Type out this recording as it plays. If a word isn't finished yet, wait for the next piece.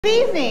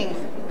Good evening.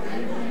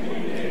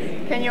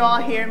 Can you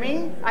all hear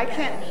me? I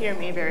can't hear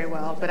me very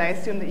well, but I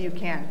assume that you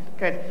can.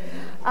 Good.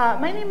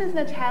 My name is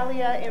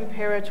Natalia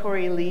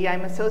Imperatori-Lee.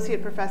 I'm Associate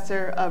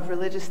Professor of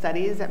Religious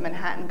Studies at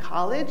Manhattan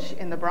College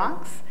in the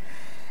Bronx.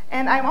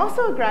 And I'm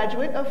also a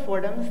graduate of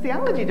Fordham's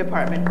Theology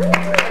Department.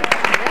 Yeah.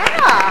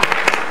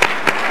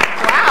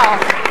 Wow.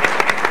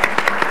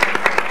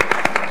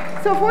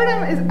 So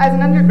Fordham, as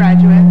an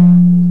undergraduate,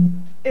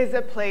 is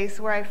a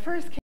place where I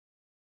first came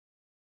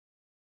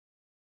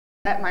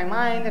set my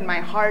mind and my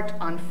heart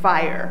on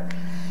fire.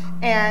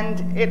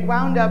 And it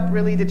wound up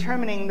really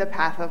determining the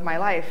path of my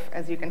life,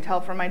 as you can tell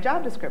from my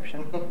job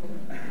description.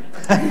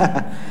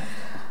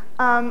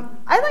 I'd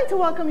like to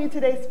welcome you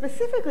today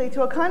specifically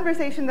to a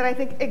conversation that I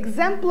think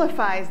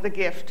exemplifies the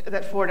gift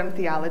that Fordham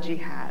Theology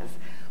has,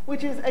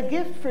 which is a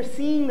gift for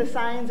seeing the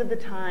signs of the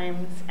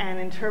times and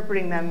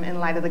interpreting them in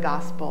light of the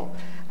gospel,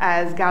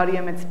 as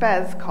Gaudium et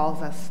Spes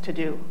calls us to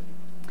do.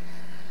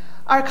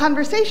 Our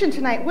conversation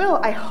tonight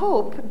will, I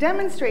hope,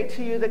 demonstrate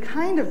to you the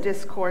kind of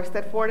discourse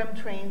that Fordham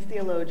trains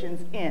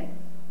theologians in,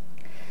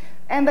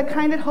 and the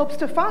kind it hopes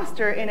to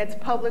foster in its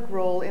public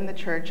role in the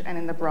church and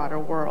in the broader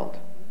world.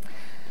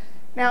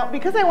 Now,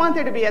 because I want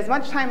there to be as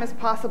much time as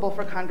possible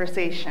for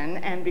conversation,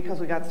 and because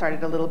we got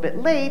started a little bit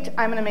late,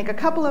 I'm going to make a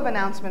couple of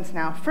announcements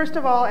now. First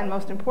of all, and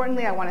most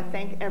importantly, I want to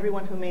thank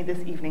everyone who made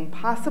this evening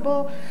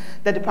possible: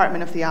 the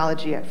Department of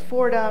Theology at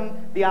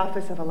Fordham, the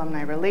Office of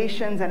Alumni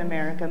Relations, and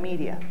America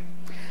Media.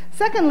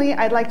 Secondly,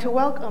 I'd like to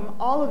welcome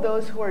all of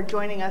those who are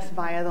joining us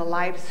via the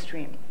live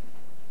stream,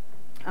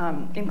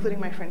 including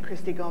my friend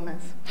Christy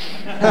Gomez.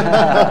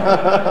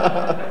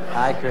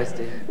 Hi,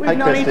 Christy. We've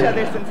known each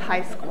other since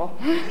high school.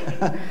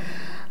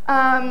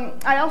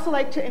 I'd also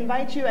like to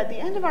invite you at the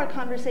end of our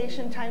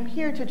conversation time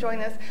here to join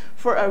us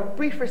for a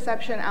brief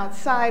reception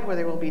outside where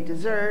there will be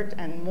dessert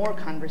and more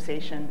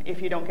conversation if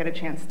you don't get a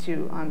chance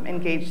to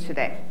engage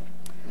today.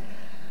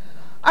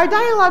 Our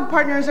dialogue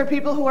partners are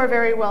people who are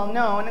very well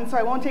known, and so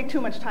I won't take too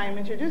much time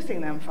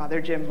introducing them.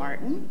 Father Jim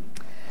Martin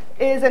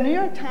is a New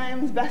York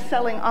Times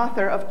best-selling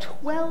author of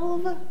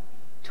 12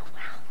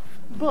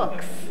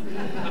 books,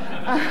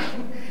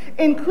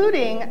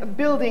 including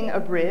Building a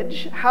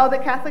Bridge: How the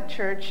Catholic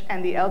Church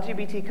and the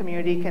LGBT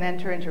Community Can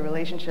Enter into a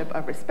Relationship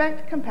of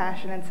Respect,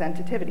 Compassion, and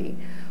Sensitivity,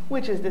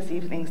 which is this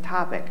evening's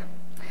topic.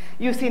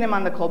 You've seen him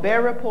on the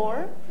Colbert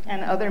Report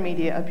and other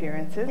media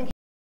appearances.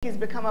 He's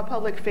become a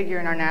public figure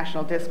in our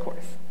national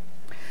discourse.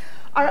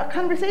 Our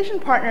conversation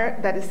partner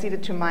that is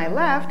seated to my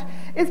left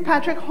is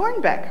Patrick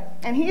Hornbeck,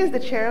 and he is the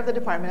chair of the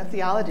Department of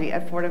Theology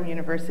at Fordham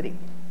University.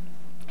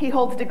 He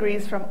holds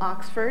degrees from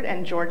Oxford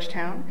and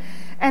Georgetown,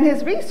 and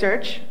his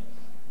research,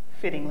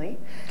 fittingly,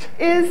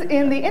 is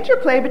in the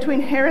interplay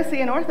between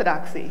heresy and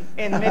orthodoxy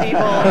in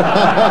medieval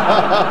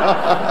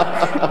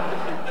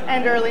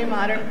and early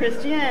modern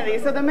Christianity,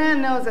 so the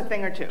man knows a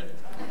thing or two.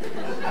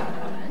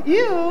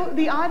 You,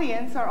 the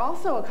audience, are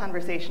also a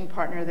conversation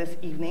partner this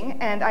evening,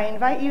 and I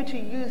invite you to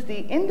use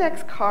the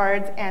index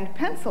cards and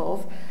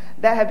pencils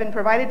that have been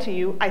provided to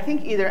you, I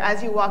think either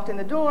as you walked in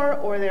the door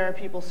or there are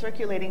people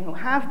circulating who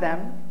have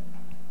them,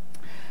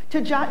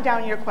 to jot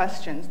down your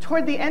questions.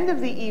 Toward the end of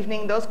the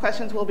evening, those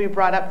questions will be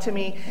brought up to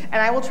me,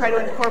 and I will try to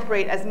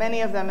incorporate as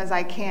many of them as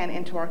I can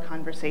into our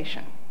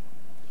conversation.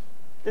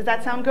 Does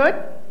that sound good?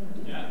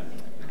 Yes.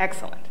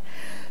 Excellent.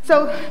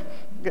 So,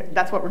 good.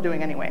 That's what we're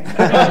doing anyway.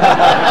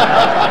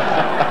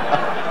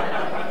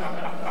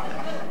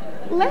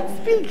 Let's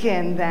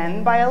begin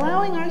then by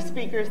allowing our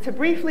speakers to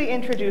briefly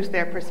introduce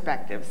their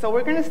perspectives. So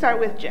we're going to start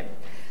with Jim.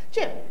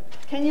 Jim,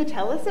 can you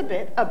tell us a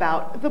bit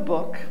about the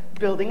book,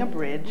 Building a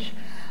Bridge,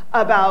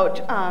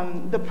 about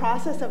the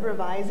process of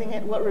revising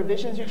it, what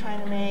revisions you're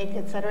trying to make,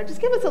 et cetera? Just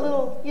give us a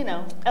little,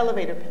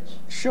 elevator pitch.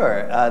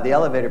 Sure. The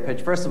elevator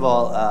pitch. First of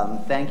all,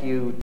 thank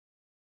you.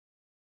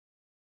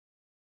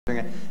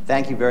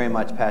 Thank you very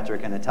much,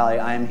 Patrick and Natalia.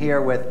 I am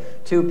here with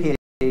two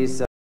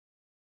PhDs,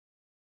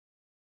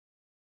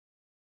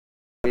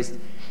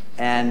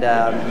 and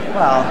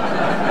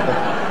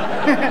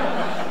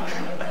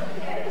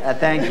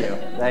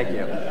thank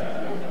you.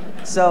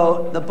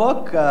 So the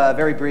book,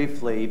 very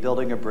briefly,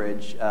 Building a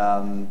Bridge,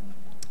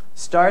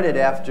 started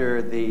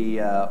after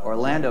the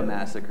Orlando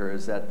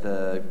massacres at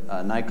the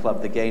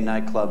nightclub, the gay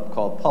nightclub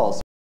called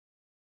Pulse.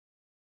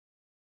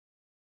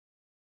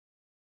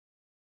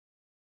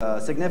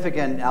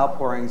 Significant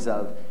outpourings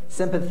of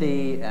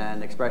sympathy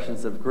and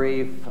expressions of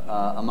grief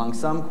among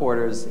some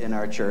quarters in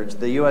our church.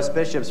 The U.S.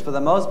 bishops, for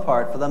the most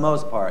part,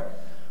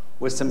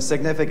 with some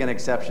significant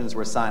exceptions,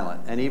 were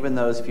silent. And even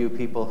those few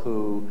people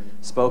who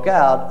spoke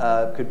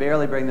out could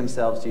barely bring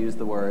themselves to use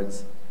the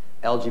words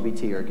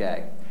LGBT or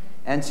gay.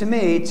 And to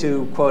me,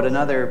 to quote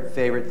another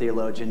favorite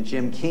theologian,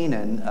 Jim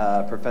Keenan,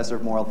 professor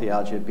of moral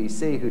theology at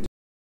BC, who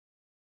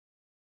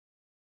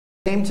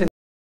came to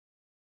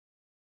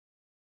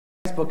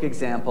book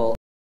example,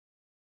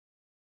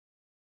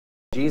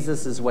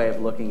 Jesus' way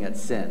of looking at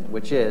sin,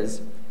 which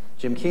is,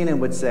 Jim Keenan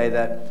would say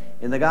that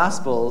in the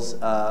Gospels,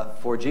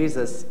 for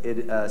Jesus,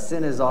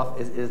 sin is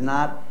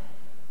not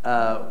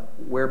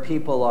where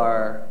people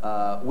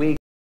are weak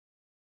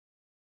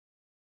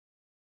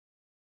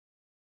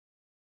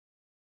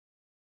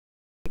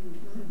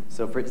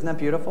So isn't that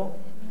beautiful?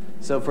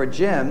 So for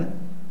Jim,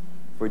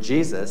 for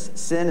Jesus,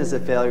 sin is a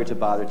failure to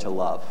bother to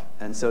love.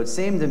 And so it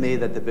seemed to me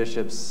that the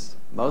bishops,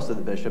 most of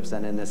the bishops,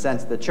 and in a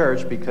sense the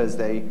church, because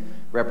they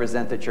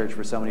represent the church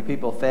for so many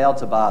people, failed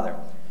to bother.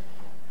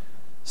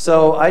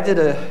 So I did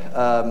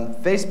a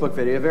Facebook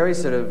video, a very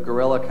sort of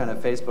guerrilla kind of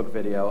Facebook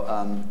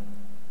video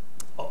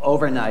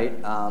overnight,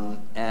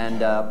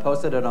 and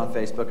posted it on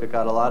Facebook. It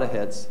got a lot of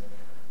hits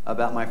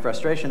about my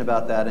frustration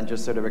about that and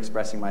just sort of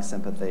expressing my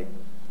sympathy.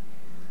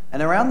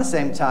 And around the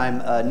same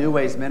time, New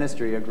Ways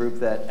Ministry, a group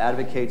that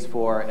advocates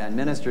for and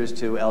ministers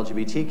to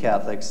LGBT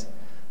Catholics,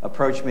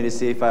 approached me to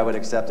see if I would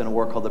accept an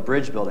award called the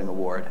Bridge Building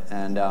Award.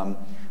 And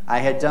I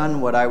had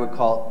done what I would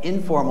call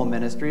informal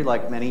ministry,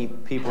 like many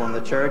people in the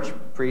church,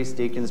 priests,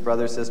 deacons,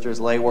 brothers, sisters,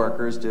 lay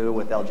workers do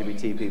with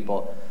LGBT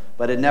people,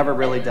 but had never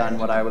really done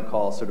what I would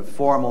call sort of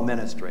formal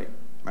ministry,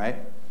 right?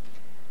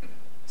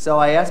 So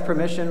I asked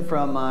permission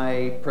from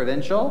my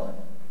provincial,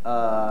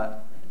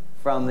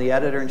 from the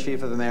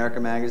editor-in-chief of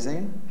America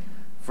Magazine,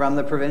 from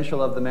the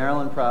provincial of the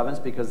Maryland province,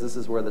 because this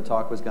is where the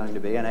talk was going to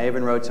be, and I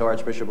even wrote to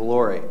Archbishop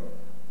Laurie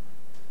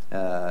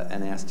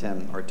and asked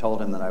him, or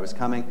told him that I was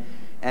coming.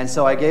 And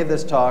so I gave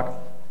this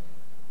talk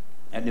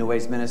at New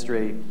Ways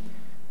Ministry,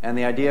 and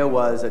the idea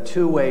was a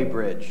two-way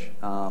bridge,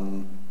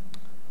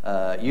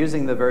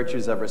 using the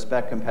virtues of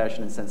respect,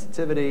 compassion, and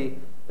sensitivity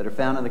that are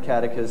found in the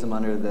Catechism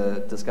under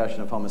the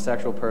discussion of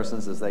homosexual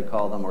persons, as they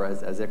call them, or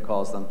as it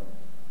calls them,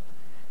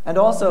 and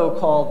also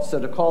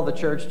to call the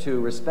church to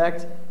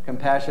respect,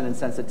 compassion, and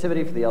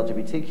sensitivity for the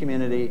LGBT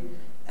community,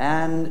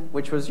 and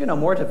which was,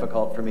 more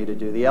difficult for me to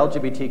do, the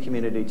LGBT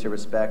community to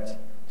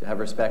have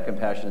respect,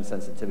 compassion, and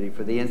sensitivity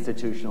for the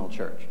institutional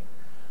church.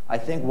 I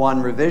think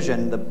one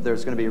revision,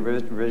 there's going to be a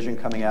revision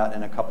coming out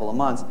in a couple of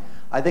months,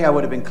 I think I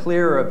would have been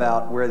clearer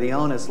about where the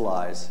onus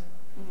lies,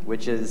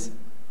 which is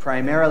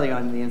primarily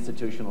on the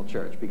institutional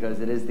church,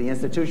 because it is the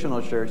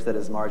institutional church that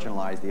has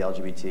marginalized the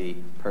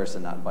LGBT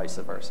person, not vice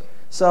versa.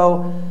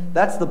 So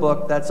that's the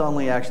book. That's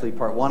only actually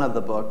part one of the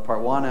book.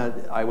 Part one,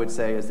 I would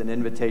say, is an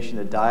invitation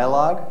to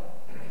dialogue.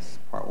 That's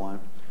part one.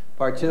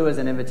 Part two is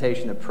an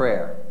invitation to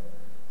prayer.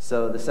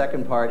 So the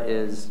second part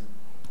is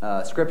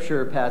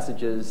scripture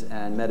passages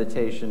and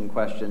meditation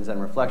questions and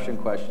reflection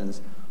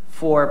questions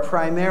for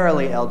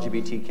primarily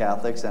LGBT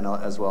Catholics, and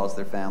as well as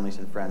their families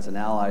and friends and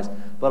allies,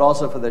 but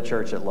also for the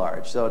church at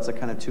large. So it's a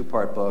kind of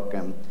two-part book,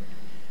 and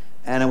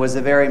it was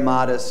a very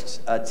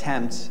modest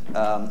attempt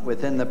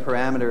within the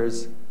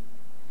parameters,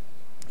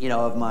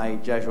 of my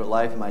Jesuit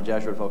life and my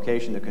Jesuit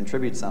vocation to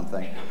contribute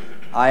something.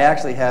 I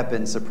actually have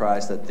been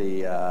surprised at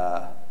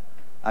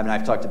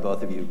I've talked to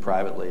both of you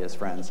privately as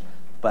friends,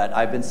 but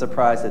I've been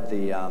surprised at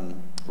the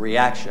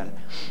reaction,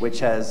 which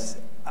has,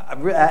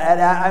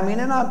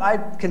 I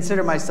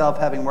consider myself,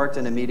 having worked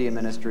in a media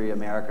ministry in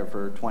America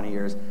for 20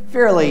 years,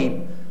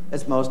 fairly,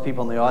 as most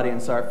people in the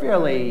audience are,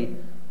 fairly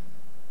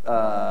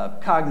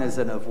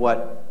cognizant of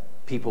what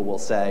people will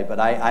say, but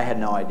I had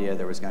no idea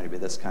there was going to be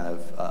this kind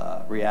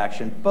of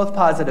reaction, both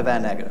positive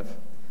and negative.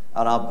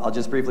 And I'll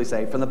just briefly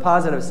say, from the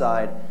positive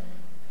side,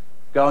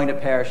 going to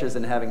parishes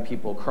and having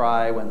people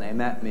cry when they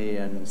met me,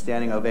 and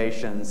standing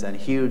ovations and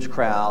huge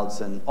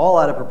crowds, and all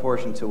out of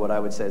proportion to what I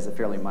would say is a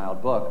fairly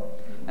mild book.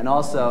 And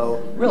also,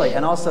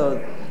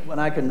 when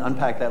I can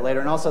unpack that later,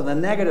 and also the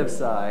negative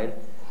side,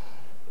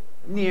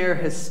 near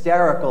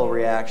hysterical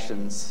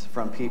reactions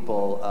from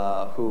people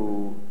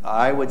who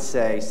I would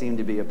say seem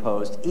to be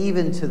opposed,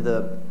 even to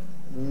the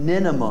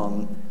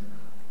minimum,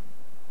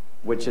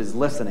 which is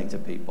listening to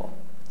people.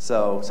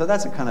 So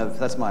that's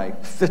that's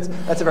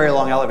a very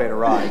long elevator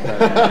ride.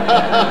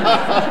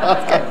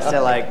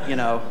 So like,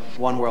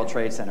 One World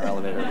Trade Center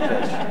elevator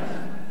pitch.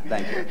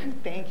 Thank you.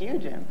 Thank you,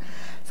 Jim.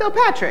 So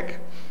Patrick,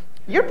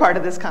 you're part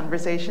of this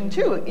conversation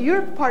too.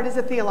 Your part is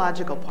a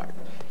theological part.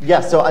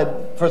 Yes, so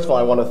first of all,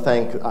 I want to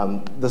thank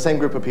the same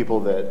group of people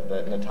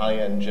that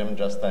Natalia and Jim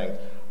just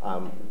thanked.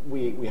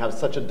 We have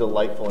such a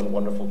delightful and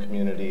wonderful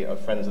community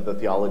of friends of the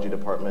theology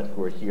department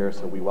who are here,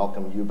 so we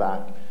welcome you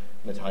back.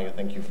 Natalia,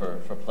 thank you for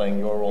playing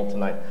your role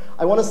tonight.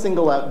 I want to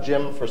single out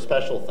Jim for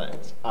special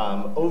thanks.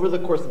 Over the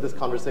course of this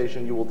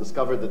conversation, you will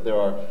discover that there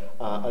are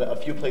a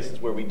few places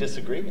where we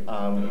disagree.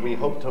 We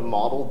hope to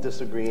model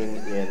disagreeing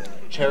in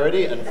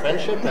charity and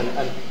friendship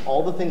and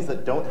all the things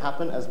that don't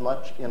happen as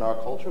much in our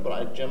culture.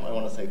 But Jim, I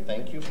want to say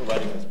thank you for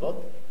writing this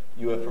book.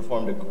 You have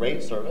performed a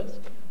great service.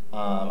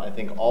 I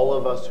think all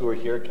of us who are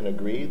here can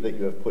agree that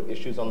you have put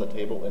issues on the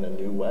table in a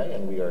new way,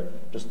 and we are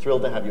just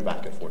thrilled to have you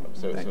back at Fordham.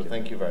 So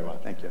thank you very much.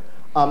 Thank you.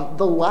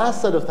 The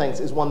last set of thanks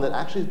is one that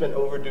actually has been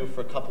overdue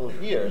for a couple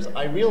of years.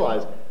 I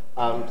realized,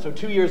 so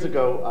 2 years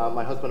ago,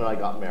 my husband and I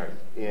got married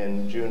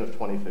in June of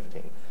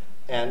 2015.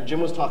 And Jim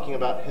was talking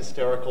about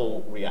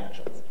hysterical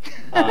reactions.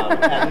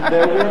 And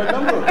there were a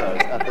number of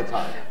those at the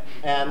time.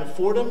 And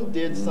Fordham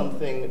did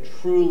something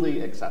truly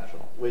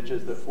exceptional, which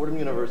is that Fordham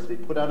University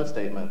put out a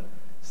statement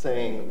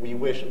saying, we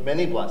wish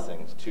many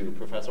blessings to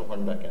Professor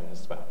Hornbeck and his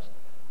spouse.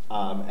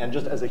 And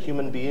just as a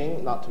human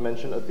being, not to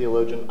mention a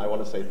theologian, I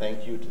want to say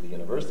thank you to the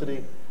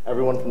university,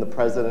 everyone from the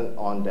president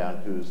on down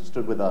who's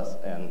stood with us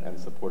and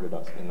supported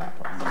us in that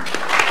process.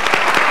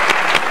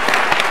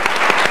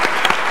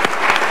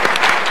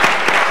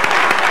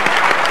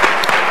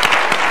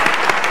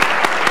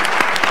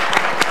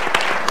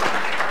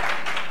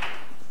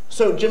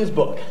 So Jim's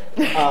book.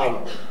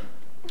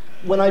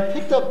 When I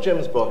picked up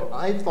Jim's book,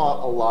 I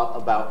thought a lot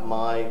about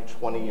my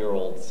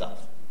 20-year-old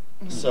self.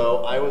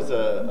 So I was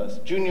a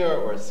junior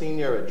or a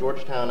senior at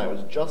Georgetown. I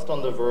was just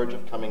on the verge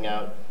of coming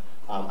out.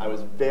 I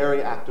was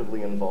very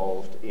actively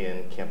involved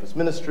in campus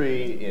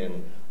ministry,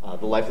 in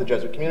the life of the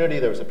Jesuit community.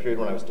 There was a period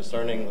when I was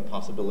discerning the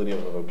possibility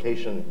of a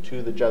vocation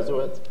to the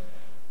Jesuits.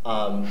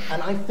 And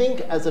I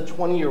think as a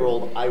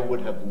 20-year-old, I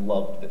would have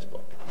loved this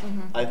book.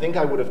 I think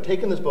I would have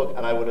taken this book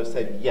and I would have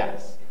said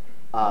yes.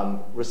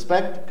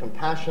 Respect,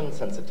 compassion,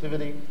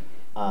 sensitivity.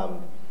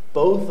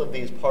 Both of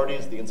these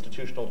parties, the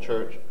institutional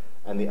church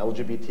and the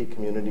LGBT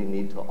community,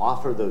 need to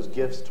offer those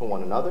gifts to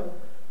one another.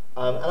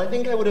 And I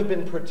think I would have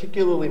been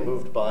particularly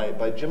moved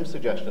by Jim's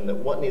suggestion that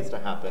what needs to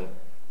happen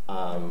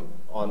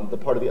on the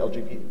part of the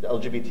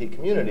LGBT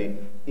community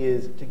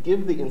is to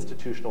give the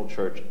institutional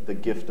church the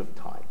gift of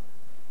time.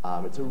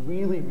 It's a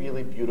really,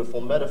 really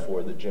beautiful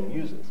metaphor that Jim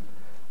uses.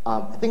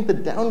 I think the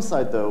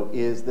downside, though,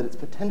 is that it's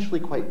potentially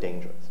quite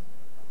dangerous.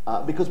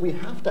 Because we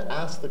have to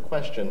ask the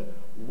question,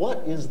 what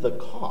is the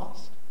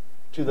cost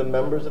to the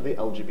members of the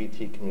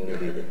LGBT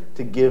community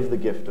to give the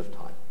gift of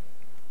time?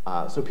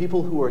 So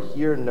people who are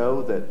here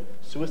know that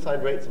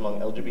suicide rates among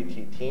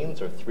LGBT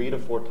teens are 3 to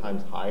 4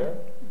 times higher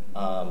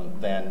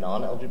than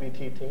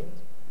non-LGBT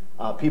teens.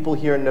 People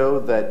here know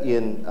that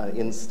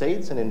in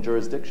states and in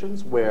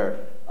jurisdictions where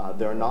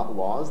there are not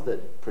laws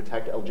that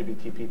protect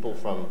LGBT people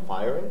from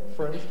firing,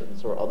 for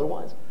instance, or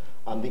otherwise,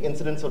 the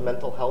incidence of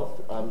mental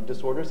health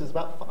disorders is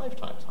about 5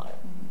 times higher.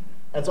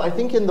 And so I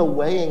think in the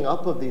weighing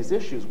up of these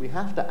issues, we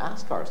have to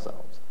ask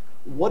ourselves,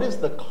 what is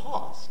the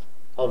cost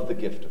of the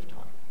gift of time?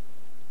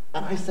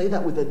 And I say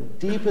that with the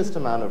deepest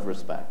amount of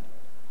respect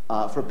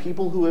for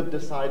people who have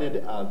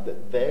decided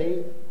that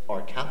they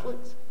are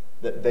Catholics,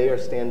 that they are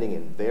standing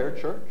in their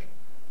church,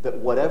 that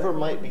whatever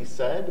might be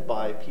said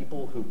by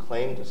people who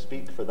claim to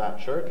speak for that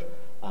church,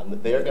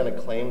 that they are going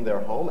to claim their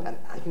home. And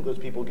I think those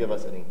people give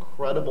us an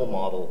incredible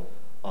model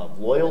of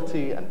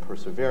loyalty and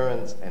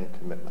perseverance and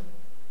commitment.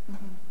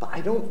 But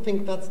I don't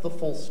think that's the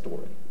full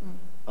story.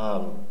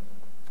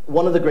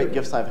 One of the great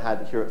gifts I've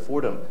had here at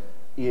Fordham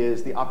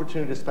is the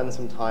opportunity to spend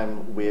some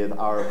time with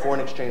our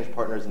foreign exchange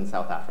partners in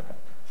South Africa.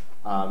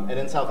 And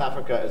in South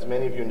Africa, as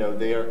many of you know,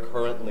 they are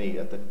currently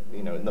at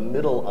in the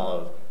middle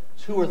of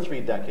 2 or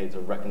 3 decades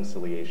of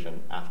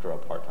reconciliation after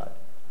apartheid.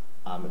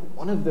 And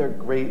one of their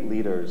great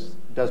leaders,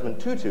 Desmond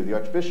Tutu, the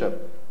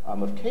Archbishop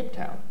of Cape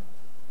Town,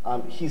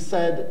 he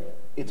said,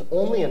 it's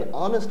only an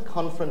honest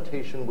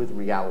confrontation with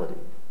reality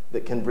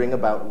that can bring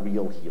about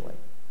real healing.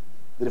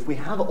 That if we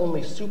have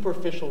only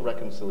superficial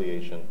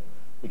reconciliation,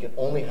 we can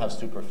only have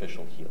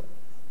superficial healing.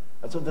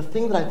 And so the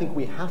thing that I think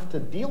we have to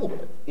deal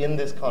with in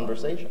this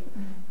conversation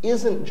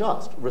isn't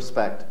just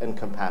respect and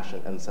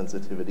compassion and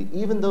sensitivity,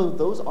 even though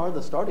those are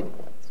the starting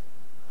points.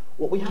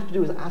 What we have to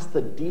do is ask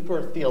the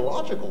deeper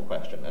theological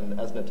question, and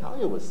as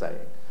Natalia was saying,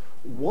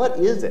 what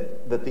is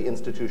it that the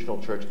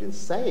institutional church is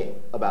saying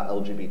about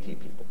LGBT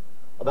people,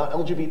 about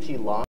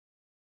LGBT lives,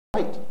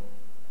 right?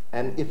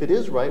 And if it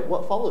is right,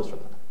 what follows from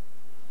that?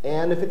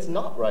 And if it's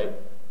not right,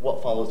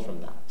 what follows from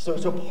that?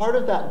 So part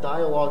of that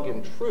dialogue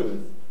in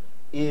truth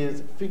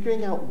is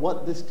figuring out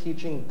what this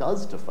teaching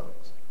does to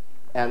folks.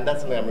 And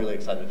that's something I'm really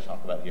excited to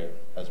talk about here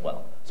as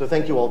well. So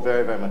thank you all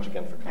very, very much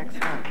again for coming.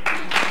 Excellent.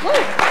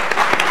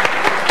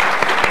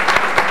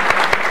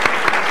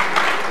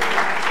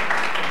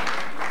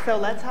 So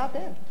let's hop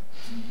in.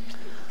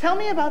 Tell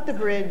me about the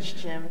bridge,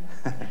 Jim.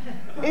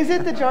 Is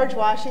it the George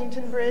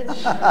Washington Bridge,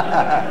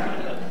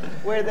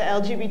 where the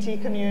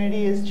LGBT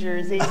community is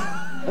Jersey?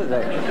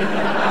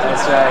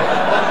 That's right.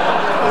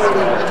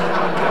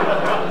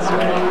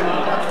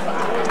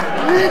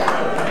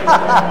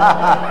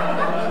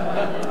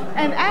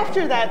 And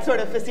after that sort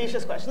of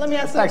facetious question, let me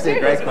ask That's you a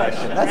actually a great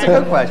question. That's a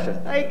good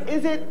question. Like,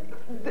 is it,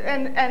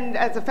 and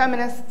as a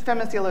feminist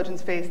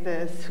theologians face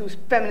this,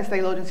 feminist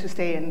theologians who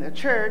stay in the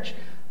church,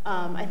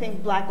 I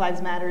think Black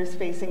Lives Matter is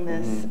facing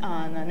this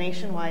on a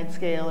nationwide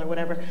scale or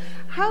whatever.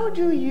 How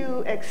do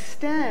you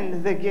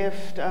extend the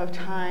gift of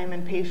time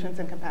and patience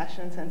and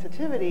compassion and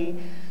sensitivity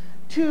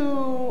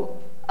to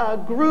a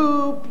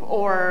group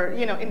or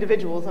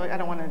individuals, I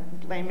don't want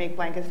to make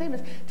blanket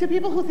statements, to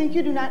people who think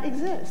you do not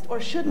exist or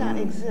should not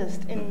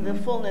exist in the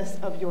fullness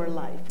of your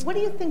life? What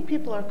do you think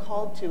people are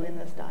called to in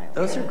this dialogue?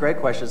 Those are great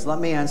questions. Let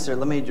me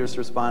just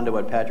respond to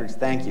what Patrick's,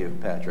 thank you,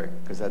 Patrick,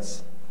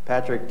 because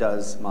Patrick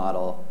does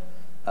model,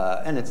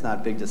 and it's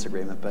not big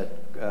disagreement,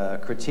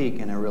 but critique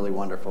in a really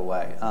wonderful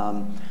way.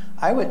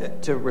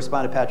 To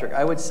respond to Patrick,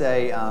 I would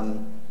say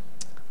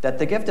that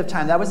the gift of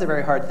time, that was a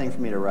very hard thing for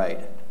me to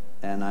write.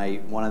 And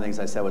one of the things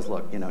I said was,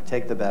 look,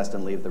 take the best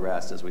and leave the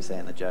rest, as we say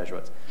in the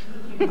Jesuits.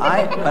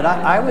 But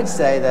I would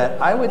say that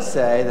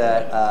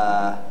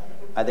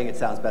I think it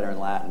sounds better in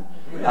Latin.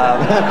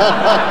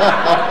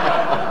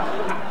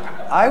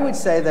 I would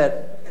say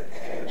that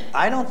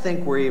I don't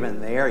think we're even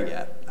there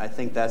yet. I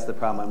think that's the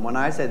problem. And when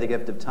I say the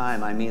gift of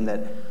time, I mean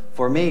that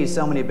for me,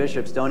 so many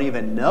bishops don't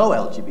even know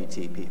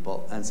LGBT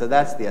people, and so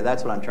that's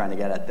what I'm trying to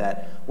get at.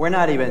 That we're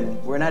not even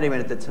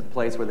at the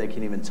place where they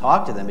can even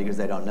talk to them because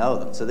they don't know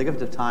them. So the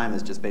gift of time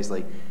is just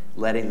basically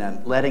letting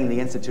the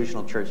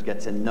institutional church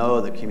get to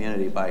know the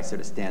community by sort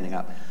of standing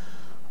up.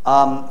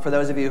 For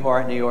those of you who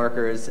aren't New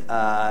Yorkers,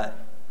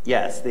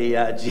 yes, the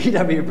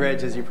GW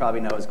Bridge, as you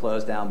probably know, is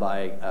closed down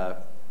by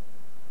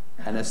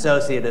an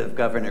associate of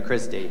Governor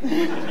Christie.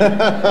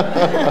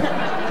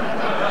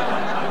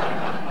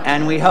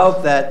 And we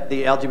hope that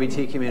the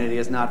LGBT community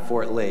is not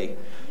Fort Lee.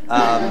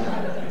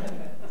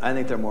 I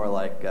think they're more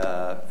like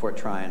Fort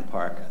Tryon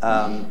Park.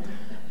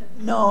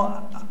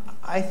 No,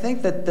 I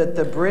think that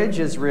the bridge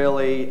is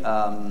really, it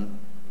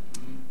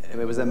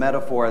was a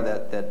metaphor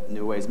that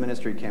New Ways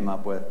Ministry came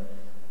up with.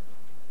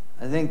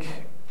 I think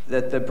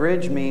that the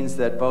bridge means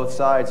that both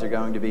sides are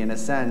going to be, in a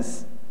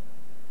sense,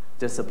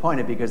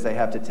 disappointed because they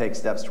have to take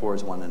steps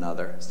towards one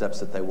another, steps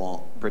that they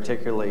won't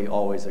particularly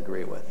always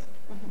agree with.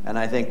 And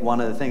I think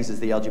one of the things is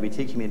the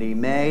LGBT community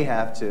may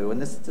have to,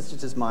 and this is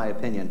just my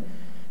opinion,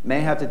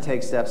 may have to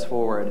take steps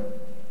forward,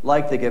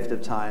 like the gift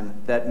of time,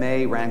 that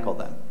may rankle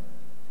them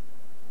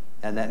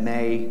and that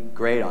may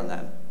grate on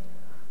them.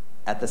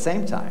 At the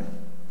same time,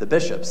 the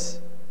bishops,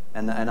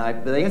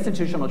 the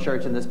institutional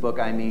church in this book,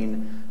 I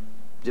mean,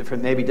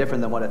 maybe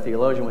different than what a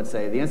theologian would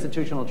say. The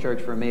institutional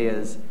church for me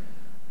is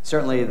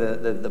certainly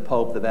the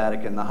Pope, the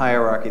Vatican, the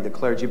hierarchy, the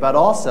clergy, but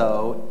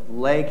also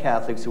lay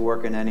Catholics who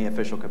work in any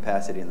official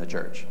capacity in the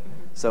church.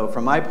 So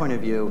from my point of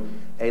view,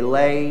 a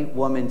lay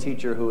woman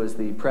teacher who is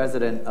the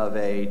president of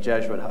a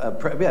Jesuit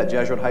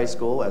high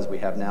school, as we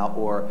have now,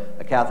 or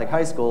a Catholic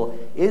high school,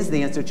 is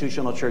the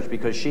institutional church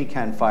because she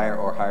can fire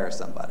or hire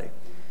somebody.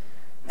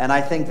 And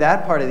I think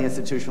that part of the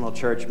institutional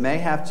church may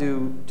have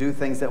to do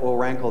things that will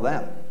rankle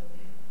them,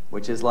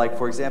 which is like,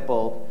 for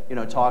example,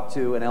 talk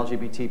to an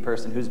LGBT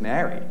person who's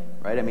married,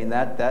 right? I mean,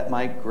 that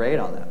might grate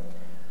on them.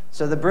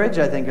 So the bridge,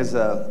 I think, it's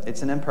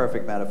an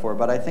imperfect metaphor,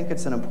 but I think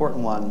it's an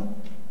important one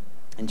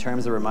in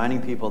terms of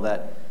reminding people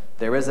that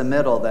there is a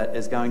middle that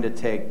is going to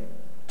take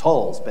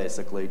tolls,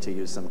 basically, to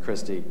use some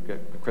Chris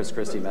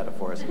Christie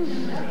metaphors.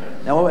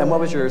 Now, and what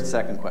was your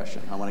second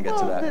question? I want to get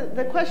to that.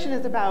 The question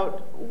is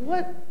about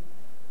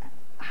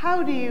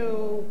how do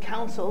you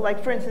counsel?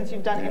 Like, for instance,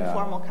 you've done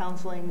informal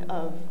counseling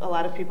of a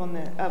lot of people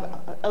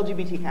of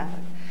LGBT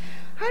Catholics.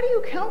 How do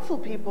you counsel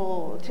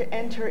people to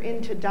enter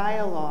into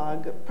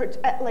dialogue?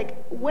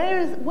 Like,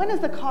 when is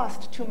the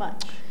cost too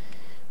much?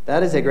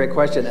 That is a great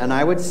question, and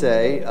I would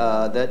say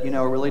that it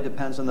really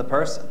depends on the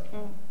person.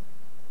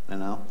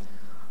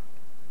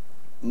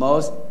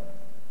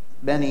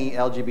 Many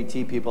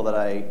LGBT people that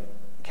I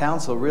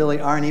counsel really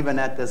aren't even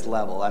at this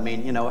level. I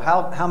mean,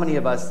 how many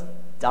of us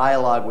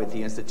dialogue with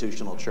the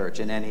institutional church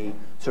in any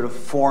sort of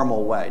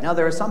formal way? Now,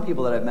 there are some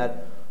people that I've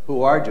met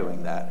who are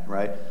doing that,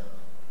 right?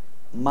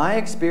 My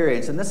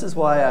experience, and this is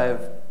why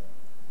I've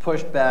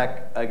pushed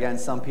back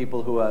against some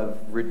people who have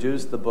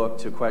reduced the book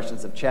to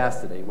questions of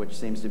chastity, which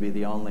seems to be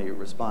the only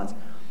response.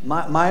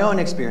 My own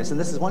experience, and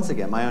this is once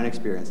again my own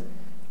experience,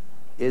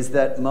 is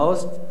that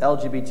most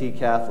LGBT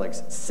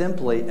Catholics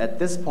simply, at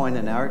this point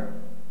in our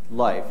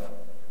life,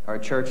 our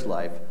church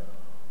life,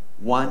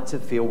 want to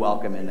feel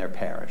welcome in their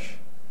parish.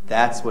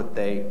 That's what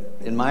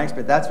in my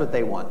experience, that's what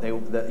they want.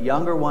 The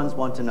younger ones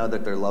want to know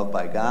that they're loved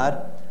by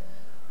God.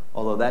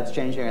 Although that's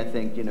changing, I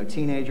think,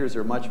 teenagers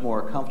are much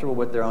more comfortable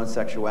with their own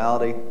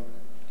sexuality.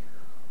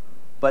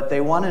 But they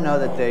want to know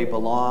that they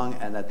belong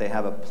and that they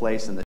have a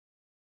place in the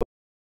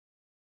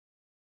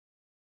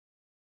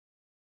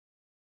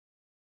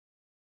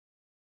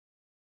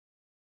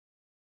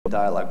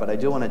dialogue. But I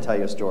do want to tell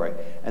you a story.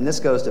 And this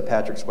goes to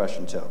Patrick's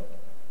question, too.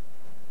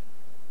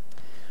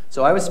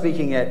 So I was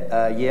speaking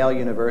at Yale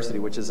University,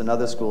 which is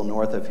another school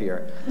north of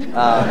here.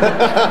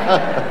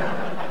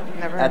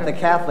 At the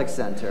Catholic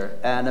Center,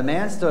 and a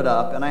man stood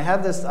up, and I've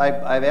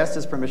asked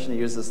his permission to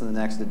use this in the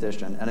next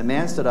edition, and a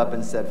man stood up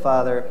and said,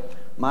 "Father,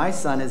 my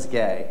son is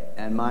gay,"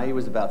 and he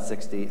was about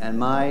 60, and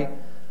my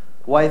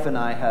wife and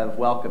I have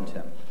welcomed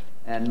him.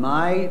 And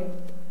my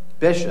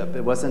bishop,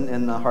 it wasn't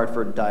in the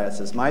Hartford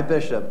diocese, my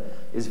bishop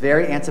is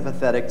very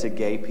antipathetic to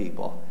gay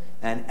people.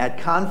 And at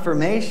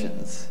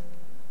confirmations,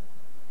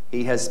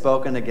 he has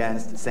spoken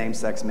against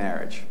same-sex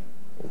marriage.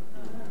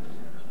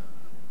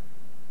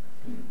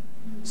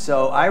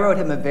 So I wrote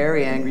him a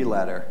very angry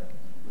letter,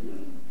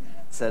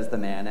 says the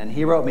man, and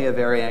he wrote me a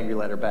very angry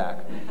letter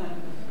back.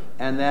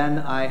 And then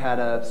I had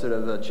a sort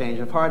of a change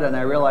of heart, and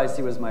I realized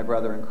he was my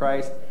brother in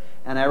Christ,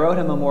 and I wrote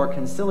him a more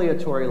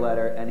conciliatory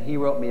letter, and he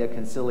wrote me a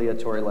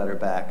conciliatory letter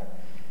back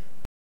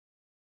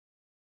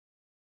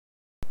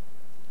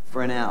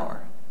for an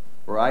hour,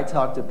 where I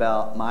talked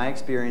about my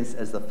experience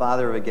as the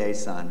father of a gay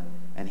son,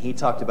 and he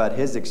talked about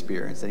his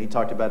experience, and he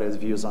talked about his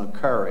views on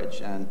courage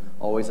and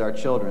always our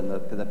children,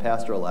 the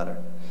pastoral letter.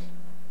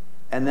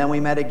 And then we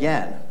met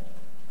again.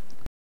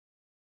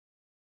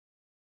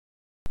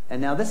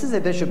 And now this is a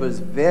bishop who's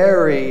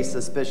very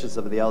suspicious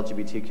of the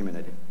LGBT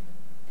community.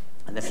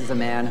 And this is a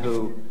man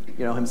who,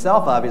 you know,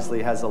 himself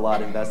obviously has a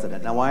lot invested in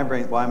it. Now, why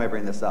am I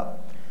bringing this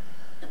up?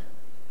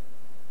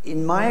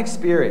 In my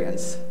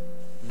experience,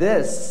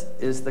 this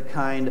is the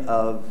kind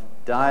of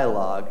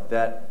dialogue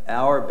that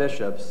our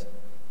bishops,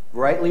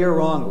 rightly or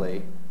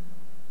wrongly,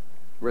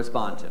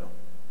 respond to.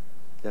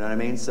 You know what I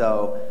mean?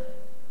 So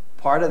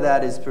part of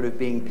that is sort of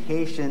being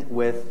patient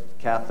with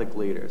Catholic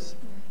leaders.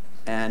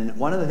 And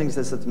one of the things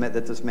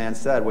that this man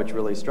said, which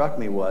really struck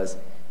me, was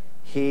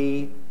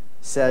he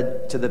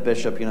said to the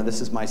bishop, you know, this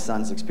is my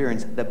son's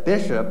experience. The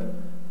bishop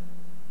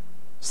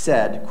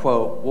said,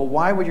 quote, well,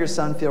 why would your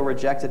son feel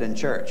rejected in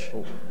church?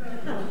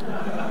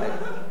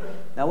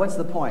 Now, what's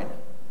the point?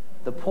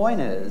 The point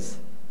is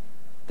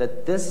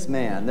that this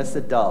man, this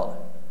adult,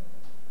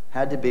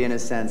 had to be, in a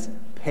sense,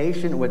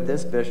 patient with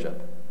this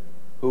bishop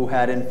who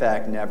had, in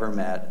fact, never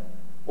met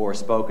or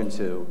spoken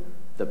to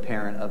the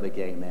parent of a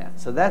gay man.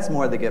 So that's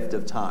more the gift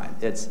of time.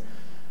 It's,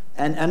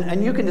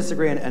 and you can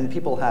disagree, and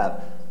people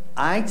have.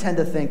 I tend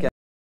to think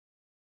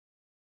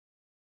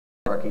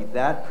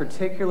that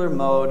particular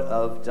mode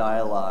of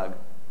dialogue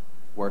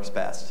works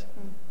best.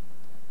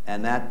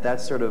 And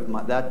that's sort of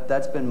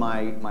that's been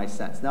my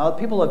sense. Now,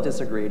 people have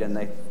disagreed,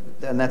 and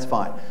that's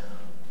fine.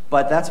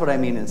 But that's what I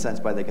mean, in a sense,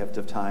 by the gift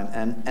of time.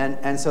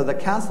 And so the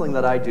counseling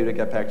that I do, to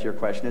get back to your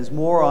question, is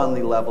more on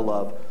the level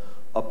of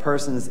a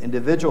person's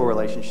individual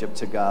relationship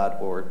to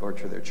God or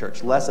to their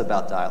church, less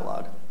about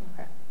dialogue.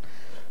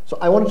 So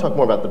I want to talk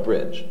more about the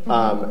bridge.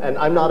 And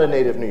I'm not a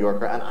native New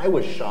Yorker, and I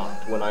was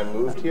shocked when I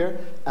moved here,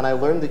 and I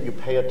learned that you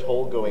pay a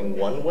toll going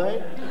one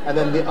way, and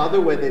then the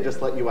other way they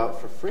just let you out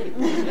for free.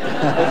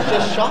 It's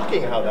just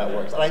shocking how that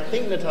works. And I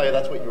think, Natalia,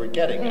 that's what you were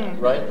getting at,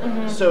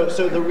 right? So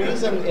the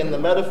reason in the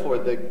metaphor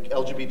the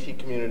LGBT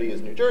community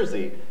is New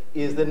Jersey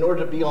is that in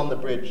order to be on the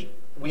bridge,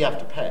 we have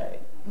to pay.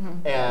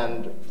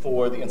 And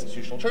for the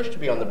institutional church to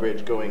be on the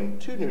bridge going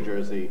to New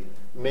Jersey,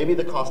 maybe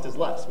the cost is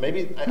less.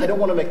 Maybe, I don't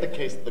want to make the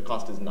case that the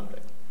cost is nothing.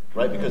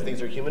 Right? Because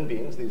these are human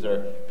beings, these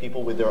are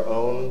people with their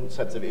own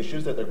sets of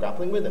issues that they're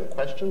grappling with and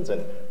questions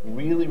and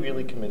really,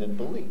 really committed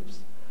beliefs.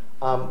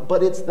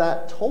 But it's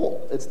that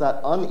toll, it's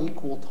that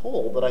unequal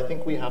toll that I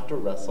think we have to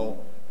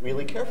wrestle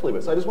really carefully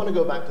with. So I just want to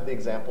go back to the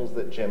examples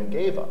that Jim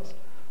gave us.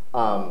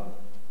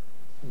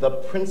 The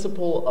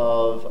principal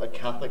of a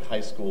Catholic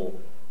high school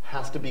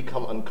has to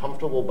become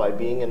uncomfortable by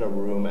being in a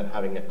room and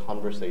having a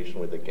conversation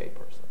with a gay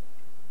person.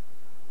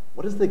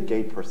 What does the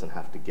gay person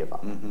have to give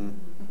up?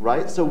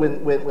 Right? So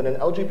when an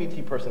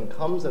LGBT person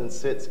comes and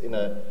sits in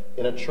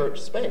a church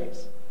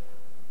space,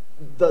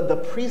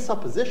 the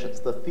presuppositions,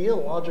 the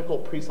theological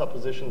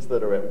presuppositions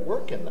that are at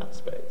work in that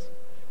space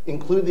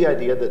include the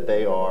idea that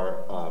they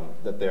are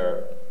that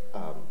their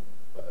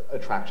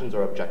attractions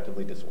are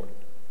objectively disordered.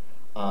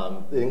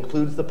 It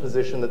includes the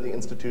position that the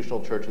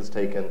institutional church has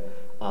taken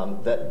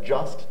that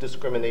just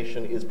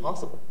discrimination is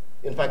possible.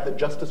 In fact, that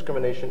just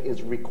discrimination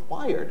is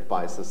required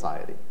by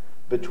society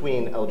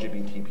between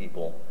LGBT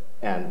people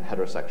and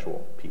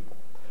heterosexual people.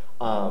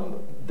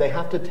 They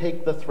have to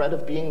take the threat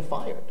of being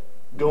fired.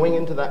 Going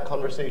into that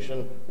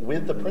conversation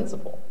with the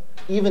principal,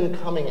 even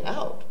coming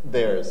out,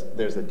 there's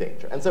a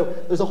danger. And so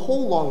there's a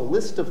whole long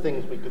list of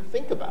things we could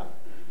think about.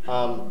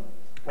 I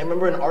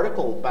remember an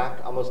article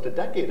back almost a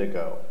decade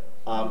ago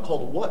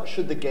called "What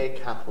Should the Gay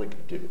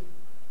Catholic Do?"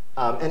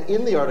 And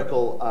in the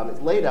article,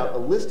 it's laid out a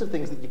list of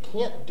things that you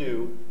can't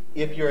do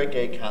if you're a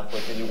gay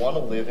Catholic and you want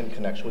to live in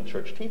connection with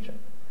church teaching.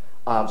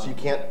 So you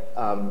can't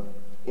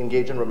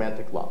engage in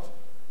romantic love.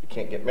 You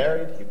can't get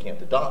married. You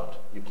can't adopt.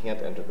 You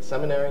can't enter the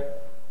seminary.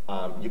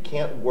 You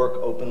can't work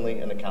openly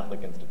in a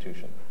Catholic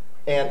institution.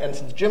 And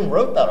since Jim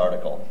wrote that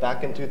article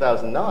back in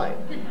 2009,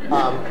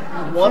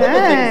 one of the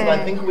things that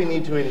I think we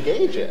need to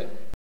engage in,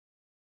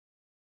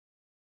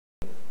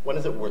 when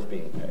is it worth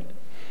being paid?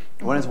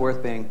 When is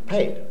worth being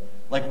paid?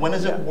 Like, when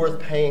is it worth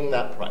paying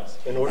that price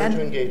in order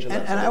to engage in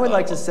that? And I would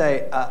like to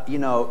say, you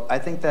know, I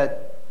think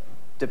that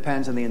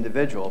depends on the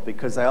individual,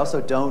 because I also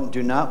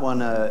do not want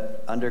to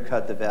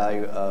undercut the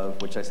value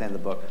of, which I say in the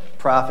book,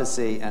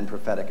 prophecy and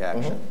prophetic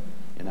action.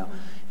 You know,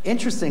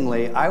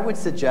 interestingly, I would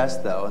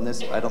suggest, though, and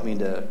this, I don't mean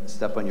to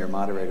step on your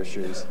moderator's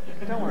shoes.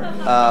 Don't worry,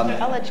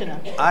 I'll let you know.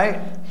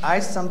 I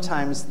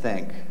sometimes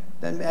think,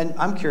 and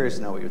I'm curious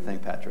to know what you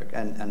think, Patrick,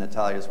 and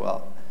Natalia as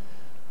well.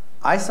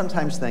 I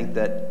sometimes think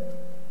that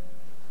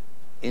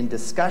in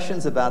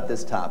discussions about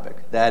this topic,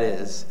 that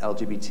is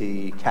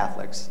LGBT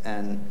Catholics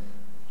and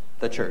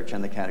the church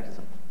and the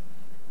catechism,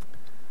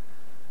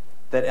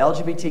 that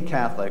LGBT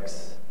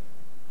Catholics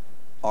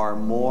are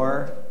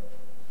more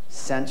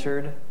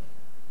centered,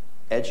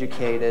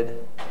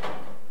 educated,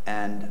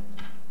 and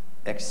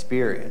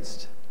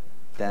experienced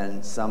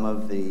than some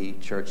of the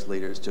church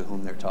leaders to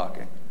whom they're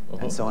talking.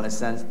 And so in a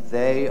sense,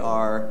 they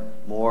are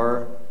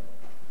more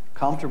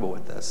comfortable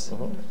with this.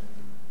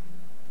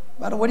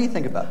 What do you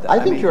think about that?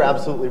 I think you're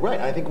absolutely right.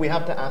 I think we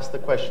have to ask the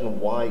question,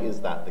 why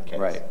is that the case?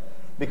 Right.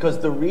 Because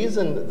the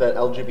reason that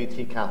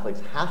LGBT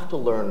Catholics have to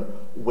learn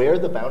where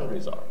the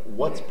boundaries are,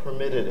 what's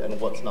permitted and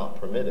what's not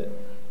permitted,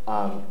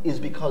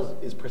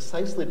 is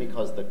precisely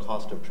because the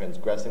cost of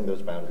transgressing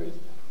those boundaries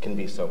can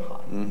be so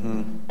high.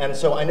 And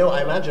so I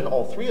imagine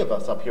all three of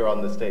us up here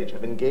on the stage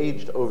have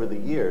engaged over the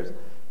years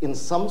in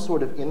some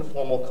sort of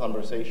informal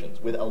conversations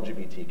with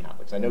LGBT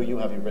Catholics. I know you've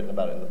written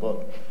about it in the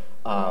book.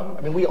 I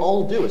mean, we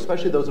all do,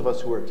 especially those of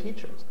us who are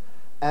teachers.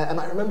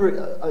 And I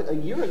remember a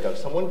year ago,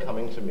 someone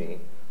coming to me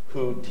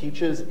who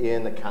teaches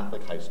in a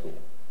Catholic high school,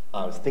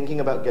 was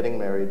thinking about getting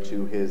married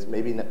to his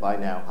maybe by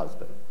now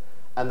husband.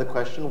 And the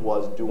question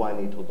was, do I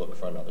need to look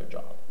for another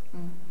job?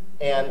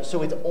 And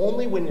so it's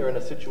only when you're in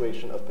a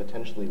situation of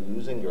potentially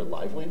losing your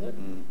livelihood,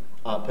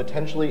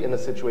 potentially in a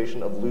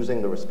situation of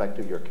losing the respect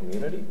of your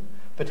community,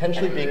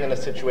 potentially being in a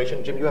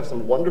situation, Jim, you have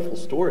some wonderful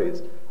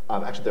stories,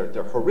 actually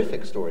they're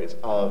horrific stories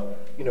of,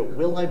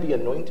 will I be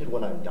anointed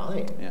when I'm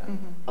dying?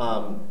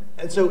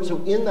 And so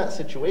in that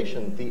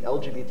situation, the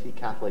LGBT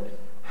Catholic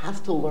has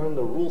to learn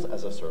the rules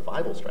as a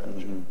survival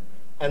strategy.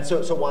 And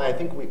so while I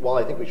think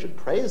we should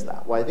praise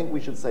that, why I think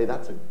we should say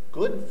that's a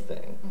good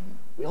thing,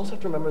 we also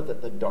have to remember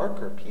that the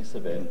darker piece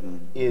of it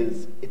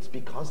is it's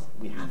because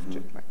we have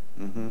to.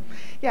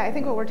 Yeah, I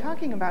think what we're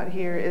talking about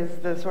here is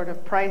the sort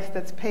of price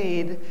that's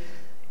paid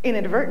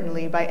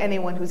inadvertently by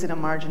anyone who's in a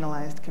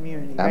marginalized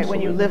community. Right?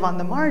 When you live on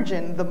the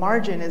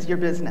margin is your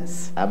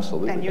business.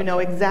 Absolutely. And you know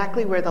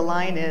exactly where the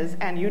line is,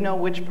 and you know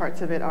which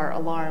parts of it are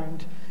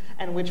alarmed,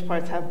 and which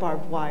parts have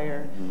barbed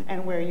wire,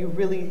 and where you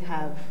really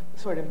have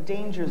sort of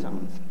danger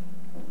zones.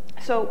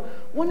 So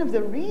one of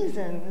the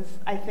reasons,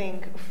 I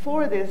think,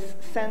 for this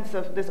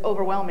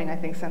overwhelming,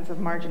 sense of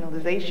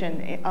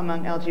marginalization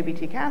among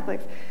LGBT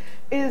Catholics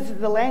is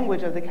the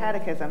language of the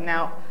Catechism.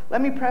 Now,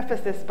 let me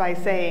preface this by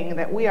saying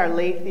that we are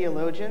lay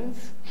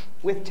theologians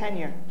with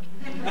tenure.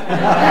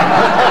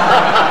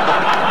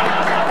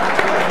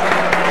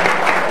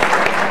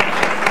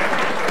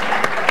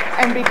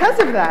 And because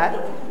of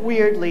that,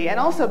 weirdly, and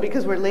also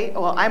because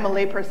I'm a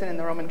lay person in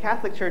the Roman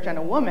Catholic Church and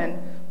a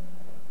woman,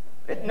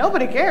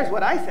 nobody cares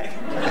what I say.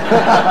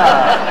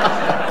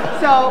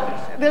 So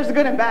there's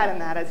good and bad in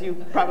that, as you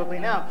probably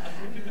know.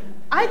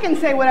 I can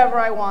say whatever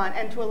I want,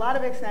 and to a lot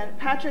of extent,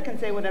 Patrick can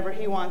say whatever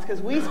he wants,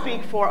 because we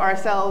speak for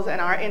ourselves and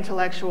our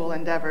intellectual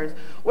endeavors,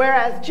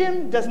 whereas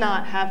Jim does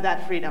not have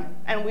that freedom.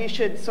 And we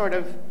should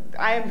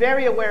I am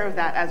very aware of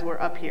that as we're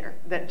up here,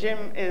 that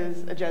Jim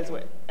is a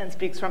Jesuit and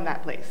speaks from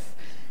that place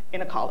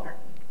in a collar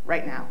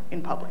right now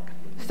in public.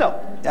 So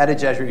at a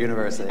Jesuit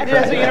university. At a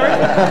Jesuit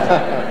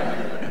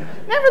university.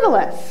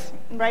 Nevertheless,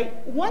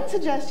 right, one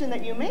suggestion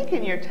that you make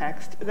in your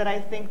text that I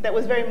think that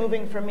was very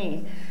moving for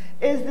me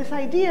is this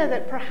idea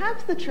that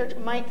perhaps the church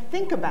might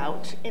think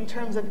about in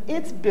terms of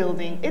its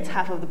building, its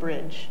half of the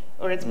bridge,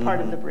 or its part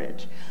of the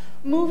bridge,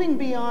 moving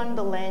beyond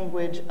the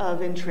language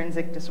of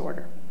intrinsic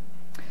disorder.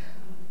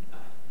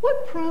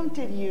 What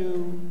prompted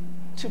you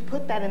to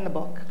put that in the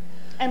book?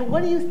 And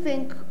what do you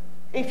think,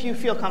 if you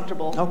feel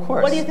comfortable, of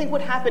course, what do you think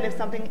would happen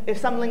if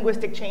some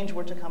linguistic change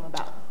were to come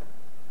about?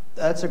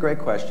 That's a great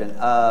question.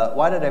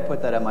 Why did I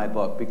put that in my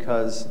book?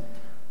 Because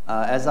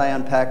as I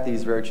unpack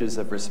these virtues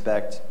of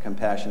respect,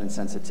 compassion, and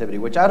sensitivity,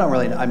 which I don't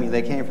really know,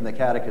 they came from the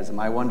Catechism.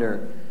 I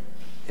wonder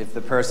if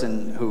the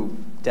person who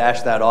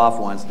dashed that off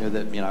once knew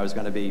that I was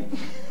going to be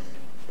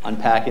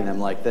unpacking them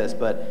like this.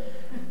 But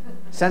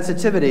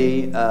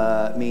sensitivity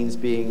means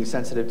being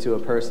sensitive to a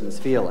person's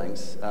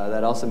feelings.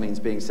 That also means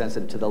being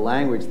sensitive to the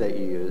language that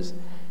you use.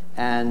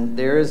 And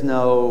there is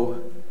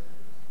no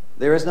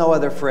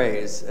other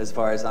phrase, as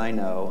far as I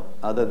know,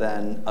 other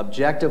than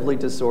objectively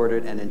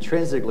disordered and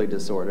intrinsically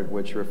disordered,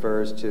 which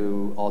refers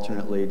to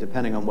alternately,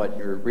 depending on what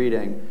you're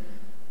reading,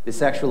 the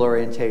sexual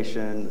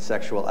orientation, the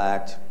sexual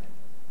act,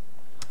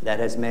 that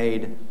has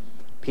made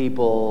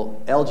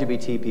people,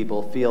 LGBT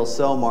people, feel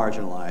so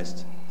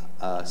marginalized,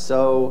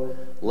 so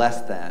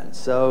less than,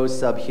 so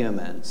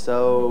subhuman,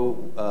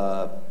 so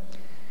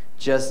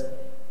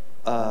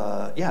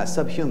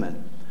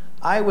subhuman.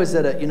 I was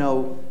at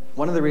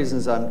one of the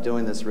reasons I'm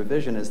doing this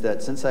revision is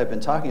that since I've been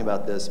talking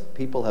about this,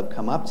 people have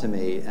come up to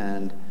me,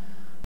 and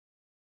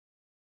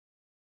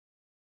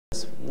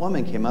this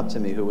woman came up to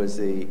me who was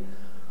the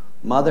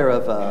mother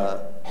of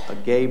a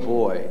gay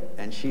boy,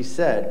 and she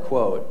said,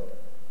 quote,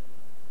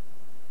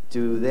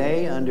 "Do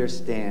they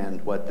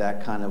understand what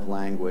that kind of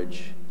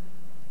language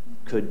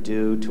could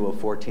do to a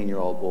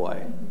 14-year-old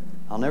boy?"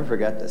 I'll never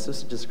forget this.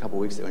 This was just a couple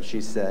weeks ago, and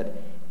she said,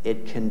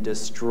 "It can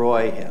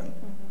destroy him."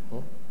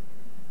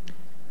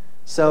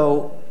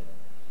 So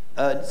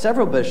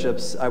several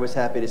bishops I was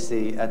happy to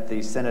see at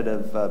the Synod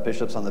of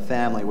Bishops on the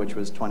Family, which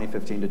was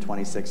 2015 to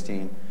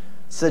 2016,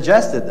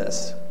 suggested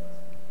this.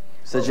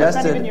 That's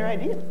not even your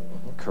idea.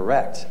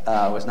 Correct.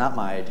 It was not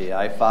my idea.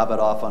 I fob it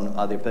off on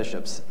other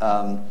bishops.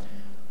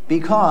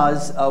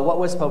 Because what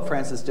was Pope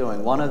Francis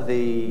doing? One of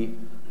the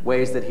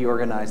ways that he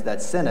organized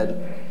that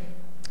synod,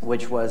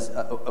 which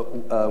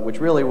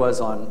really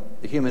was on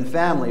the human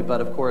family,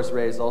 but of course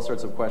raised all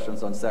sorts of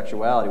questions on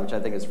sexuality, which I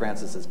think is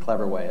Francis's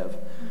clever way of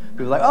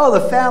people like, oh,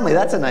 the family,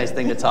 that's a nice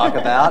thing to talk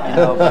about,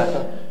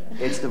 but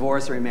it's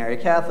divorce or remarry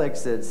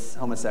Catholics, it's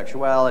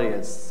homosexuality,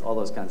 it's all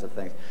those kinds of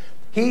things.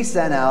 he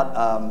sent out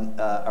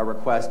a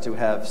request to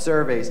have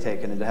surveys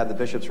taken and to have the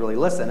bishops really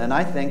listen. And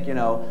I think,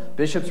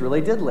 bishops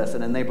really did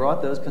listen, and they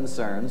brought those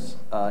concerns,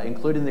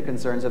 including the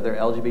concerns of their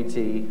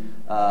LGBT,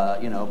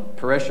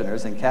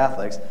 parishioners and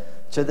Catholics,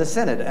 to the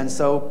synod. And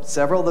so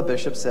several of the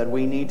bishops said,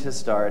 we need to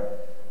start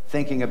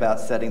thinking about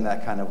setting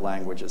that kind of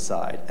language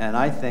aside. And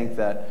I think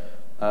that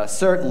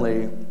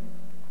certainly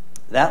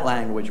that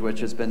language,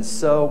 which is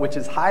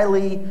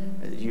highly,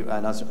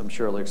 and I'm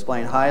sure it'll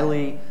explain,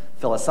 highly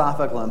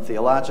philosophical and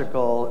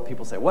theological.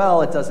 People say,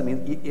 well, it doesn't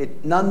mean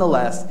it.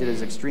 Nonetheless, it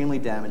is extremely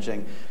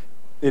damaging.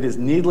 It is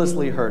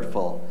needlessly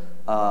hurtful,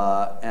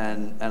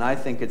 and I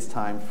think it's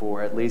time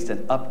for at least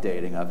an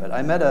updating of it.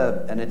 I met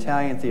an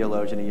Italian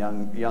theologian, a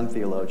young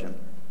theologian,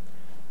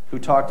 who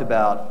talked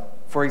about,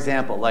 for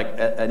example, like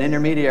an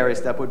intermediary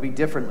step would be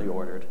differently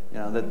ordered.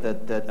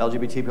 That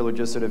LGBT people are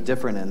just sort of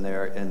different in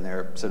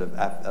their sort of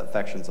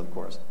affections, of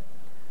course.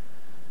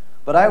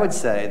 But I would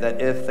say that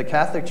if the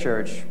Catholic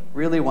Church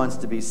really wants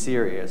to be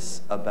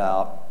serious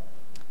about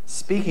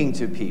speaking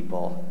to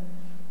people,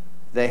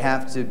 they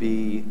have to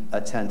be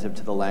attentive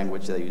to the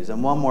language they use.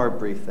 And one more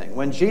brief thing.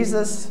 When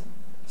Jesus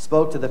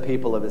spoke to the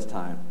people of his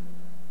time,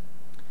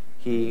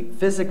 he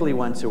physically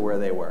went to where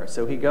they were.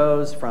 So he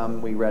goes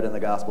from, we read in the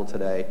Gospel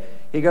today,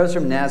 he goes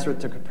from Nazareth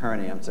to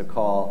Capernaum to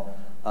call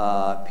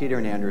Peter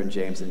and Andrew and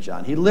James and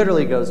John. He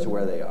literally goes to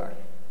where they are.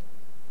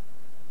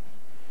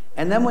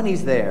 And then when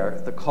he's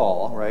there, the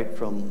call, right,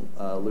 from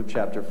Luke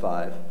chapter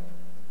 5,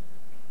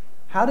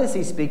 how does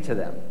he speak to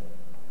them?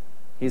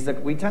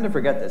 We tend to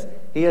forget this.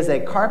 He is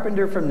a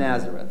carpenter from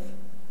Nazareth.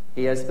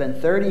 He has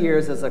spent 30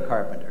 years as a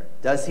carpenter.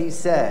 Does he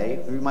say,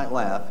 we might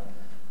laugh,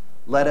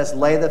 let us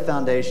lay the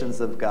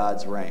foundations of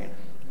God's reign?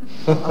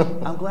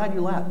 I'm glad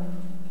you laughed.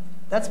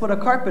 That's what a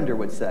carpenter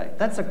would say.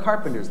 That's a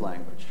carpenter's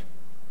language.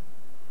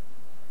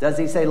 Does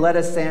he say, let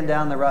us sand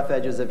down the rough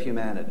edges of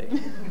humanity?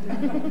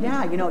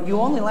 Yeah, you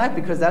only laugh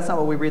because that's not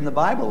what we read in the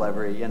Bible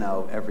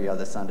every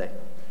other Sunday.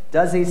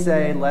 Does he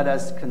say, let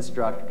us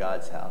construct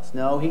God's house?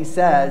 No, he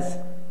says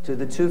to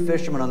the two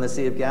fishermen on the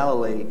Sea of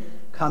Galilee,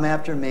 come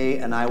after me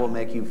and I will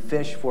make you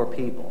fish for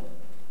people.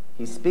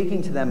 He's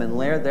speaking to them in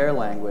their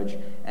language,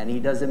 and he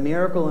does a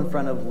miracle in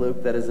front of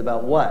Luke that is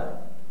about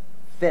what?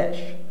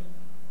 Fish.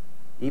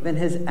 Even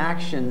his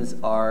actions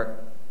are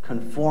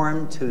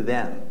conformed to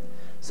them.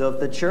 So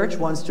if the church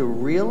wants to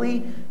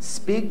really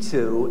speak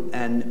to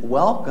and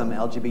welcome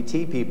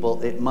LGBT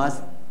people, it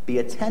must be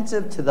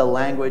attentive to the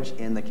language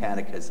in the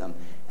catechism.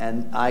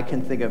 And I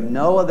can think of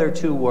no other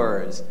two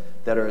words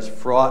that are as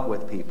fraught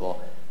with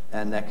people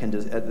and that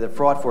they're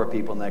fraught for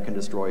people and that can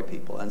destroy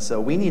people. And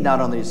so we need not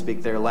only to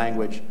speak their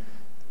language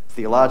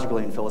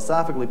theologically and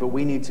philosophically, but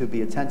we need to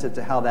be attentive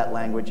to how that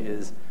language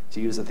is, to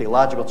use a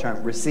theological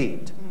term,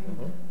 received.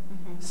 Mm-hmm.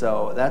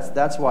 So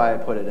that's why I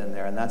put it in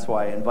there, and that's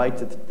why I invite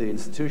the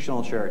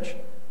institutional church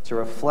to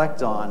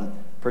reflect on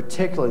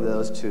particularly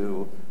those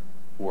two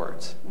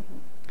words.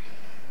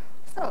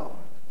 So,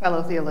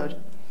 fellow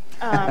theologian,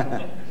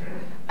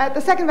 at the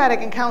Second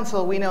Vatican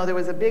Council, we know there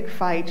was a big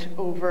fight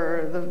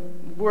over the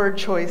word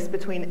choice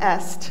between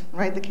est,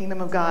 right, the kingdom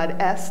of God,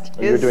 est.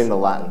 You're doing the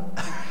Latin.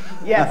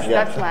 Yes,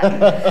 yeah. That's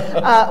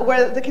Latin.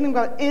 Where the kingdom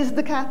of God is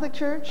the Catholic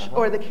Church,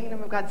 or the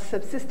kingdom of God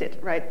subsisted,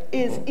 right?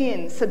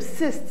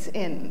 Subsists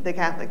in the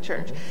Catholic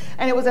Church.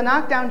 And it was a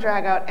knockdown,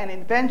 drag out, and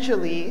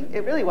eventually,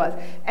 it really was,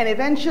 and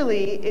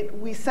eventually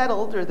we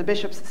settled, or the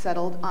bishops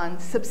settled, on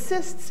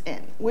subsists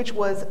in, which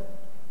was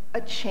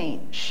a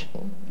change,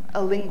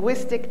 a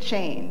linguistic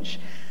change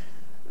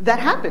that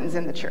happens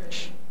in the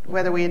church,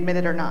 whether we admit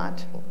it or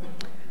not.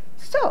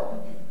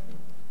 So,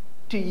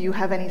 do you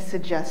have any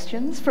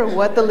suggestions for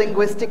what the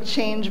linguistic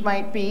change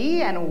might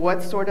be and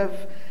what sort of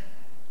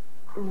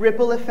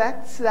ripple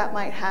effects that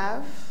might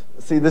have?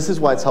 See, this is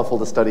why it's helpful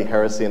to study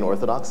heresy and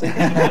orthodoxy.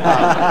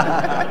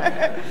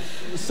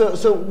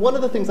 So one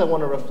of the things I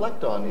want to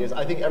reflect on is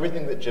I think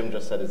everything that Jim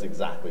just said is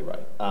exactly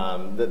right.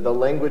 The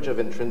language of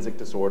intrinsic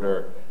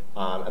disorder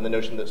and the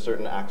notion that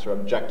certain acts are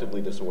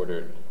objectively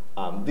disordered,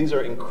 these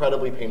are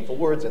incredibly painful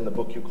words. In the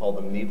book you call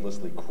them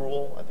needlessly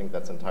cruel. I think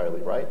that's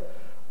entirely right.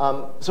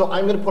 So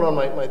I'm going to put on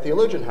my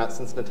theologian hat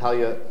since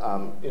Natalia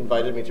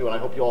invited me to, and I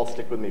hope you all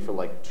stick with me for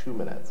like 2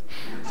 minutes.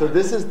 So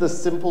this is the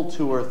simple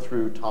tour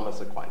through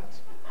Thomas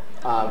Aquinas.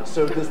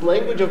 So this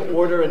language of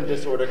order and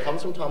disorder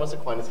comes from Thomas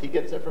Aquinas. He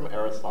gets it from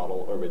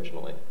Aristotle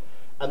originally.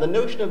 And the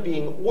notion of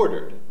being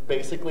ordered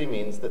basically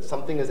means that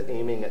something is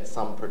aiming at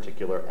some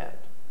particular end,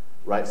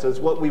 right? So it's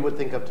what we would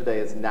think of today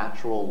as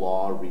natural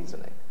law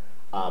reasoning.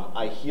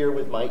 I hear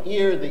with my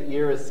ear, the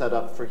ear is set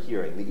up for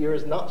hearing. The ear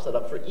is not set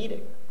up for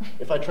eating.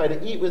 If I try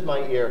to eat with my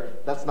ear,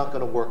 that's not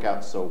going to work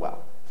out so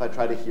well. If I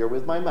try to hear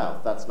with my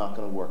mouth, that's not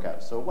going to work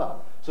out so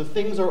well. So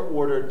things are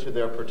ordered to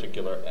their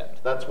particular end.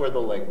 That's where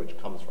the language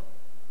comes from.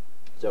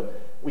 So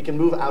we can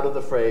move out of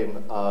the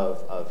frame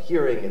of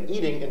hearing and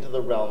eating into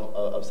the realm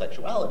of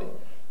sexuality.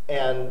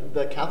 And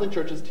the Catholic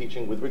Church's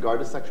teaching with regard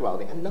to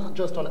sexuality, and not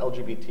just on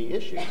LGBT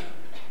issues,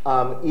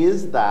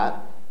 is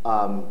that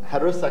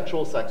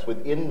heterosexual sex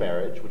within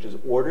marriage, which is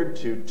ordered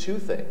to two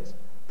things,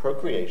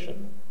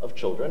 procreation of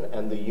children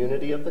and the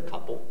unity of the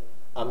couple,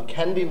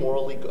 can be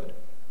morally good.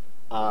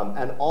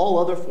 And all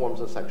other forms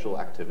of sexual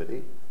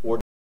activity,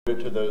 ordered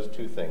to those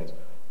two things,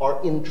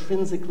 are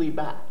intrinsically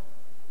bad.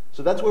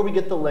 So that's where we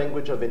get the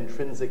language of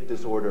intrinsic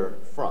disorder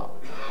from,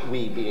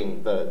 we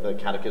being the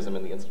catechism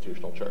and the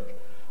institutional church.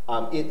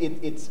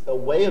 It's a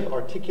way of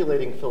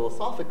articulating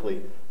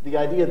philosophically the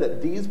idea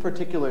that these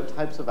particular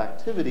types of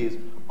activities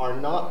are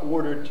not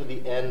ordered to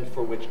the end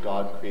for which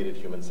God created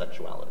human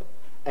sexuality.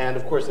 And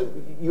of course,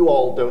 you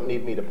all don't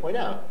need me to point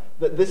out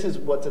that this is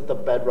what's at the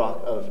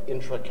bedrock of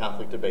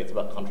intra-Catholic debates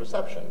about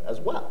contraception as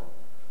well,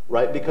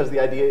 right? Because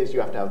the idea is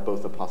you have to have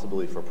both the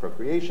possibility for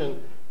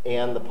procreation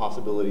and the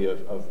possibility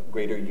of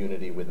greater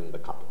unity within the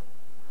couple.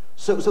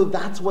 So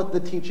that's what the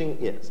teaching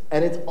is.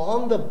 And it's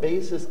on the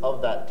basis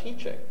of that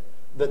teaching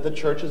that the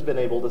church has been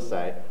able to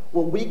say,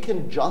 well, we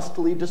can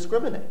justly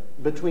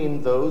discriminate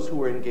between those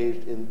who are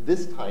engaged in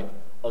this type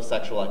of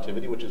sexual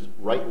activity, which is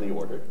rightly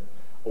ordered,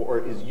 or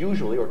is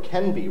usually, or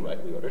can be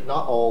rightly ordered.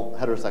 Not all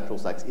heterosexual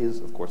sex is,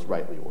 of course,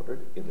 rightly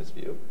ordered in this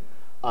view.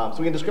 So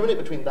we can discriminate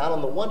between that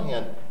on the one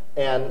hand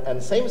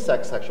and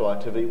same-sex sexual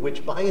activity,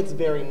 which by its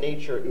very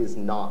nature is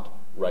not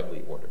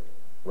rightly ordered,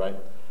 right?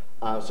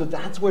 So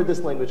that's where this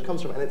language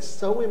comes from, and it's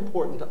so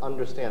important to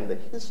understand the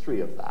history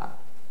of that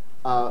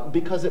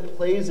because it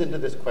plays into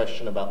this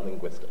question about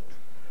linguistics.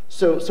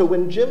 So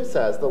when Jim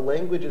says the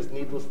language is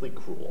needlessly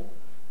cruel,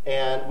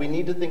 and we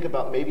need to think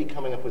about maybe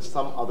coming up with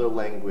some other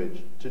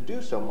language to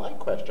do so, my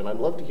question, I'd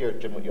love to hear,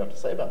 Jim, what you have to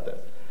say about this,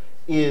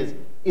 is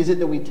it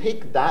that we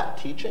take that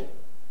teaching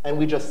and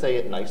we just say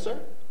it nicer?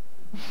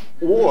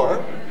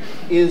 Or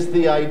is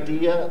the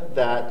idea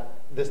that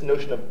this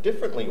notion of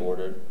differently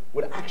ordered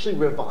would actually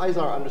revise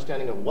our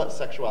understanding of what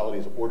sexuality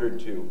is ordered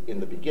to in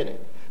the beginning?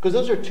 Because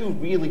those are two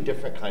really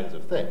different kinds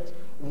of things.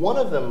 One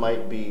of them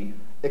might be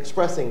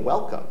expressing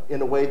welcome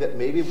in a way that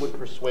maybe would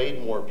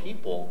persuade more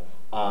people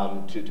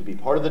to be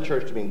part of the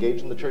church, to be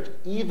engaged in the church,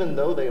 even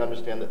though they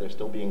understand that they're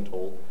still being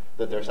told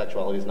that their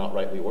sexuality is not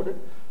rightly ordered.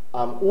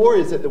 Or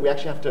is it that we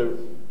actually have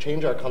to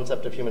change our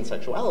concept of human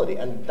sexuality?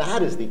 And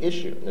that is the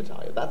issue,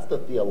 Natalia. That's the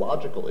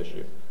theological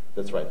issue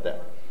that's right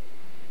there.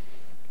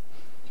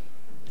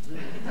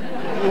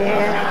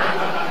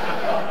 Yeah.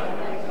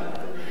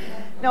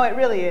 No, it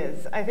really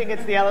is. I think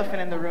it's the elephant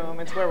in the room.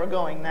 It's where we're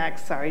going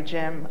next. Sorry,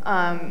 Jim.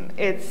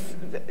 Is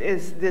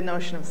the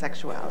notion of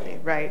sexuality,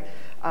 right?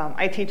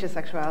 I teach a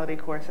sexuality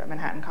course at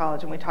Manhattan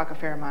College, and we talk a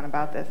fair amount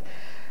about this.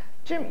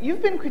 Jim,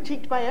 you've been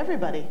critiqued by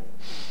everybody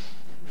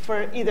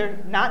for either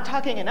not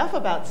talking enough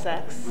about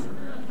sex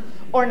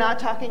or not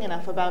talking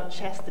enough about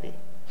chastity.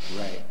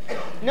 Right.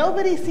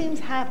 Nobody seems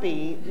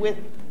happy with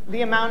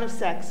the amount of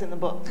sex in the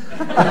book.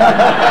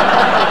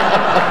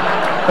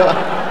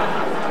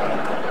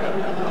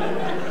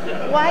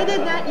 Why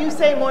did not you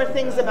say more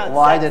things about sex?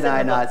 Why did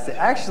I not say?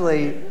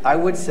 Actually, I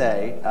would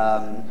say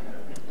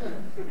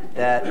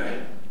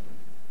that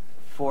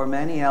for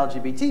many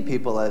LGBT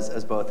people,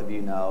 as both of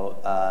you know,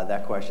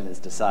 that question is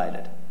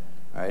decided,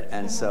 right?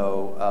 And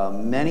so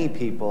many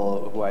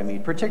people who I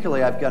meet,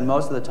 particularly I've done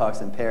most of the talks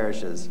in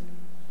parishes,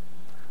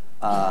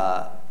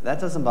 that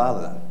doesn't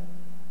bother them.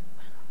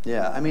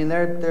 Yeah, I mean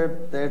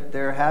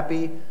they're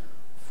happy.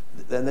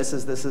 And this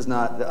is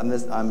not.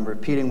 I'm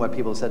repeating what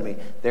people said to me.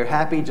 They're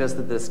happy just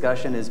that the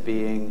discussion is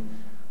being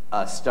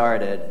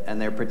started, and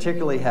they're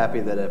particularly happy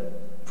that a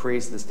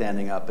priest is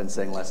standing up and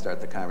saying, "Let's start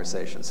the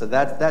conversation." So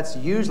that's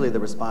usually the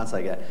response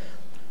I get.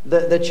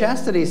 The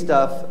chastity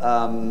stuff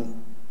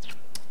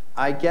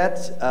I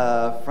get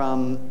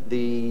from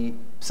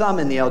some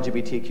in the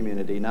LGBT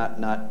community,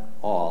 not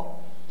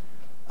all.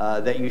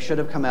 That you should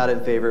have come out in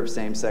favor of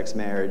same-sex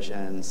marriage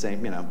and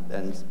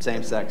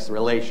same-sex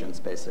relations,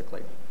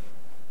 basically.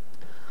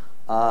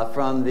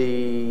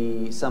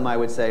 From some I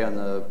would say on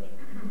the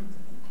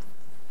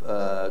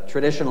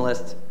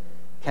traditionalist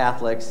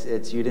Catholics,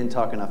 it's you didn't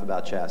talk enough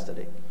about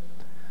chastity.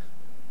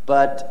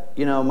 But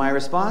my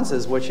response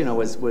is, which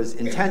was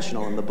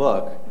intentional in the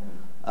book,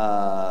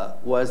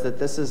 was that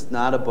this is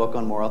not a book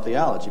on moral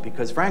theology,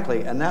 because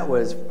frankly, and that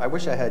was, I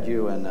wish I had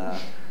you and.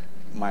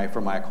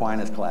 For my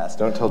Aquinas class.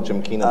 Don't tell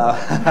Jim Keenan.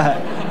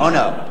 Oh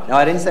no,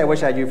 I didn't say I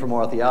wish I had you for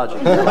moral theology.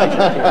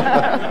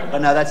 But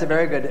no, that's a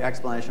very good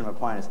explanation of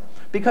Aquinas.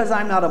 Because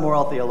I'm not a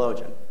moral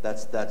theologian.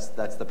 That's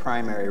the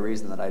primary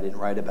reason that I didn't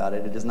write about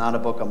it. It is not a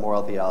book on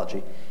moral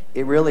theology.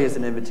 It really is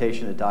an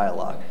invitation to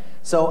dialogue.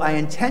 So I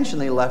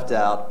intentionally left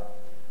out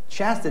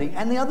chastity.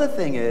 And the other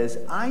thing is,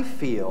 I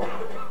feel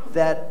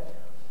that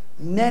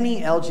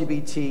many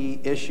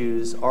LGBT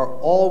issues are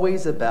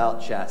always about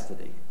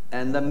chastity.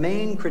 And the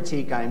main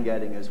critique I'm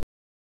getting is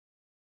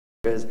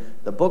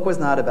the book was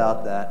not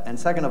about that, and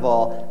second of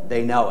all,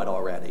 they know it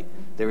already.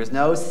 There is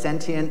no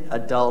sentient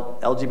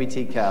adult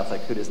LGBT Catholic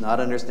who does not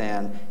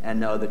understand and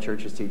know the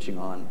Church's teaching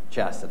on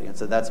chastity, and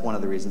so that's one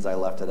of the reasons I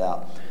left it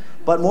out.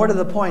 But more to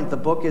the point, the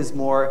book is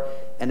more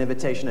an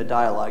invitation to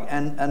dialogue,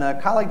 and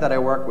a colleague that I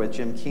work with,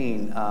 Jim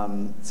Keen,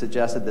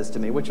 suggested this to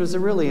me, which was a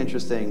really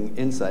interesting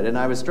insight, and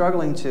I was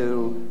struggling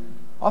to,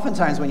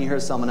 oftentimes when you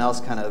hear someone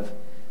else kind of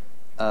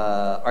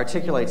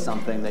articulate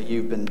something that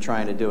you've been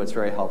trying to do, it's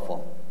very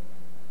helpful.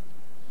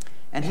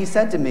 And he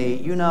said to me,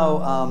 you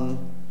know,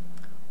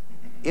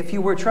 if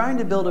you were trying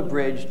to build a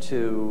bridge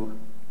to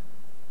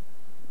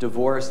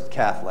divorced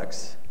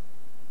Catholics,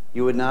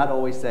 you would not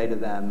always say to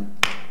them,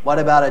 what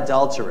about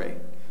adultery?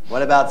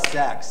 What about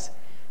sex?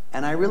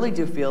 And I really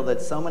do feel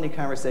that so many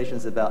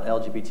conversations about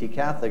LGBT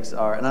Catholics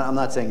are, and I'm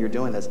not saying you're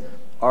doing this,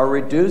 are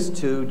reduced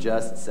to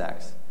just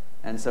sex.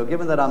 And so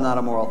given that I'm not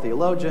a moral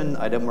theologian,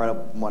 I didn't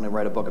want to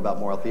write a book about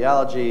moral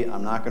theology,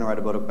 I'm not going to write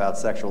a book about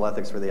sexual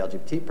ethics for the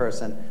LGBT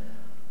person,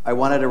 I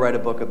wanted to write a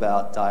book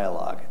about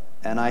dialogue.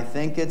 And I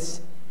think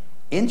it's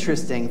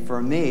interesting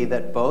for me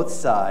that both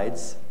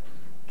sides,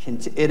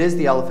 it is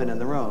the elephant in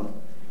the room,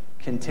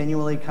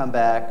 continually come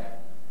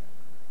back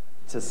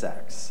to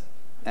sex.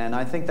 And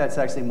I think that's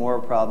actually more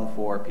a problem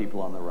for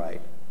people on the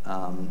right.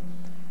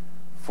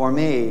 For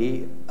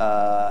me,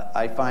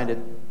 I find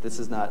it, this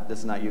is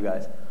not you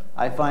guys,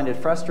 I find it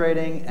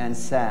frustrating and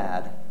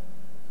sad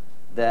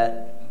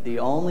that the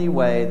only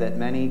way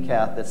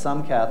that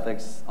some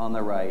Catholics on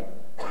the right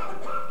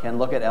can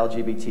look at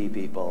LGBT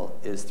people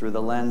is through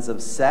the lens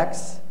of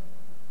sex,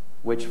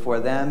 which for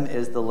them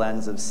is the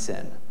lens of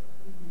sin.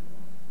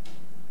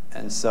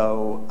 And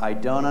so I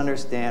don't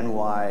understand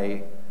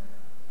why,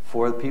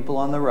 for people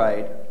on the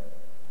right,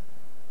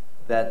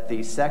 that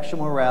the sexual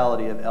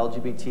morality of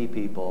LGBT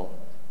people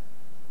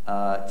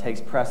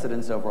takes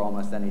precedence over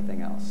almost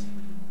anything else.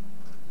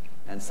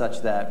 And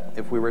such that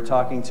if we were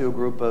talking to a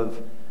group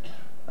of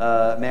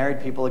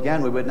married people,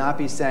 again, we would not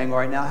be saying, all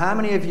right, now how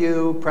many of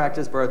you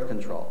practice birth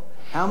control?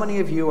 How many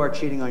of you are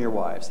cheating on your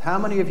wives? How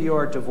many of you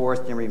are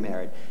divorced and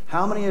remarried?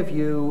 How many of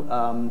you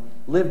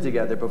lived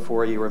together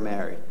before you were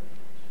married?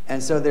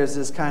 And so there's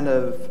this kind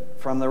of,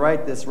 from the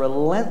right, this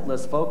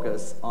relentless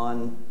focus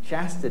on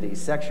chastity,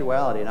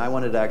 sexuality, and I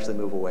wanted to actually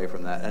move away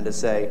from that and to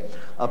say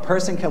a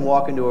person can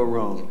walk into a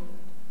room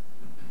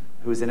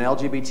who's an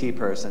LGBT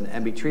person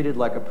and be treated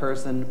like a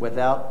person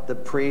without the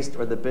priest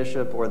or the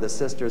bishop or the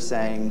sister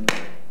saying,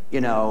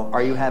 you know,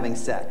 are you having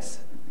sex?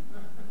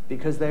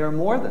 Because they are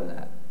more than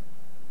that.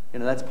 You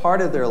know, that's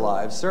part of their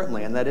lives,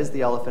 certainly, and that is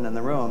the elephant in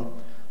the room.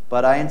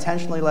 But I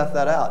intentionally left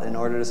that out in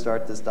order to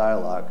start this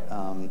dialogue.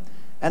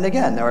 And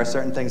again, there are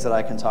certain things that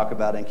I can talk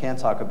about and can't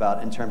talk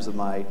about in terms of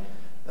my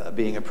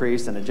being a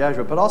priest and a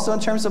Jesuit, but also in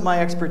terms of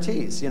my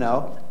expertise. You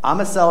know,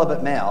 I'm a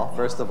celibate male,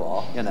 first of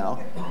all, you know.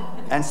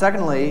 And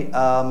secondly,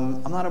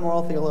 I'm not a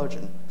moral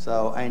theologian.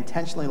 So I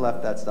intentionally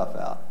left that stuff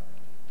out.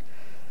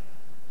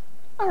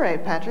 All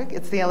right, Patrick,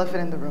 it's the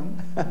elephant in the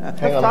room. Let's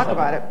Hang on talk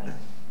about it.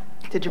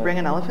 Did you bring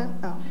an elephant?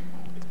 Oh.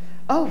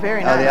 Oh,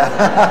 very nice. Oh, yeah.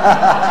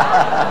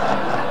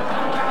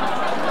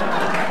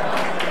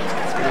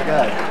 That's pretty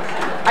good.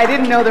 I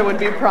didn't know there would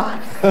be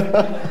props.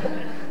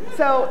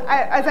 So,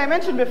 as I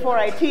mentioned before,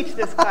 I teach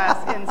this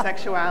class in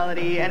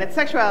sexuality, and it's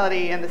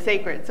sexuality and the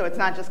sacred, so it's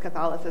not just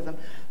Catholicism.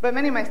 But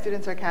many of my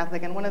students are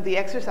Catholic, and one of the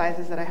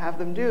exercises that I have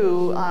them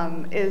do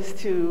is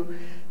to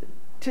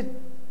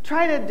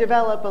try to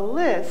develop a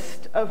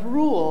list of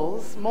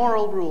rules,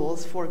 moral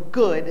rules, for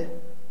good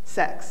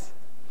sex.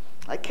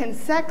 Like, can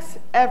sex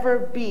ever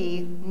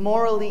be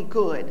morally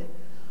good,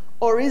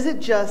 or is it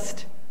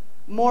just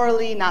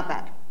morally not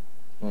bad?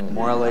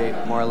 Morally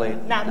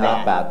not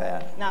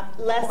bad. Not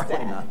less morally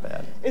bad. Not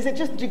bad. Is it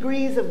just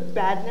degrees of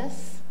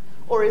badness,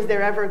 or is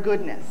there ever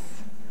goodness?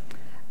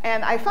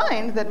 And I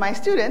find that my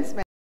students,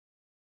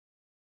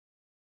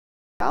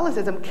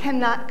 Catholicism,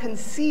 cannot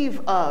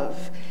conceive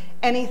of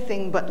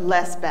anything but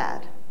less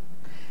bad.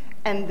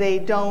 And they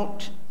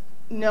don't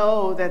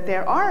know that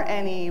there are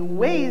any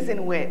ways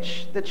in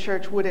which the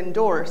church would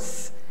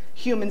endorse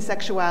human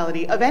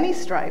sexuality of any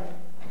stripe,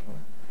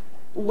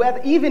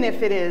 even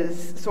if it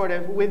is sort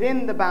of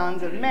within the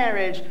bounds of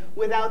marriage,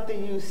 without the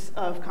use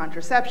of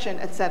contraception,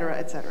 et cetera,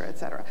 et cetera, et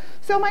cetera.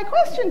 So my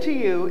question to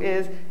you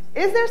is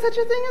there such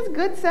a thing as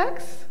good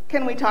sex?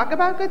 Can we talk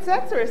about good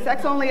sex, or is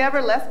sex only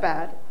ever less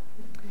bad?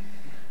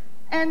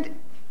 And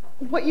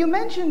what you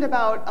mentioned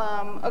about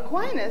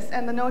Aquinas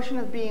and the notion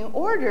of being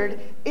ordered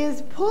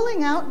is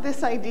pulling out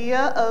this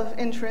idea of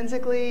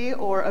intrinsically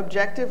or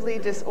objectively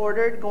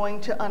disordered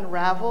going to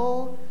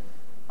unravel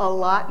a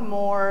lot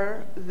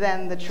more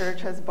than the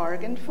church has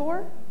bargained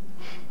for?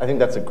 I think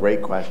that's a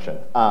great question.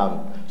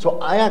 So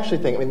I actually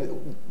think, I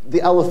mean,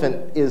 the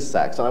elephant is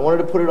sex, and I wanted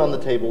to put it on the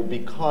table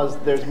because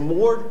there's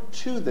more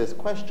to this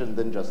question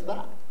than just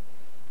that.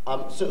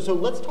 So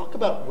let's talk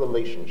about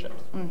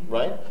relationships,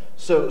 right?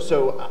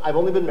 So I've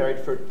only been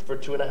married for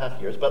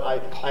 2.5 years, but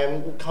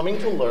I'm coming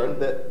to learn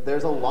that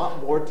there's a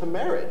lot more to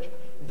marriage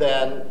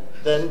than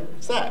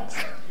sex,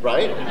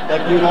 right?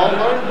 Like, we've all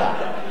learned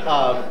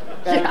that.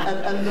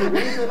 And the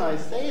reason I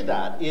say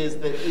that is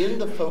that in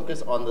the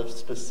focus on the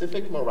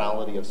specific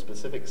morality of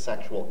specific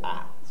sexual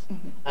acts,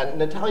 and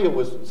Natalia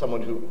was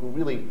someone who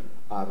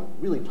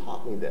really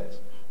taught me this,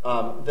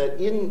 that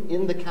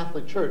in the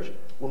Catholic Church,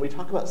 when we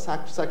talk about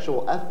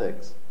sexual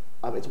ethics,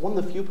 it's one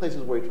of the few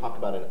places where we talk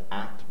about an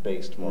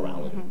act-based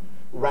morality.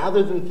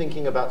 Rather than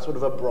thinking about sort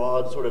of a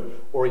broad sort of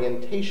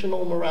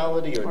orientational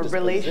morality or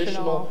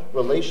dispositional.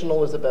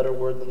 Relational is a better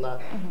word than that.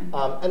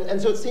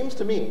 And so it seems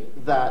to me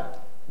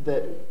that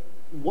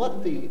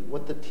what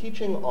the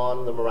teaching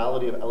on the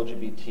morality of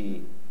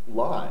LGBT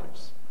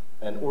lives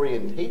and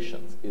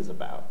orientations is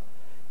about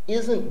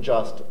isn't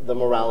just the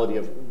morality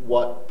of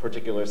what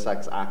particular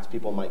sex acts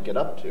people might get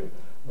up to,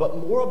 but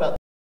more about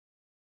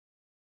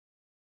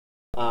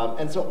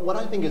and so what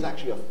I think is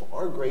actually a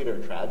far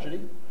greater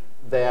tragedy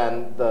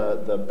than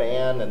the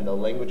ban and the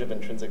language of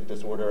intrinsic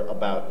disorder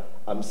about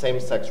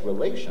same-sex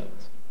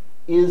relations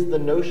is the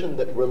notion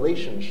that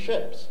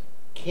relationships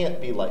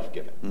can't be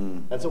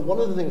life-giving. And so one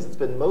of the things that's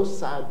been most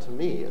sad to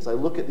me as I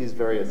look at these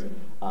various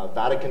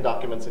Vatican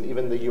documents and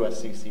even the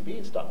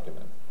USCCB's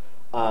document.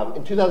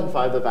 In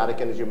 2005, the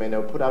Vatican, as you may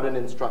know, put out an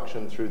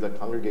instruction through the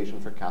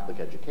Congregation for Catholic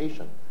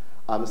Education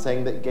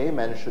saying that gay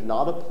men should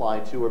not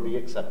apply to or be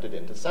accepted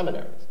into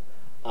seminaries.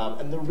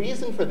 And the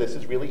reason for this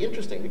is really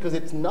interesting because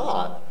it's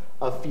not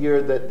a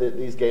fear that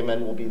these gay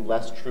men will be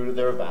less true to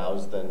their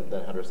vows than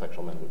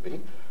heterosexual men would be.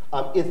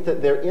 It's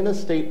that they're in a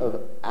state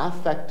of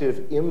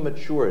affective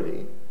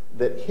immaturity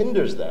that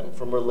hinders them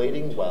from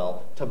relating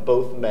well to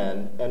both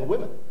men and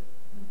women.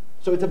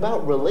 So it's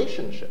about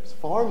relationships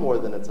far more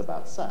than it's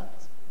about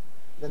sex.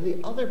 Then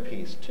the other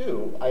piece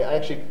too,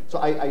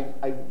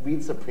 I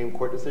read Supreme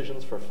Court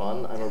decisions for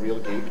fun. I'm a real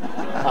geek.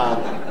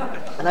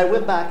 And I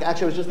went back,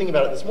 actually I was just thinking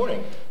about it this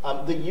morning.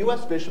 The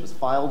US bishops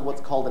filed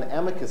what's called an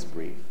amicus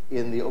brief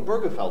in the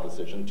Obergefell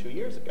decision 2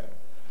 years ago.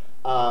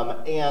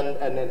 And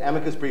an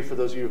amicus brief, for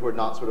those of you who are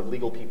not sort of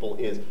legal people,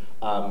 is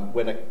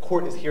when a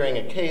court is hearing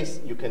a case,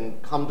 you can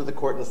come to the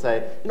court and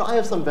say, you know, I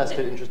have some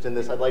vested interest in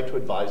this. I'd like to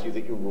advise you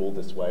that you rule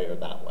this way or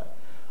that way.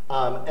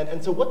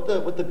 And so what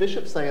the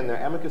bishops say in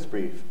their amicus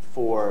brief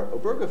for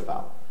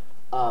Obergefell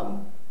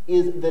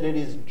is that it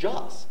is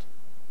just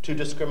to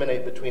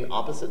discriminate between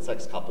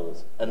opposite-sex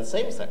couples and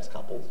same-sex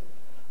couples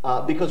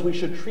because we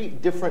should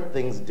treat different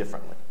things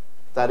differently.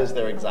 That is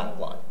their exact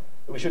line.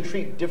 We should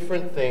treat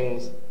different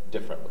things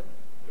differently.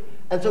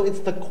 And so it's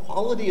the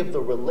quality of the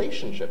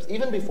relationships,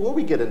 even before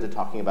we get into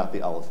talking about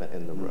the elephant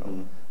in the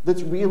room,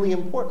 that's really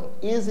important.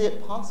 Is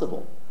it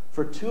possible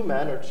for two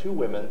men or two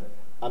women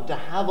to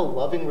have a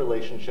loving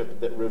relationship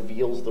that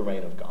reveals the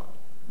reign of God?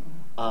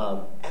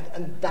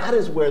 And that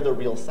is where the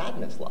real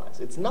sadness lies.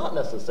 It's not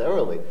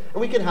necessarily,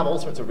 and we can have all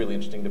sorts of really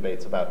interesting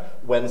debates about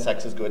when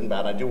sex is good and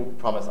bad. I do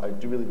promise, I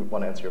do really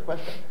want to answer your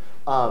question.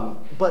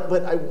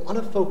 But I want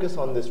to focus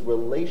on this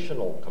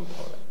relational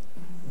component,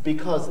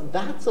 because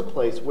that's a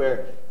place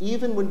where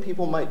even when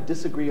people might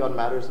disagree on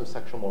matters of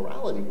sexual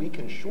morality, we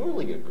can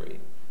surely agree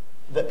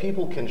that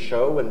people can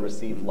show and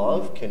receive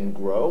love, can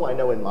grow. I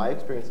know in my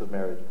experience of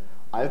marriage,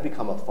 I've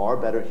become a far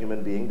better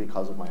human being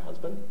because of my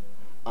husband.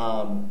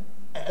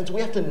 And so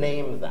we have to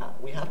name that.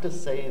 We have to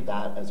say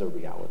that as a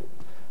reality.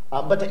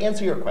 But to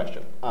answer your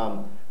question,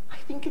 I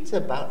think it's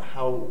about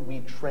how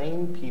we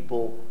train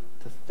people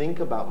to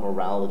think about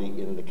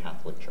morality in the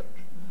Catholic Church.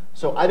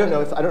 So I don't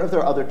know if there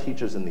are other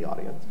teachers in the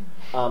audience,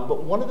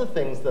 but one of the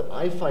things that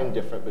I find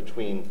different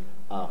between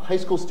high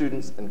school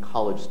students and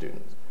college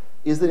students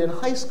is that in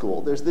high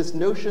school, there's this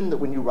notion that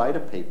when you write a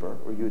paper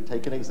or you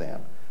take an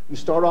exam, you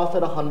start off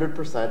at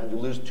 100%, and you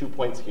lose 2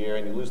 points here,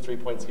 and you lose 3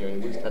 points here,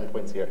 and you lose 10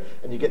 points here,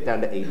 and you get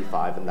down to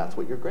 85, and that's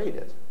what your grade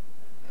is.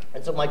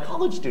 And so my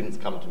college students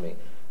come to me,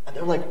 and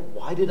they're like,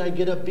 why did I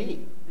get a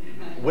B?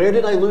 Where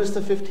did I lose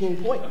the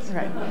 15 points?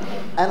 Right.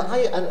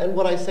 And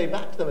what I say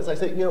back to them is I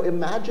say, you know,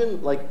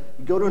 imagine like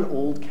you go to an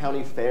old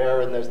county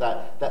fair and there's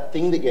that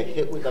thing that you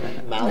hit with a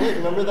mallet,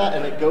 remember that?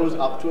 And it goes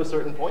up to a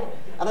certain point.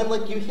 And I'm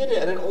like, you hit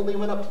it and it only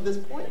went up to this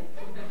point.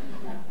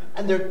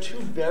 And there are two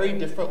very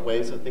different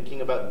ways of thinking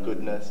about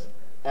goodness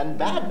and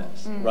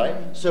badness, right?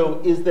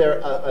 So is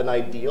there an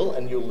ideal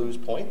and you lose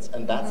points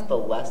and that's the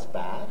less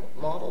bad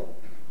model?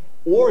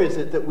 Or is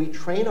it that we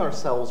train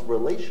ourselves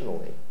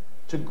relationally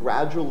to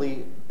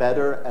gradually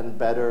better and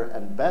better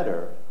and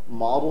better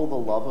model the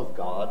love of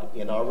God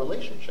in our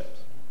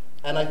relationships?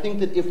 And I think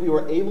that if we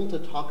were able to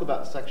talk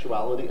about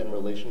sexuality and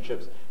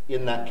relationships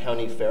in that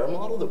county fair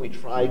model, that we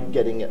tried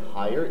getting it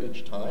higher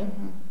each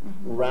time,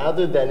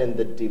 rather than in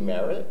the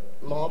demerit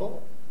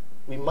model,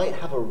 we might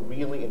have a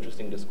really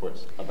interesting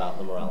discourse about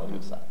the morality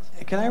of sex.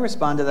 Can I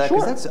respond to that? Sure.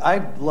 Because I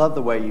love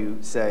the way you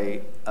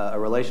say a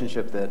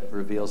relationship that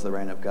reveals the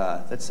reign of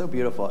God. That's so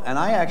beautiful. And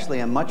I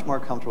actually am much more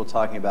comfortable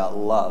talking about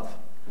love.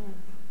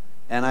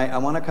 And I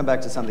want to come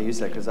back to something you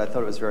said because I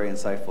thought it was very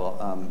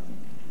insightful.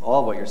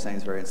 All of what you're saying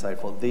is very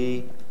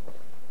insightful.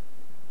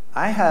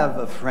 I have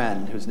a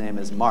friend whose name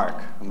is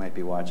Mark, who might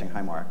be watching.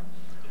 Hi, Mark.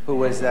 Who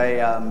was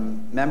a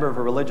member of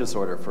a religious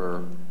order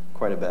for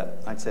quite a bit.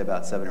 I'd say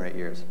about 7 or 8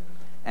 years.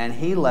 And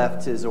he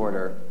left his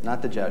order,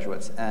 not the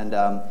Jesuits, and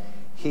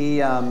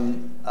he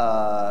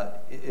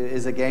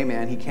is a gay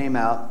man. He came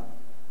out.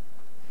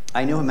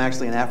 I knew him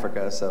actually in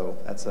Africa, so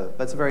that's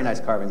a very nice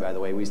carving, by the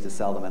way. We used to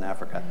sell them in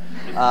Africa.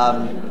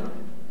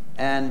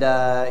 And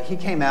he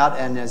came out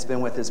and has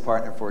been with his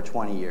partner for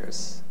 20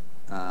 years,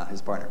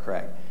 his partner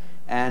Craig.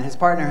 And his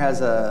partner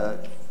has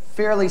a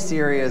fairly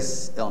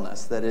serious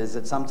illness that is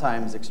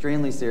sometimes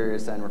extremely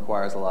serious and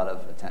requires a lot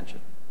of attention.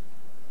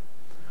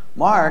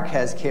 Mark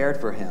has cared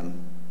for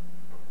him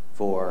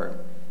for,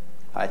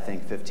 I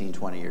think, 15,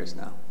 20 years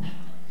now.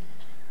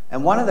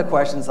 And one of the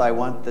questions I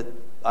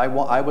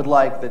would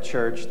like the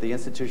church, the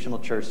institutional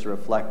church, to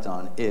reflect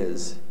on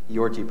is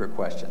your deeper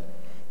question.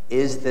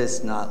 Is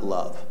this not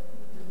love?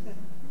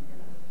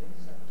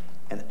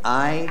 And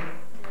I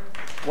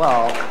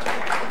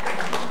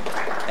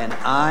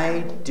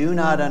do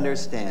not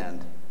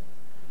understand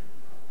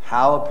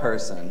how a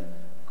person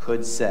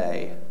could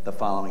say the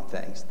following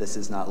things. This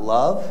is not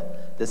love.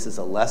 This is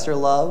a lesser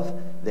love.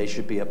 They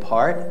should be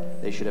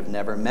apart. They should have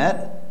never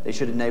met. They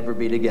should never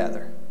be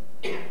together.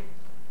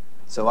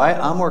 So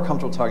I'm more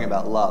comfortable talking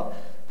about love.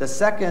 The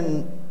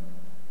second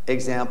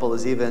example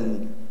is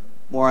even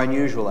more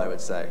unusual, I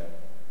would say.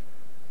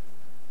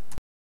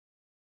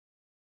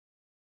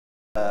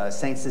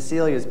 St.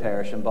 Cecilia's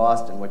Parish in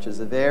Boston, which is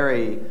a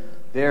very,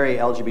 very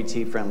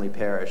LGBT-friendly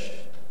parish.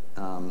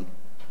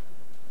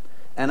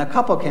 And a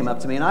couple came up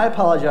to me, and I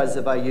apologize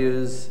if I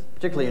use,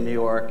 particularly in New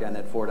York and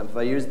at Fordham, if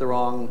I use the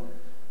wrong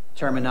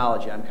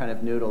terminology. I'm kind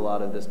of new to a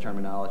lot of this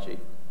terminology.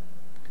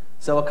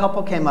 So a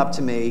couple came up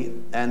to me,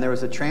 and there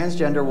was a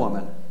transgender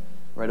woman,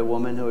 right, a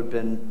woman who had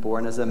been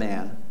born as a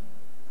man,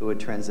 who had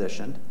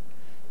transitioned.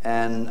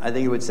 And I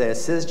think you would say a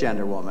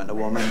cisgender woman, a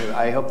woman who,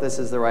 I hope this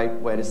is the right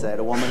way to say it,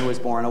 a woman who was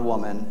born a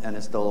woman and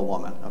is still a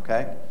woman,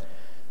 okay?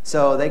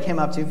 So they came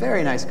up to me,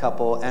 very nice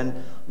couple, and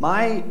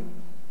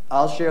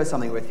I'll share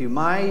something with you.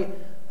 My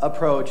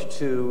approach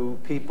to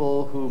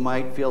people who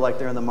might feel like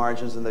they're in the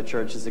margins of the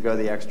church is to go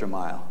the extra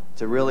mile,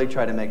 to really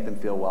try to make them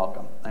feel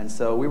welcome. And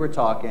so we were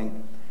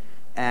talking,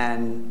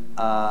 and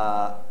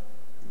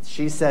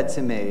she said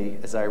to me,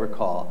 as I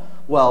recall,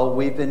 well,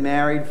 we've been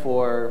married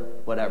for,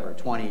 whatever,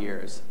 20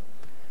 years.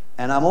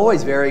 And I'm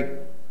always very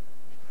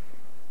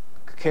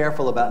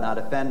careful about not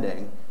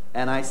offending.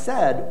 And I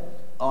said,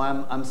 oh,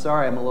 I'm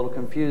sorry, I'm a little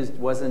confused.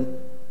 Wasn't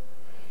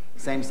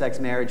same-sex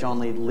marriage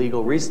only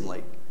legal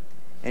recently?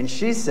 And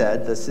she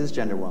said, the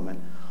cisgender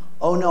woman,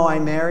 oh, no, I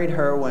married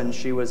her when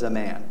she was a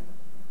man.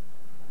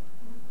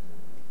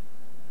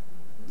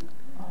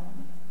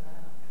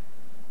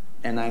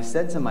 And I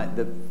said to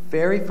the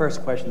very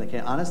first question that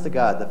came, honest to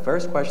God, the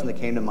first question that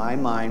came to my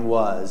mind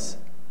was,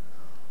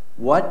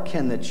 what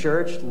can the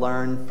church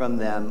learn from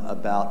them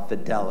about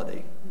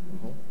fidelity?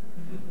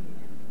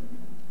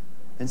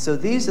 And so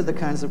these are the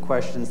kinds of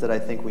questions that I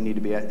think we need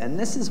to be at. And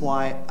this is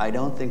why I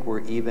don't think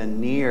we're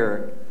even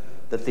near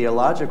the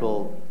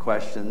theological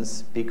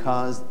questions,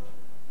 because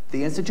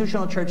the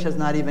institutional church has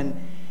not even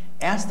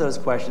asked those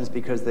questions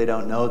because they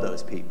don't know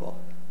those people.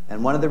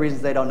 And one of the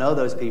reasons they don't know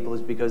those people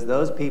is because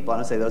those people, I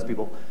don't say those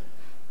people,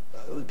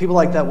 people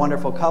like that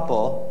wonderful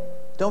couple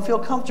don't feel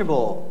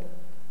comfortable,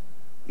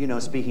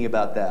 speaking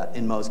about that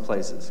in most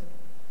places.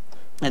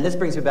 And this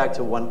brings me back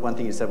to one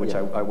thing you said, which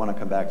I want to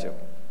come back to.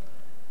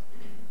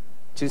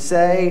 To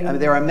say,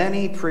 there are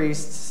many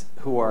priests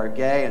who are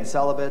gay and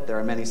celibate. There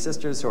are many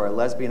sisters who are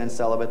lesbian and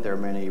celibate. There are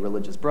many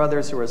religious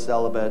brothers who are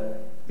celibate.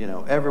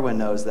 Everyone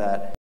knows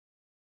that.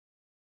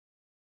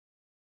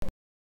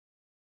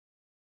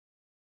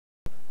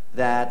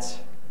 That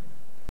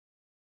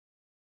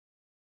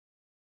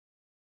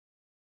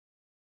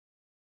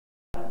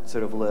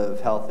sort of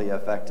live healthy,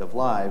 effective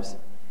lives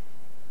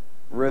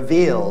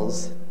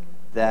reveals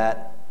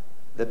that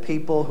the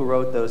people who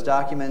wrote those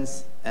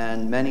documents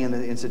and many in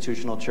the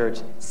institutional church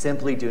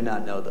simply do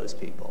not know those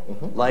people.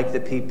 Mm-hmm. Like the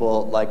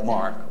people like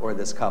Mark or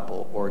this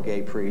couple or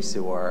gay priests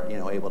who are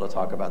able to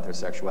talk about their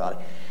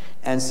sexuality.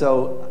 And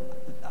so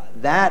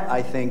that,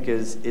 I think,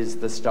 is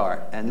the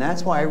start. And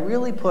that's why I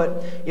really put,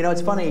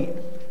 it's funny,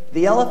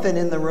 the elephant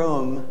in the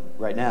room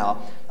right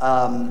now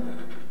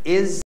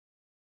is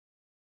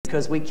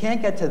because we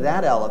can't get to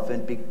that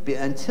elephant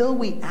until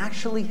we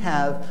actually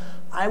have,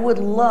 I would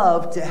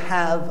love to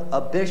have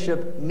a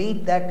bishop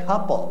meet that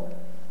couple.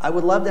 I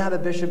would love to have a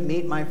bishop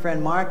meet my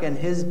friend Mark and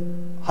his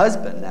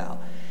husband now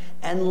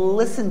and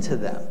listen to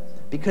them,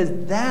 because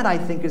that, I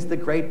think, is the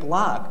great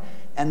block.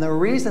 And the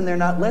reason they're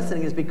not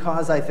listening is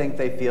because I think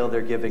they feel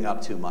they're giving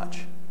up too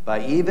much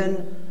by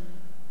even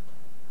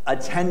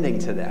attending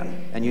to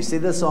them. And you see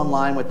this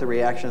online with the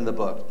reaction of the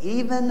book.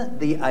 Even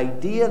the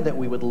idea that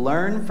we would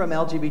learn from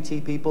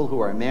LGBT people who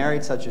are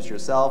married, such as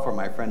yourself or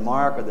my friend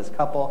Mark or this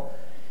couple,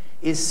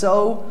 is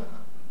so,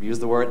 use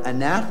the word,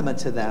 anathema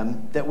to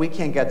them that we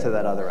can't get to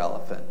that other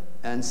elephant.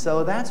 And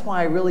so that's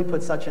why I really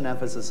put such an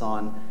emphasis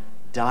on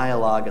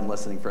dialogue and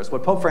listening first.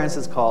 What Pope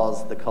Francis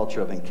calls the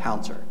culture of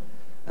encounter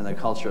and the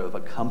culture of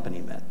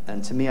accompaniment.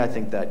 And to me, I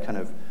think that kind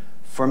of,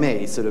 for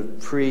me, sort of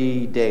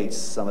predates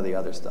some of the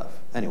other stuff.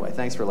 Anyway,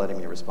 thanks for letting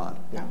me respond.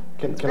 Yeah.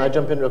 Can I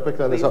jump in real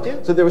quickly on this? Please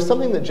do. So there was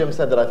something that Jim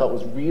said that I thought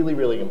was really,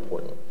 really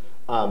important,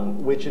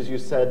 which is you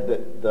said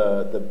that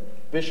the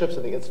bishops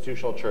of the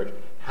institutional church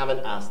haven't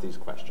asked these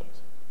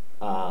questions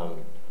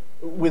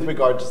with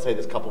regard to, say,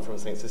 this couple from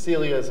St.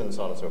 Cecilia's and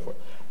so on and so forth.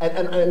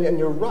 And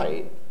you're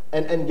right.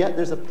 And yet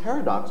there's a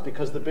paradox,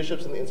 because the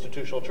bishops in the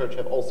institutional church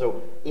have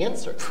also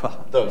answered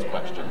those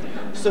questions.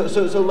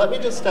 So let me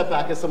just step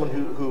back as someone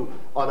who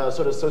on a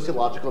sort of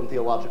sociological and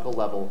theological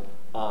level,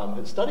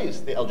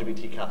 studies the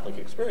LGBT Catholic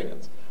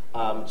experience.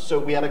 So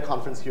we had a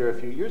conference here a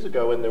few years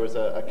ago, and there was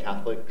a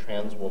Catholic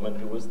trans woman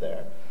who was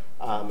there.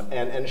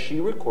 And she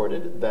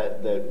recorded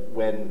that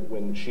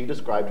when she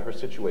described her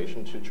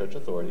situation to church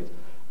authorities,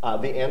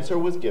 the answer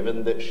was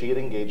given that she had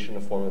engaged in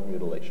a form of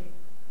mutilation.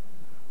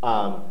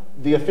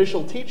 The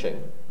official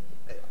teaching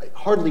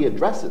hardly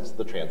addresses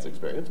the trans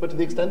experience, but to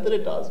the extent that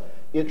it does,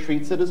 it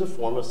treats it as a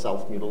form of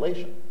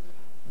self-mutilation.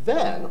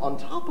 Then, on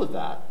top of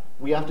that,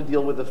 we have to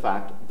deal with the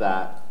fact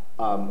that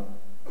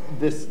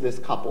this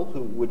couple,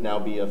 who would now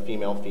be a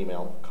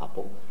female-female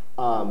couple,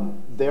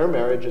 their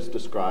marriage is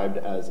described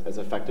as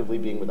effectively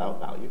being without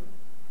value,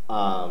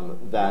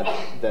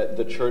 that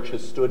the church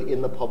has stood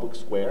in the public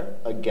square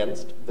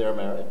against their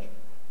marriage,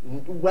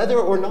 whether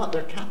or not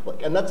they're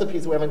Catholic. And that's a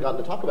piece we haven't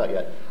gotten to talk about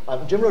yet.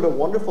 Jim wrote a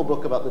wonderful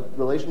book about the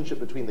relationship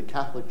between the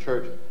Catholic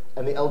Church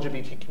and the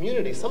LGBT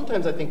community.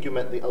 Sometimes I think you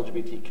meant the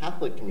LGBT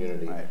Catholic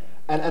community. Right.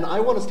 And I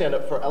want to stand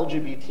up for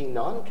LGBT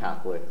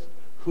non-Catholics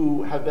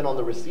who have been on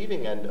the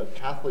receiving end of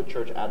Catholic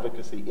Church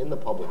advocacy in the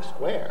public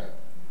square,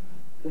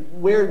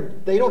 where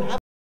they don't have.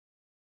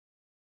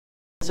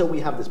 So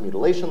we have this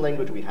mutilation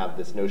language, we have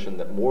this notion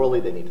that morally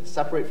they need to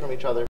separate from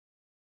each other.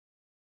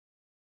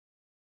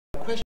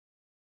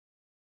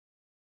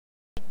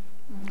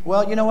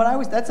 Well, you know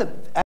what, that's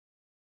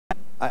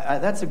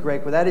a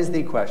great, that is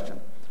the question.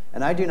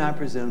 And I do not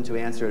presume to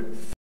answer it.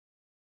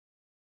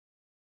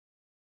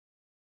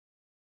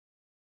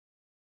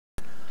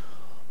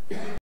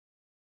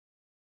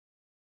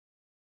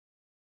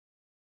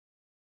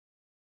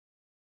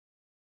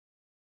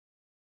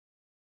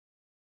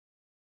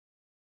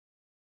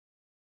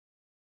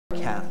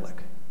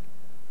 Catholic.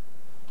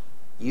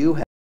 You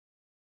have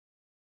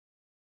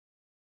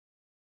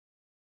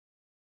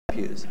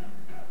views.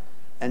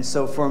 And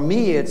so for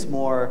me, it's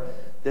more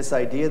this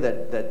idea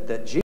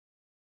that Jesus,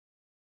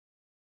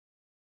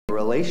 a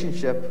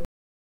relationship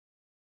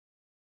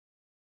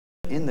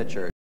in the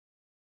church.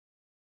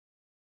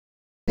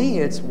 For me,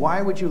 it's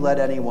why would you let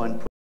anyone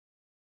put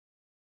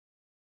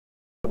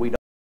we don't.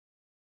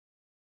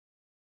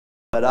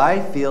 But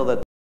I feel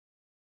that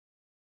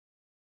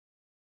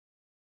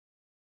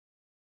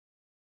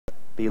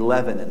be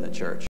leaven in the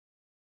church.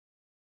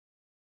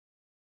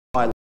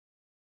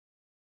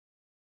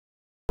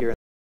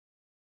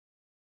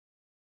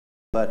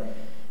 But,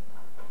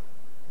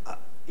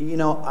 you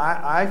know,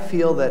 I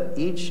feel that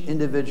each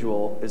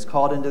individual is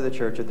called into the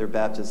church at their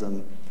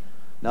baptism,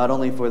 not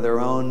only for their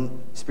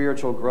own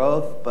spiritual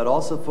growth, but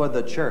also for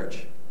the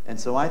church. And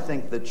so I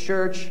think the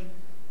church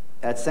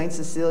at St.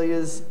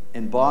 Cecilia's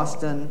in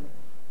Boston,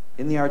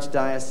 in the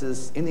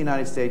Archdiocese, in the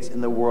United States, in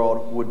the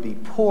world, would be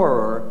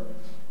poorer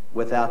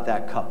without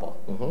that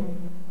couple. Mm-hmm.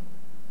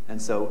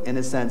 And so, in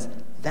a sense,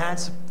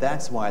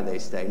 that's why they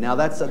stay. Now,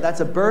 that's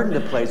a burden to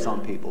place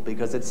on people,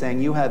 because it's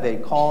saying you have a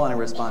call and a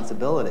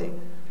responsibility.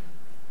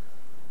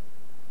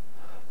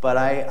 But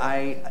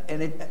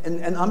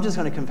and I'm just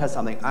going to confess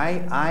something.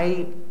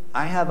 I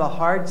have a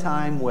hard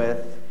time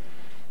with,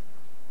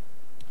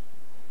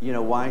 you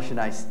know, why should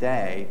I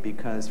stay?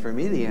 Because for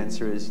me, the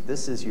answer is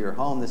this is your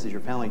home, this is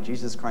your family.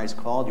 Jesus Christ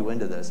called you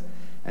into this,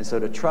 and so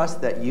to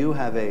trust that you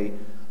have a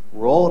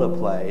role to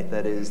play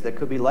that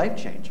could be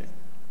life-changing.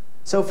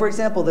 So, for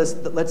example,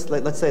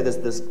 let's say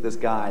this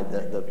guy,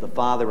 the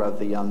father of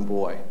the young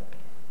boy,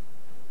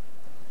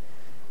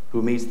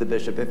 who meets the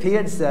bishop. If he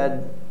had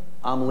said,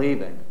 "I'm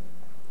leaving,"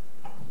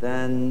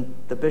 then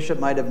the bishop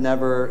might have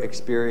never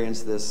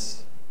experienced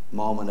this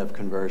moment of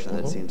conversion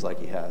that it seems like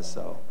he has.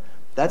 So,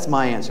 that's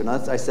my answer.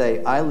 Now, I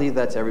say I leave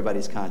that to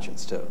everybody's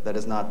conscience too. That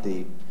is not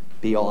the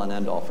be-all and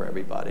end-all for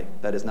everybody.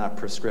 That is not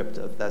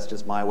prescriptive. That's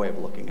just my way of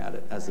looking at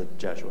it as a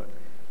Jesuit.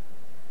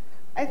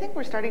 I think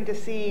we're starting to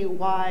see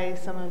why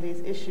some of these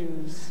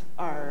issues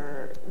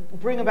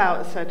bring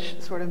about such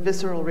sort of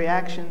visceral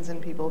reactions in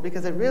people,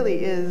 because it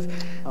really is,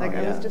 like,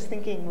 I was just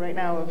thinking right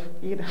now of,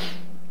 you know,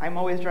 I'm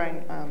always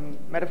drawing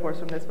metaphors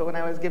from this, but when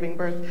I was giving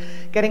birth,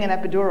 getting an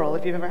epidural,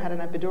 if you've ever had an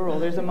epidural,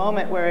 there's a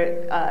moment where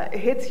it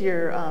hits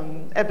your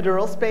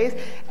epidural space,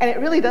 and it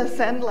really does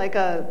send like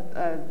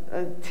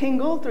a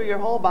tingle through your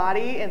whole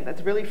body, and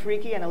that's really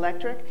freaky and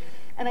electric.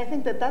 And I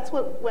think that's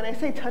what, when I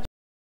say touch,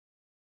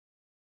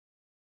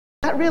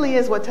 that really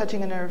is what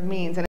touching a nerve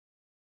means, and it's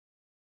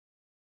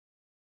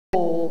the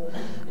whole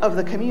of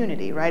the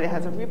community, right? It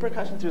has a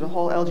repercussion through the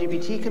whole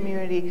LGBT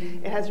community.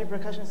 It has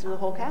repercussions through the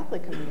whole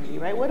Catholic community,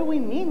 right? What do we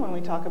mean when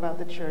we talk about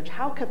the church?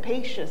 How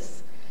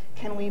capacious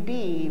can we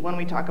be when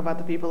we talk about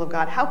the people of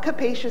God? How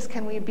capacious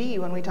can we be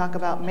when we talk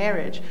about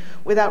marriage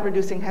without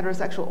reducing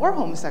heterosexual or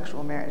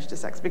homosexual marriage to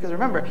sex? Because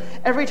remember,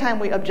 every time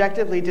we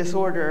objectively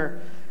disorder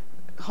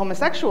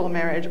homosexual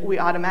marriage, we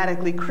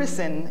automatically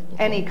christen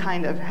any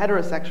kind of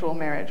heterosexual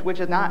marriage, which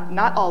is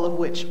not all of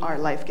which are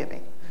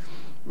life-giving,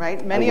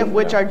 right? Many of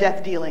which are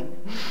death-dealing.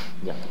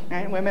 Yeah.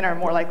 Right? Women are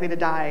more likely to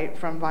die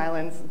from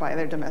violence by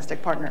their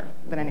domestic partner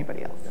than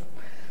anybody else.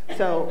 Yeah.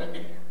 So,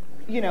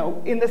 you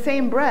know, in the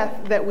same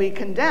breath that we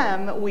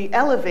condemn, we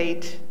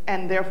elevate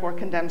and therefore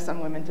condemn some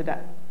women to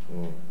death.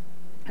 Mm.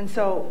 And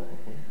so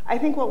I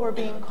think what we're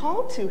being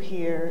called to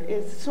here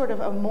is sort of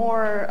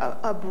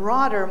a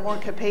broader, more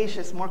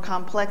capacious, more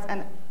complex,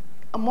 and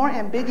a more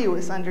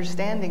ambiguous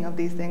understanding of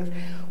these things,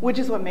 which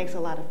is what makes a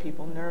lot of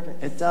people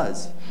nervous. It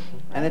does.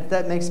 And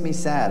that makes me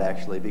sad,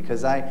 actually,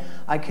 because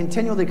I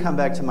continually come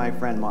back to my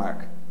friend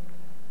Mark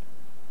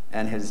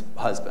and his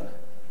husband.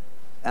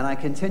 And I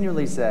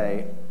continually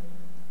say,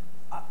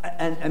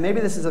 and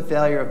maybe this is a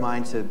failure of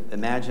mine to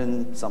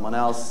imagine someone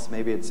else,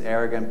 maybe it's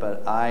arrogant,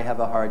 but I have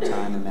a hard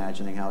time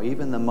imagining how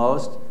even the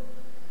most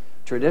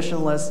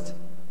traditionalist,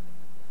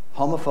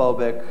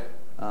 homophobic,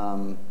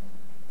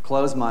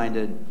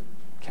 closed-minded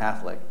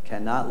Catholic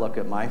cannot look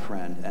at my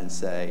friend and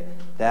say,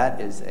 that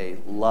is a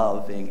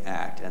loving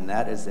act, and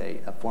that is a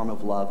form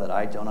of love that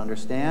I don't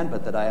understand,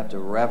 but that I have to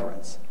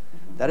reverence.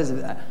 That is,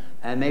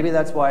 and maybe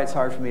that's why it's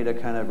hard for me to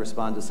kind of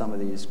respond to some of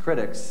these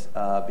critics,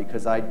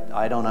 because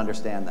I don't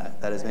understand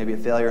that. That is maybe a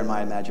failure in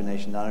my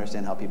imagination to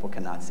understand how people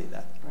cannot see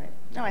that. Right.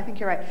 No, I think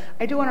you're right.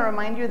 I do want to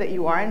remind you that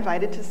you are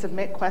invited to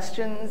submit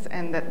questions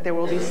and that there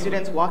will be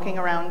students walking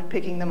around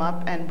picking them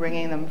up and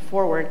bringing them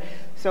forward.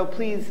 So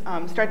please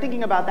start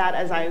thinking about that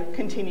as I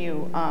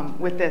continue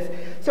with this.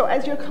 So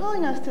as you're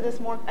calling us to this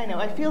more, I know,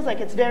 it feels like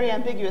it's very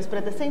ambiguous, but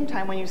at the same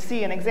time, when you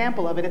see an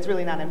example of it, it's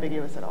really not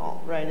ambiguous at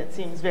all, right? It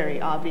seems very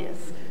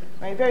obvious,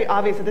 right? Very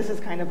obvious that this is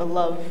kind of a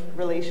love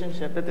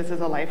relationship, that this is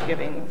a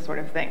life-giving sort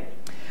of thing.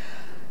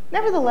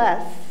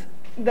 Nevertheless,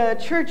 the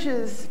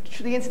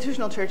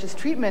institutional church's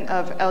treatment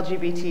of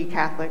LGBT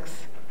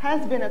Catholics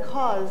has been a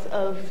cause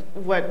of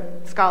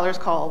what scholars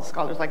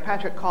like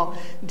Patrick call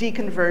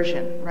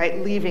deconversion, right?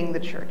 Leaving the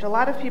church. A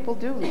lot of people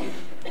do leave.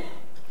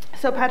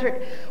 So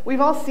Patrick,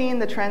 we've all seen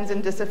the trends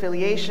in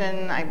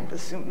disaffiliation. I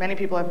assume many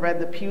people have read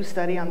the Pew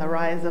study on the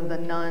rise of the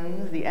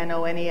nuns, the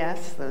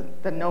NONES,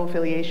 the no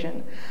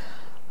affiliation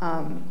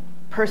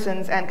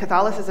persons, and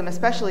Catholicism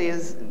especially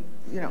is,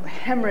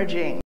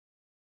 hemorrhaging.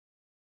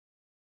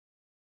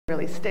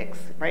 Really sticks,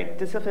 right?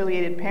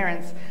 Disaffiliated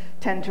parents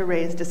tend to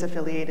raise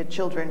disaffiliated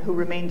children who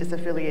remain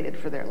disaffiliated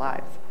for their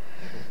lives.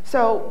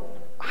 So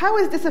how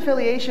is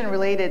disaffiliation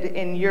related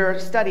in your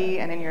study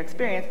and in your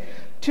experience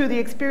to the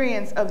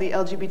experience of the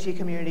LGBT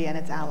community and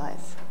its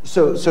allies?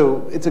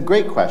 So it's a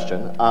great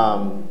question.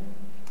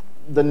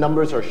 The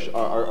numbers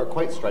are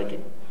quite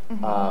striking.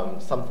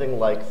 Something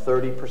like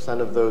 30%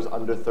 of those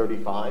under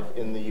 35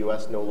 in the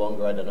US no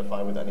longer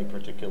identify with any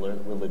particular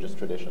religious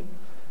tradition.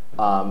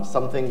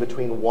 Something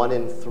between 1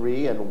 in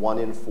 3 and 1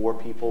 in 4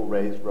 people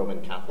raised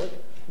Roman Catholic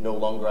no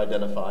longer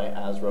identify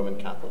as Roman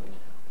Catholic.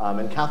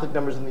 And Catholic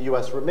numbers in the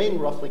US remain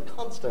roughly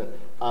constant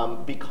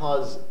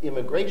because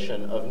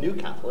immigration of new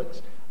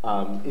Catholics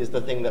is the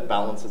thing that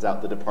balances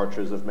out the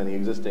departures of many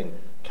existing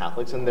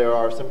Catholics. And there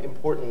are some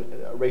important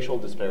racial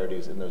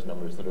disparities in those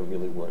numbers that are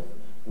really worth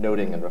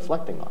noting and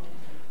reflecting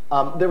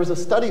on. There was a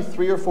study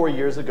 3 or 4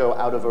 years ago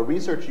out of a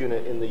research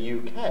unit in the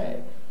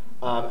UK.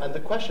 And the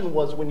question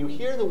was, when you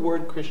hear the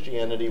word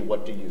Christianity,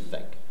 what do you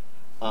think?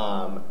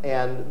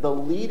 And the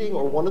leading,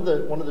 or one of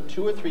the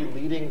 2 or 3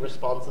 leading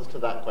responses to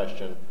that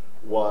question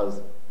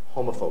was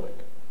homophobic.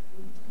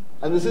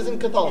 And this isn't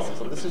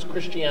Catholicism, this is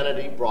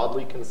Christianity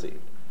broadly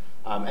conceived.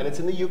 And it's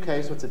in the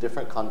UK, so it's a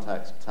different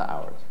context to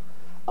ours.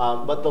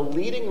 But the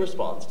leading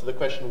response to the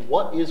question,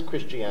 what is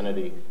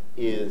Christianity,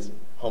 is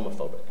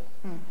homophobic.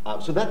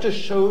 So that just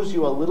shows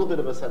you a little bit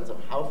of a sense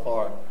of how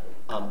far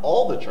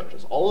all the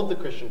churches, all of the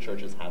Christian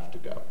churches have to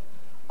go.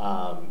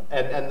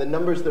 And the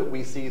numbers that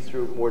we see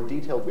through more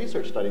detailed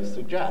research studies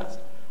suggest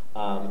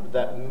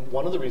that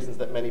one of the reasons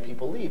that many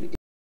people leave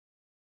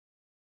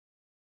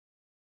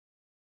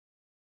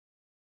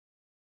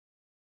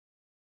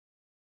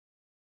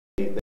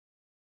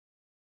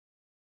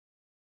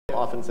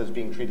often says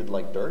being treated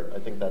like dirt. I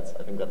think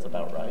that's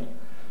about right.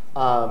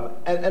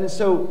 And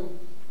so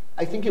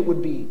I think it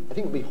would be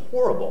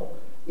horrible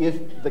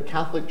if the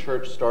Catholic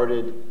Church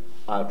started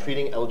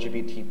treating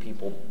LGBT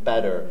people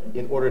better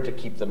in order to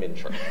keep them in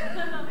church,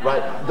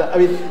 right?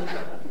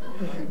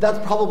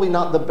 That's probably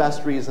not the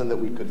best reason that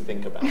we could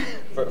think about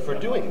for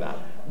doing that.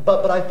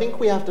 But I think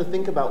we have to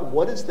think about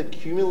what is the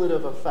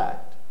cumulative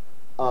effect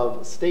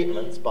of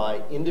statements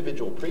by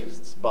individual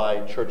priests,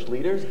 by church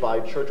leaders, by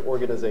church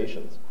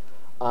organizations.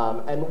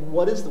 And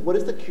what is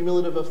the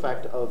cumulative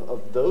effect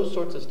of those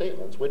sorts of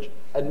statements, which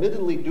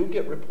admittedly do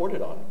get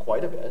reported on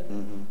quite a bit,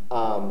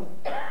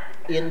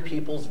 in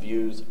people's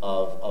views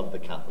of the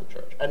Catholic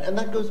Church. And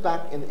that goes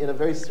back in a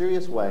very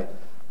serious way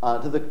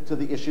to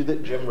the issue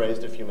that Jim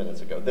raised a few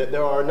minutes ago.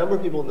 There are a number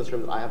of people in this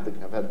room that I have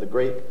had the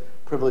great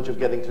privilege of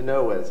getting to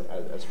know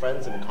as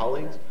friends and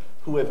colleagues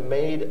who have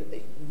made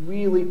a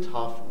really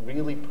tough,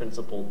 really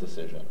principled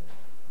decision.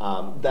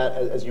 That,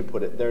 as you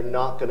put it, they're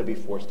not going to be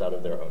forced out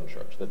of their own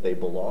church, that they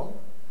belong,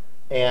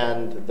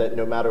 and that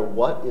no matter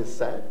what is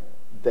said,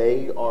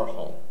 they are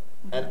home.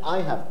 And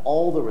I have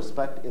all the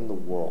respect in the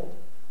world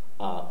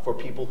for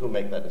people who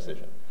make that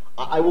decision.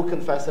 I will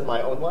confess in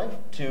my own life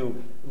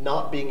to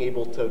not being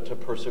able to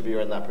persevere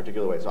in that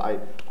particular way. So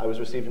I was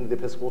received into the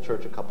Episcopal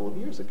Church a couple of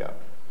years ago.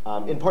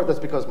 In part, that's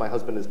because my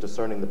husband is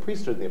discerning the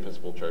priesthood in the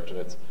Episcopal Church, and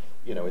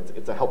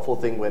it's a helpful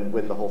thing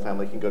when the whole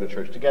family can go to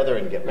church together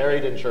and get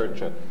married in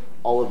church and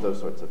all of those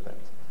sorts of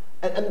things.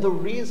 And the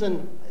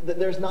reason that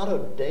there's not a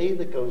day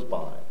that goes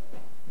by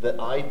that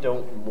I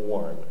don't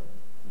mourn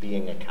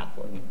being a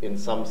Catholic in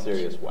some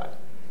serious way.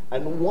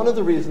 And one of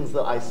the reasons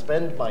that I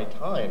spend my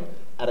time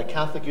at a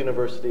Catholic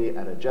university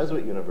and a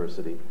Jesuit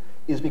university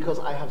is because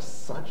I have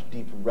such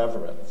deep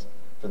reverence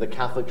for the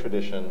Catholic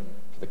tradition,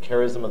 for the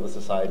charism of the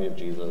Society of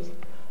Jesus.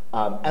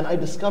 And I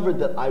discovered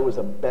that I was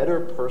a better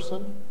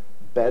person,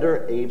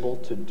 better able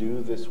to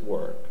do this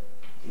work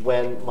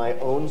when my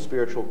own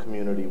spiritual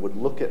community would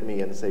look at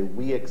me and say,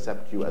 we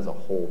accept you as a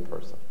whole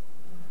person.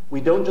 We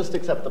don't just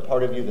accept the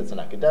part of you that's an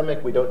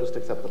academic, we don't just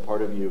accept the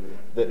part of you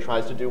that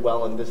tries to do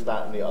well in this,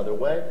 that, and the other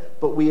way,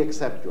 but we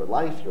accept your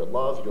life, your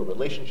love, your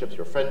relationships,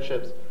 your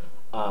friendships,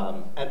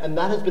 and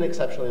that has been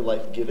exceptionally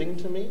life-giving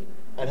to me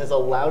and has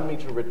allowed me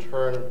to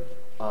return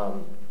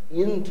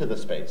into the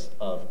space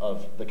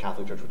of the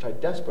Catholic Church, which I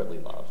desperately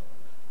love.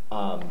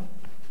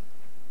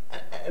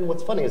 And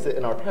what's funny is that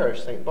in our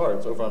parish, St.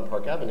 Bart's, over on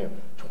Park Avenue,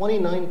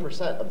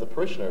 29% of the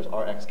parishioners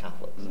are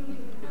ex-Catholics.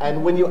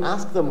 And when you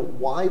ask them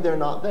why they're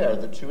not there,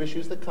 the two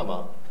issues that come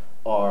up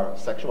are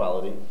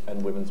sexuality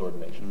and women's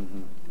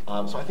ordination.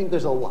 So I think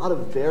there's a lot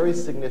of very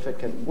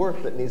significant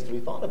work that needs to be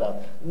thought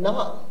about,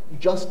 not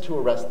just to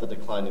arrest the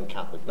decline in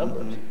Catholic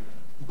numbers,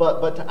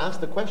 but to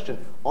ask the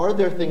question, are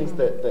there things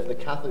that the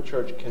Catholic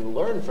Church can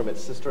learn from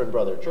its sister and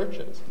brother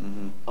churches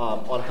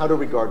on how to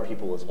regard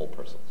people as whole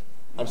persons?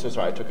 I'm so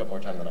sorry, I took up more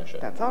time than I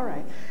should. That's all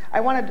right.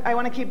 I want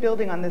to keep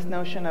building on this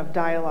notion of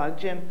dialogue.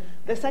 Jim,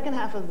 the second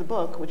half of the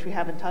book, which we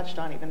haven't touched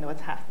on even though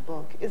it's half the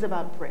book, is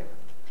about prayer,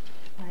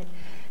 right?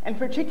 And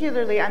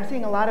particularly, I'm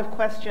seeing a lot of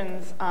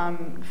questions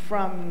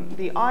from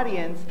the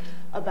audience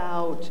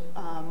about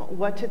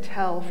what to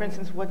tell, for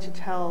instance, what to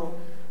tell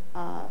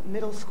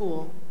middle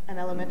school and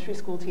elementary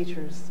school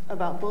teachers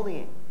about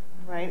bullying,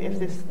 right?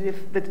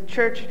 If the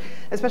church,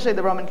 especially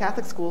the Roman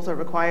Catholic schools, are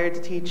required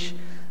to teach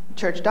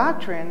church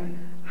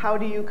doctrine, how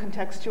do you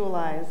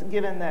contextualize,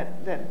 given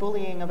that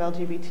bullying of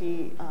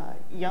LGBT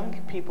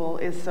young people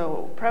is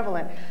so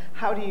prevalent,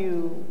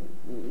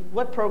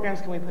 what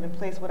programs can we put in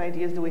place? What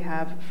ideas do we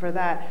have for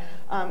that?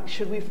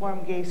 Should we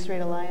form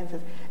gay-straight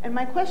alliances? And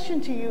my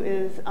question to you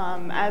is,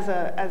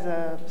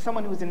 as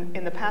someone who's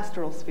in the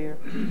pastoral sphere,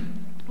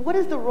 what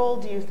is the role,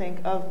 do you think,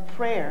 of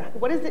prayer?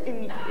 What is it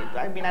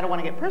I mean, I don't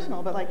want to get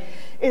personal, but like,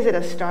 is it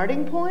a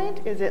starting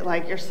point? Is it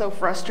like you're so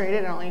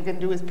frustrated and all you can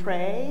do is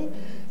pray?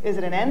 Is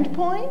it an end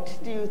point?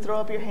 Do you throw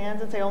up your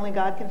hands and say only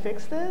God can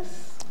fix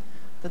this?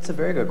 That's a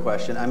very good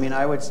question. I mean,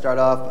 I would start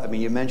off,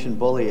 you mentioned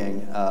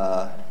bullying.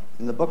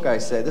 In the book I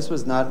say, this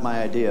was not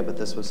my idea, but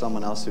this was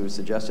someone else who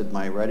suggested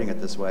my writing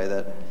it this way,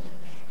 that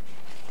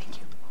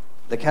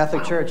the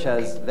Catholic Church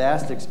has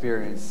vast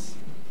experience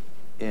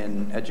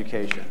in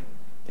education,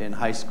 in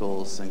high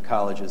schools and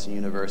colleges and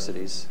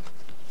universities.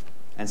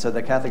 And so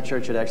the Catholic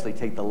Church should actually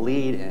take the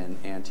lead in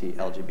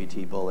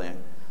anti-LGBT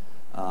bullying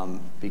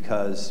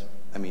because,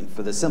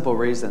 for the simple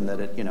reason that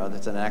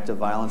it's an act of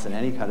violence, and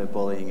any kind of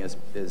bullying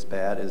is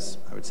bad, is,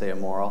 I would say,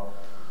 immoral.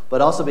 But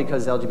also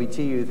because LGBT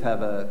youth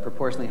have a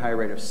proportionally higher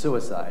rate of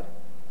suicide,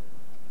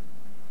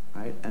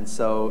 right? And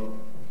so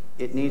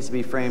it needs to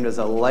be framed as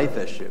a life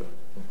issue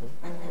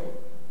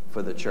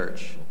for the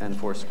church and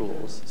for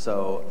schools.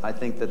 So I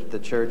think that the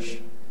church,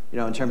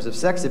 in terms of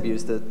sex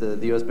abuse, the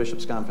U.S.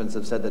 Bishops' Conference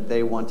have said that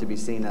they want to be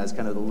seen as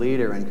kind of the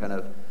leader in kind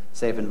of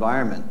safe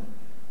environment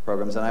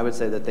programs, and I would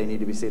say that they need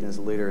to be seen as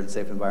a leader in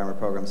safe environment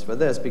programs for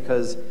this,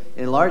 because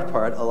in large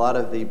part, a lot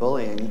of the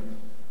bullying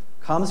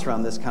comes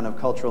from this kind of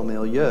cultural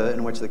milieu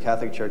in which the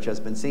Catholic Church has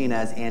been seen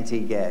as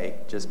anti-gay,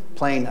 just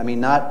plain,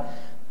 not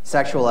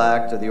sexual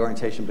act or the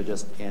orientation, but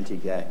just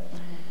anti-gay.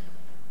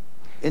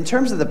 In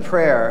terms of the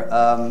prayer,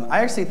 I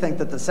actually think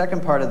that the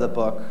second part of the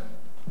book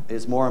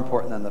is more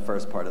important than the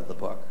first part of the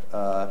book,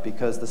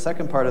 because the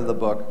second part of the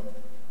book,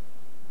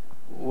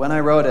 when I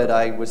wrote it,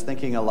 I was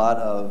thinking a lot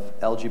of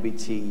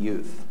LGBT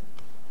youth.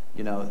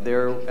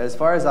 As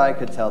far as I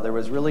could tell, there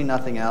was really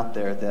nothing out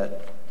there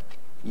that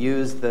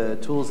used the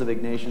tools of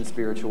Ignatian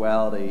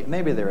spirituality.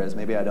 Maybe there is,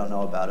 maybe I don't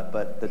know about it,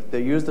 but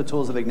they used the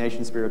tools of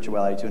Ignatian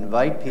spirituality to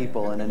invite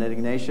people in an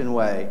Ignatian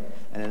way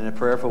and in a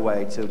prayerful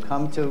way to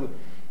come to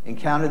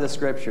encounter the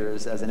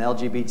scriptures as an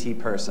LGBT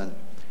person,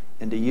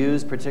 and to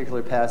use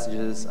particular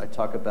passages. I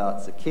talk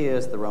about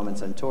Zacchaeus, the Roman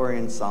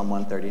centurion, Psalm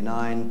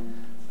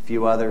 139, a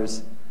few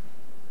others,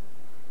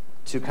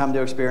 to come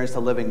to experience the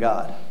living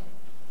God.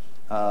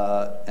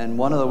 And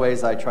one of the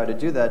ways I try to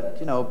do that,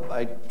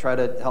 I try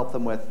to help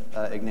them with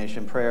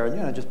Ignatian prayer,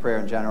 and just prayer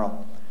in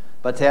general,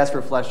 but to ask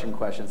reflection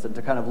questions and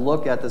to kind of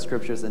look at the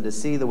scriptures and to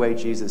see the way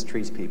Jesus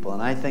treats people.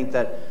 And I think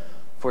that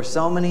for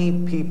so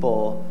many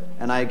people,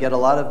 and I get a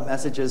lot of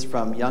messages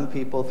from young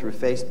people through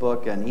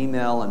Facebook and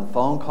email and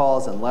phone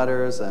calls and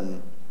letters,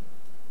 and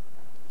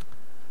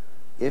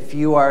if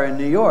you are in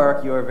New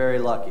York, you are very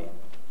lucky.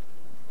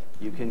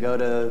 You can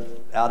go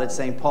out at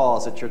St.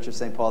 Paul's, the Church of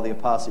St. Paul the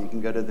Apostle. You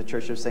can go to the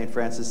Church of St.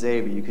 Francis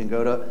Xavier. You can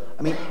go to,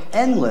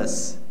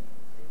 endless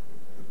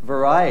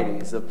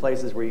varieties of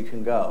places where you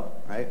can go,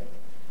 right?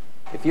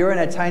 If you're in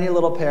a tiny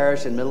little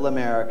parish in middle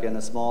America in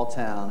a small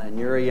town, and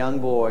you're a young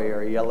boy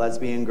or a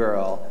lesbian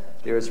girl,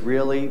 there's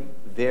really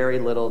very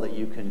little that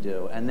you can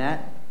do. And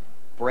that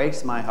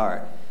breaks my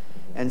heart.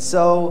 And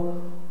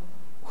so,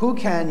 who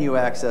can you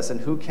access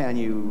and who can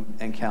you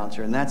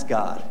encounter? And that's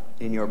God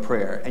in your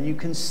prayer. And you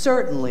can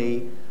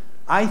certainly,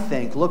 I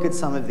think, look at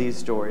some of these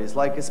stories,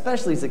 like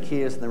especially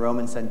Zacchaeus and the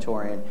Roman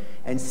centurion,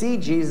 and see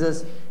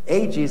Jesus,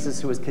 a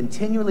Jesus who is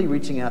continually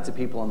reaching out to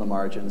people on the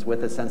margins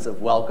with a sense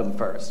of welcome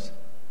first.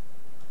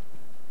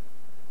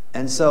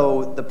 And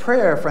so the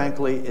prayer,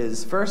 frankly,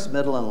 is first,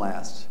 middle, and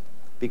last,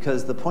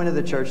 because the point of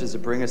the church is to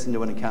bring us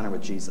into an encounter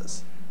with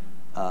Jesus.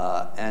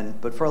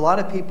 But for a lot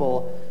of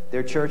people,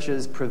 their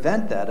churches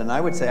prevent that. And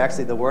I would say,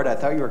 actually, the word I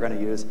thought you were going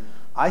to use,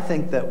 I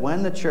think that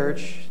when the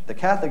church, the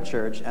Catholic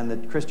Church and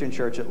the Christian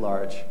church at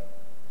large,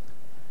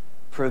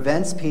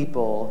 prevents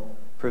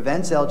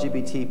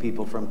LGBT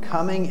people from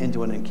coming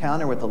into an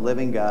encounter with the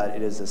living God,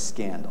 it is a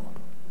scandal.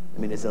 I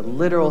mean, it's a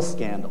literal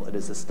scandal. It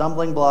is a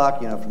stumbling block,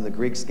 from the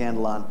Greek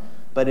scandalon.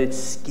 But it's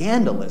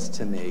scandalous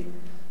to me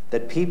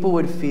that people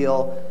would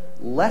feel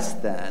less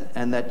than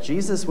and that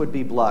Jesus would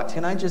be blocked.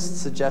 Can I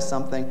just suggest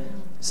something?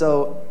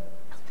 So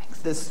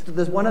this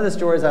one of the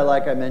stories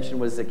I mentioned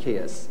was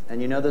Zacchaeus.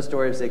 And you know the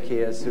story of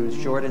Zacchaeus, who's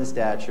short in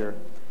stature.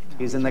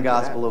 He's in the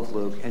Gospel of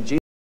Luke. And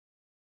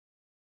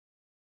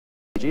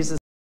Jesus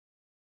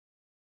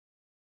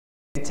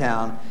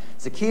town.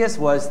 Zacchaeus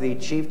was the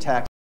chief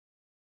tax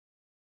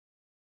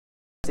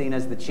seen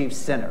as the chief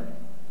sinner,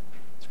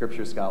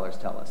 Scripture scholars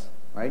tell us.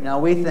 Right? Now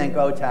we think,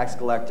 oh, tax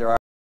collector.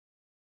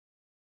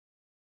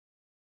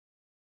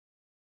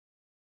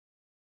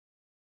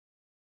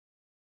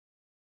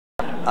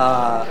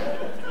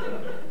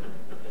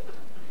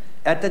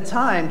 At the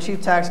time,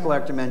 chief tax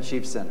collector meant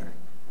chief sinner.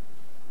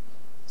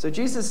 So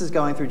Jesus is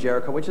going through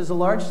Jericho, which is a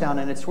large town,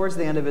 and it's towards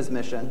the end of his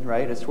mission,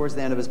 right? It's towards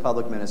the end of his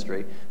public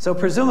ministry. So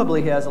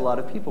presumably he has a lot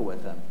of people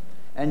with him.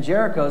 And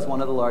Jericho is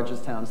one of the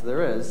largest towns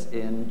there is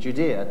in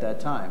Judea at that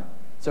time.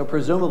 So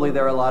presumably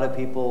there are a lot of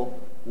people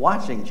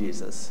watching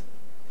Jesus.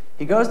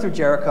 He goes through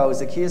Jericho.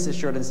 Zacchaeus is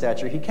short in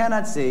stature. He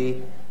cannot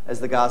see, as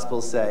the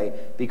Gospels say,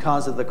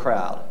 because of the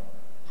crowd.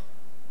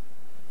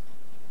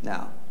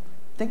 Now,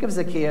 think of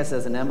Zacchaeus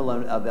as an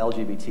emblem of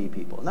LGBT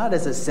people, not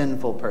as a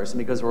sinful person,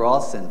 because we're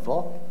all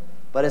sinful,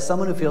 but as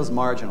someone who feels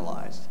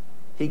marginalized.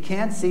 He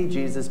can't see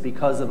Jesus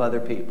because of other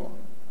people.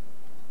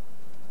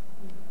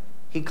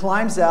 He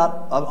climbs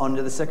out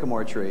onto the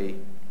sycamore tree.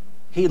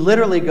 He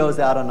literally goes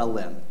out on a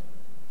limb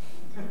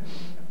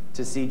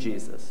to see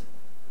Jesus.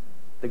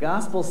 The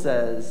Gospel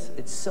says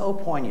it's so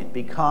poignant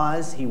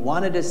because he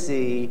wanted to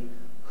see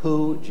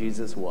who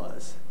Jesus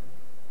was.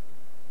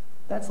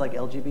 That's like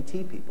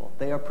LGBT people.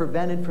 They are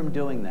prevented from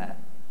doing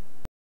that.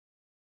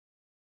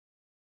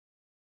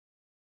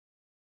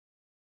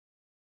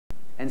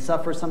 And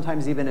suffer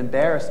sometimes even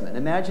embarrassment.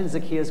 Imagine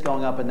Zacchaeus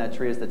going up in that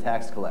tree as the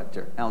tax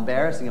collector. How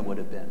embarrassing it would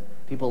have been.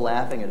 People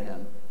laughing at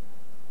him.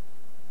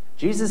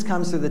 Jesus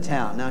comes through the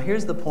town. Now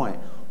here's the point.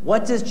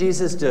 What does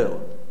Jesus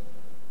do?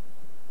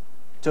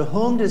 To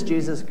whom does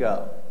Jesus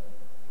go?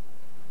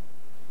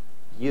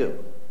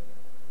 You.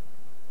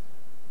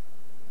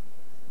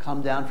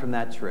 Come down from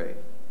that tree.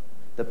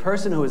 The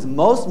person who is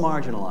most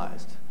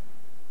marginalized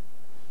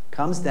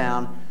comes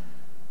down,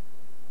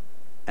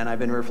 and I've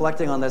been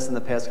reflecting on this in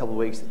the past couple of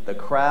weeks. The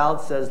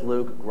crowd, says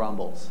Luke,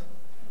 grumbles,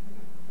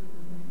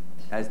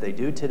 as they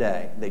do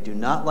today. They do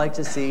not like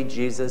to see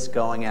Jesus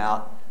going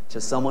out to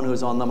someone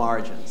who's on the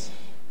margins.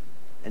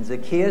 And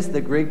Zacchaeus,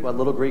 the Greek, what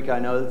little Greek I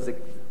know,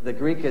 the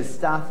Greek is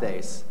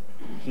stathes.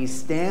 He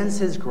stands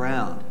his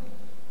ground.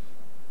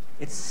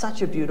 It's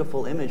such a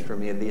beautiful image for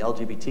me of the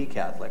LGBT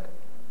Catholic.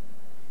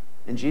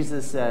 And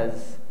Jesus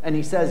says, and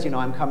he says,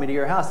 I'm coming to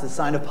your house, the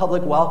sign of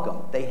public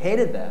welcome. They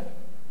hated that.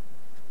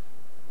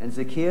 And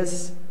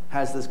Zacchaeus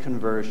has this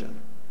conversion.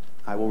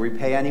 I will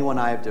repay anyone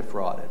I have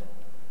defrauded.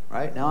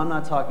 Right? Now I'm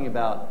not talking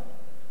about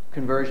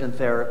conversion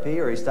therapy,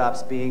 or he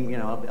stops being,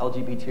 an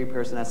LGBT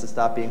person has to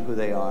stop being who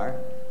they are.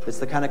 It's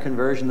the kind of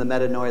conversion, the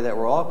metanoia that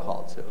we're all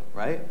called to,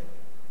 right?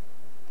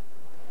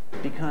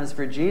 Because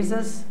for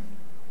Jesus,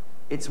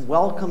 it's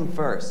welcome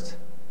first.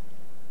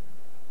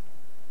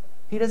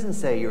 He doesn't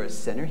say you're a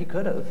sinner. He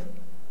could have.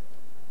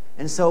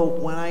 And so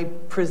when I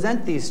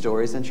present these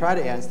stories and try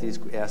to ask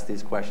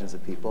these questions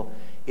of people,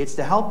 it's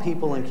to help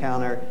people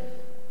encounter.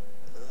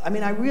 I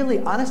mean,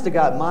 honest to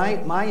God,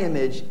 my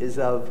image is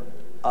of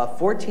a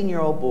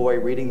 14-year-old boy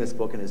reading this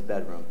book in his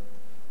bedroom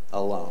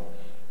alone.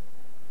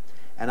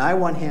 And I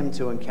want him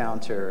to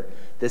encounter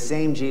the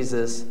same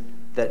Jesus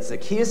that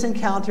Zacchaeus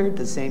encountered,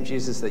 the same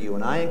Jesus that you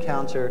and I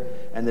encounter,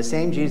 and the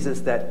same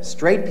Jesus that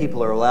straight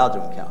people are allowed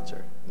to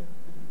encounter.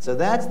 So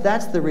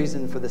that's the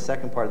reason for the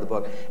second part of the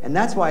book. And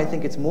that's why I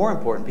think it's more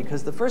important,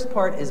 because the first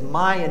part is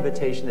my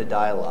invitation to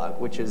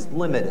dialogue, which is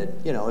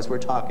limited, as we're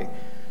talking.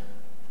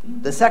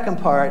 The second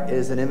part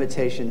is an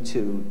invitation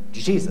to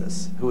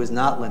Jesus, who is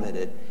not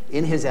limited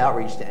in his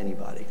outreach to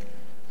anybody.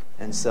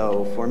 And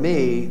so for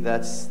me,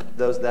 that's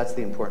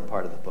the important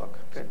part of the book.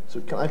 Okay.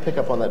 So can I pick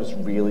up on that just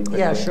really quickly?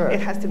 Yeah, sure. It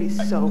has to be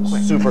so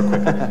quick. Super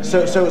quick.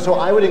 So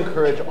I would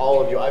encourage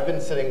all of you. I've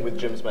been sitting with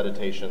Jim's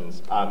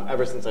meditations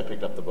ever since I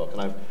picked up the book,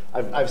 and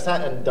I've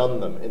sat and done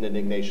them in an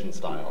Ignatian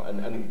style,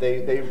 and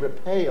they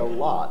repay a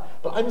lot.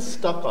 But I'm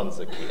stuck on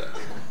Zacchaeus,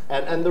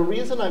 And the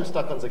reason I'm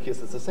stuck on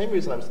Zacchaeus is the same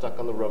reason I'm stuck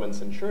on the Roman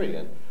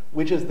centurion,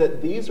 which is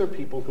that these are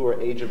people who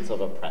are agents of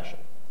oppression.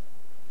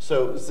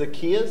 So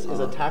Zacchaeus is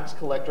a tax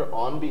collector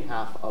on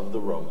behalf of the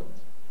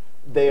Romans.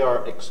 They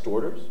are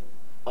extorters.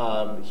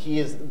 He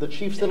is the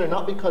chief sinner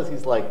not because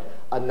he's like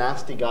a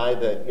nasty guy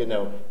that, you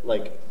know,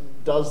 like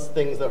does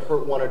things that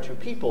hurt one or two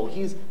people.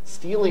 He's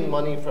stealing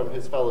money from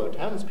his fellow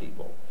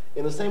townspeople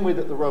in the same way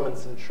that the Roman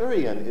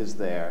centurion is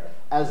there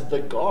as the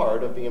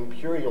guard of the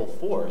imperial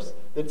force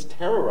that's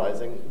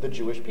terrorizing the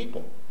Jewish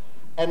people.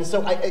 And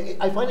so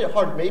I find it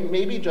hard,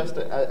 maybe just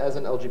as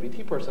an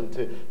LGBT person,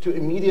 to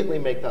immediately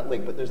make that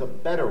link, but there's a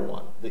better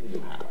one that you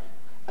have.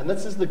 And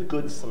this is the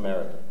Good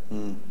Samaritan.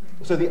 Mm.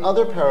 So the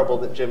other parable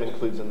that Jim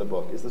includes in the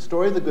book is the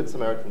story of the Good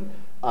Samaritan.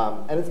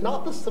 And it's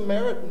not the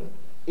Samaritan.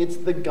 It's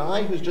the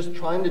guy who's just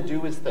trying to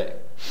do his thing.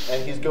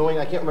 And he's going,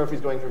 I can't remember if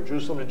he's going from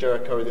Jerusalem to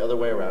Jericho or the other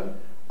way around,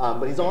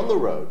 but he's on the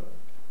road.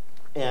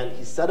 And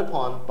he's set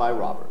upon by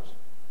robbers.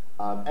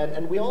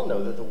 And we all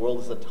know that the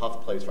world is a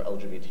tough place for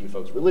LGBT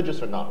folks,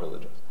 religious or not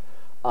religious.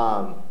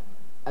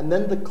 And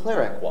then the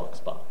cleric walks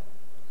by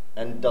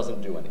and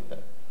doesn't do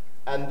anything.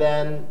 And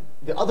then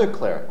the other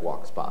cleric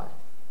walks by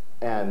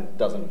and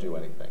doesn't do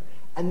anything.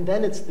 And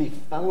then it's the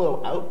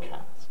fellow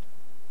outcast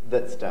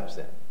that steps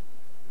in.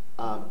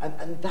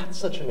 And that's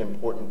such an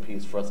important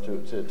piece for us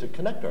to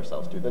connect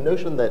ourselves to. The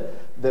notion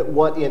that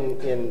what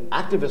in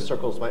activist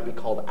circles might be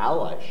called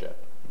allyship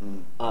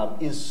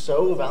is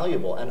so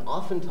valuable. And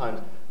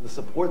oftentimes, the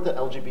support that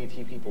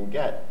LGBT people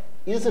get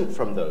isn't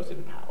from those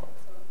in power,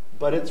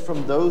 but it's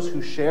from those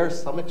who share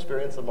some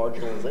experience of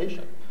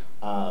marginalization.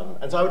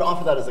 And so I would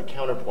offer that as a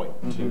counterpoint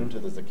to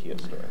the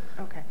Zacchaeus story.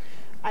 Okay.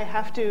 I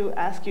have to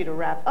ask you to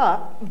wrap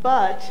up,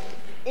 but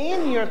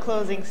in your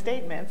closing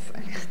statements,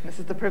 this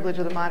is the privilege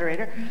of the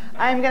moderator,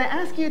 I'm going to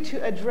ask you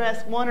to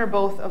address one or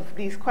both of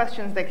these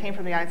questions that came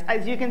from the audience.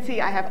 As you can see,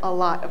 I have a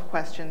lot of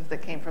questions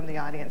that came from the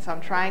audience, so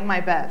I'm trying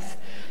my best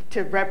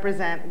to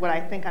represent what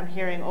I think I'm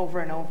hearing over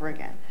and over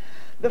again.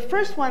 The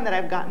first one that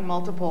I've gotten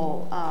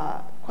multiple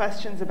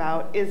questions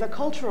about is a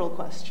cultural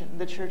question.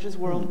 The church is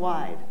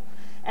worldwide.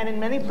 And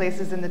in many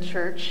places in the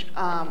church,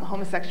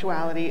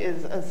 homosexuality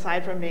is,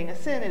 aside from being a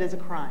sin, it is a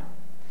crime.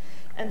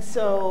 And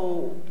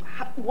so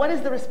what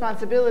is the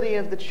responsibility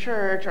of the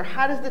church, or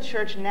how does the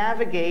church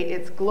navigate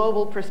its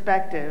global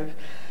perspective,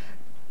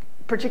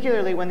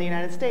 particularly when the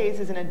United States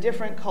is in a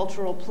different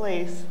cultural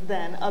place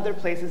than other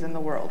places in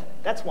the world?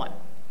 That's one.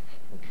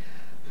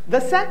 The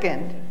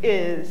second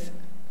is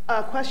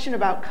a question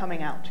about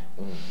coming out.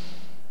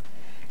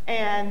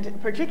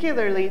 And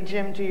particularly,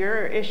 Jim, to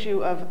your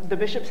issue of the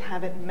bishops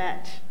haven't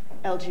met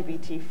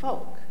LGBT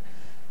folk.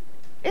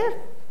 If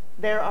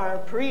there are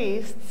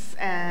priests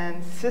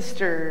and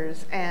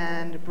sisters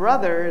and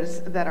brothers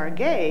that are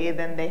gay,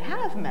 then they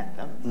have met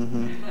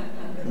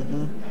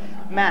them.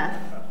 Math.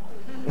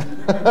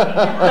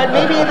 But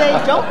maybe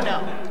they don't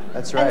know.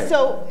 That's right. And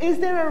so is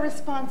there a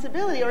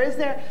responsibility, or is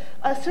there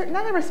a certain,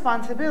 not a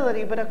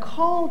responsibility, but a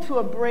call to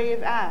a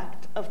brave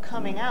act of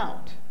coming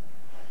out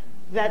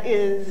that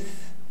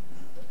is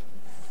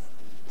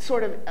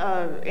sort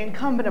of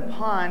incumbent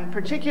upon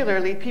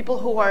particularly people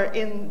who are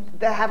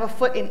that have a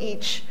foot in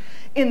each,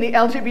 in the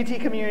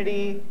LGBT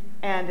community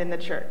and in the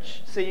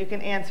church? So you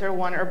can answer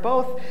one or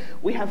both.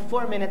 We have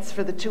 4 minutes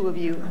for the two of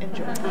you.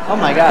 Enjoy. Oh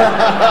my God.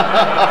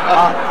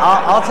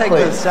 I'll take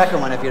the second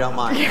one if you don't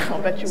mind. Yeah,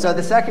 I'll bet you So will.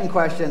 the second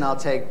question I'll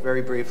take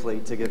very briefly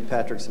to give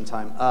Patrick some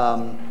time.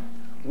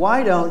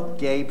 Why don't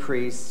gay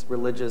priests,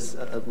 religious,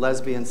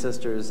 lesbian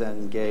sisters,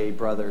 and gay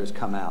brothers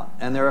come out?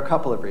 And there are a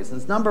couple of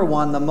reasons. Number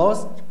one, the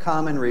most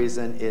common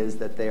reason is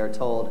that they are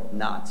told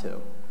not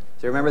to.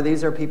 So remember,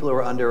 these are people who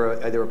are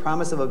under either a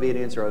promise of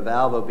obedience or a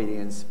vow of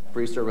obedience,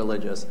 priest or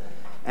religious.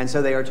 And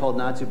so they are told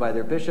not to by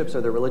their bishops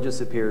or their religious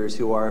superiors,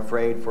 who are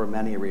afraid for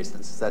many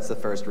reasons. That's the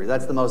first reason.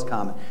 That's the most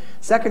common.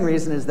 Second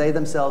reason is they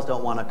themselves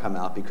don't want to come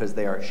out because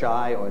they are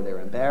shy, or they're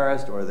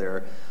embarrassed, or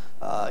they're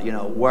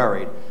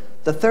worried.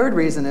 The third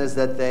reason is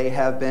that they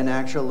have been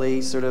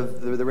actually sort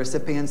of the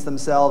recipients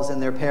themselves in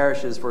their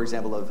parishes, for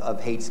example,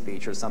 of hate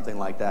speech or something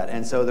like that,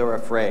 and so they're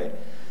afraid.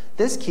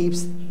 This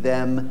keeps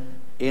them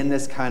in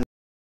this kind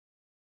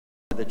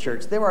of the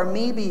church. There are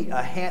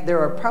there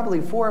are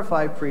probably 4 or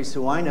 5 priests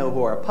who I know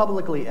who are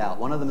publicly out.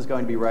 One of them is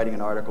going to be writing an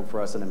article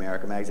for us in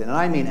America Magazine, and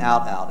I mean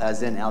out,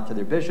 as in out to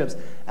their bishops,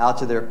 out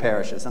to their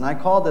parishes. And I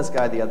called this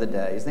guy the other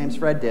day. His name's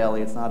Fred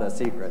Daly. It's not a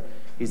secret.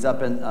 He's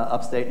up in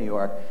upstate New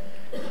York.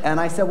 And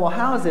I said, well,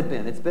 how has it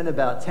been? It's been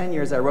about 10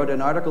 years. I wrote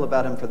an article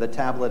about him for the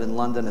Tablet in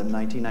London in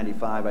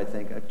 1995, I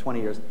think,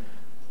 20 years.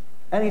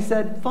 And he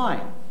said,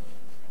 fine.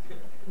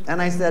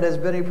 And I said, has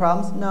there been any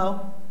problems?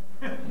 No.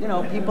 You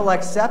know, people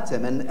accept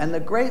him. And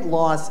the great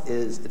loss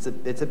is,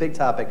 it's a big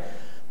topic.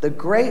 The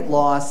great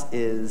loss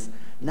is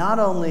not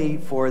only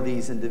for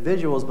these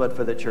individuals, but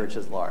for the church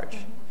at large.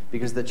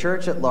 Because the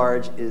church at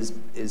large is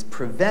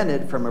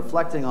prevented from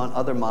reflecting on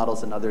other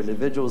models and other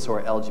individuals who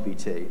are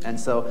LGBT. And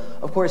so,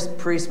 of course,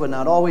 priests would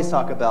not always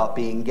talk about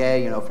being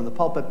gay, from the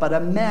pulpit, but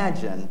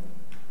imagine,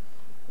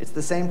 it's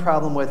the same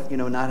problem with,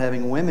 not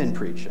having women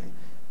preaching.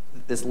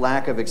 this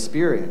lack of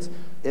experience.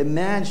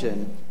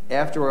 Imagine,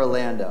 after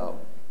Orlando,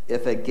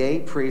 if a gay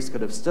priest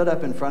could have stood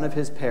up in front of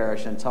his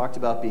parish and talked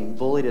about being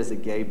bullied as a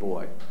gay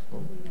boy.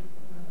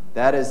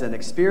 That is an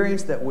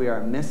experience that we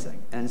are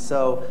missing. And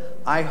so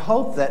I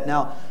hope that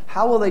now,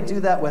 how will they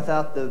do that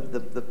without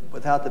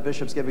the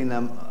bishops giving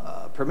them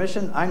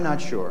permission? I'm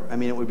not sure. I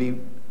mean, it would be,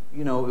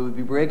 it would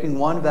be breaking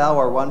one vow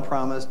or one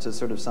promise to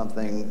sort of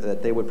something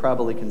that they would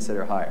probably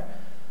consider higher.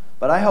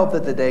 But I hope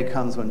that the day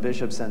comes when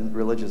bishops and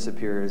religious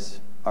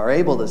superiors are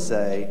able to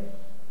say,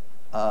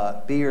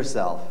 be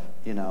yourself,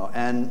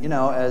 and,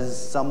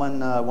 as someone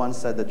once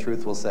said, the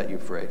truth will set you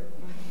free.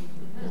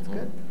 That's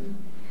good.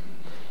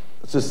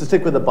 So to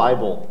stick with the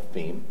Bible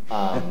theme,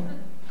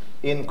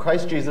 in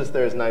Christ Jesus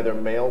there is neither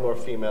male nor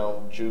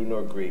female, Jew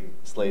nor Greek,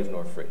 slave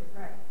nor free.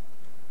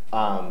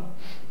 Right.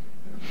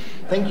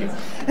 Thank you.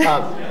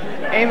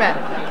 Amen.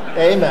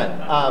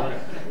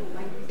 Amen.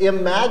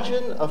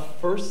 Imagine a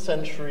first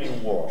century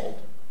world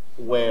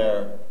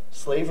where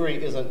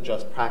slavery isn't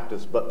just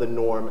practiced but the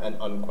norm and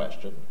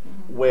unquestioned,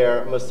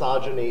 where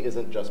misogyny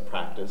isn't just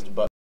practiced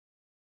but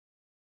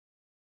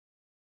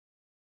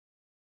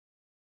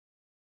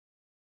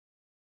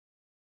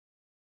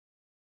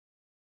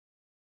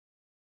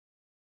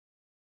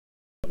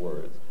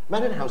words.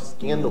 Imagine how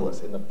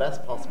scandalous, in the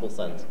best possible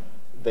sense,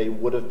 they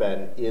would have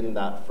been in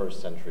that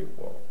first century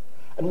world.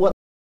 And what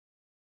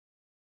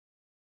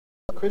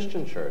the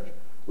Christian church,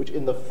 which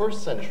in the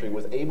first century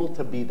was able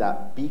to be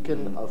that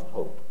beacon of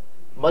hope,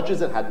 much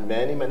as it had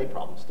many, many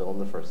problems still in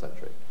the first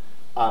century,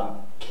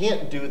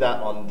 can't do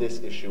that on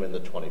this issue in the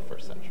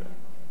 21st century.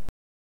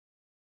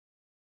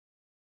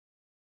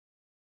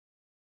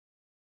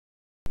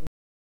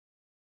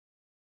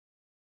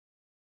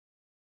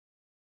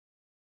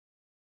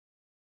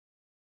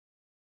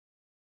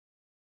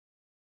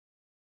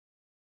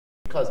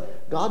 Because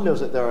God knows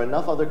that there are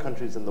enough other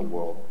countries in the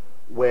world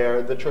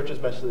where the church's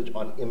message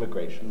on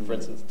immigration, for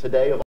instance,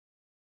 today of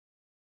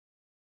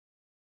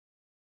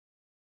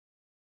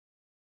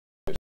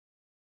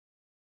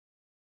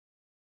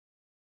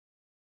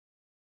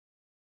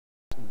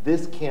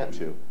this can't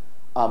do.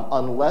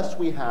 Unless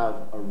we have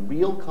a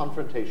real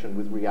confrontation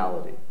with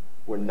reality,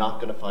 we're not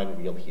going to find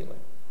real healing.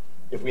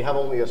 If we have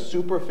only a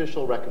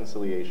superficial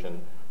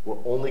reconciliation, we're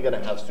only going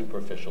to have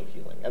superficial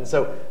healing. And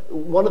so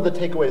one of the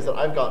takeaways that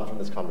I've gotten from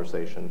this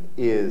conversation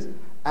is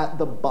at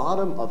the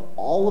bottom of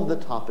all of the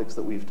topics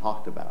that we've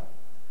talked about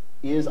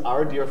is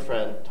our dear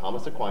friend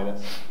Thomas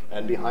Aquinas,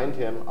 and behind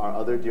him our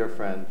other dear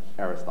friend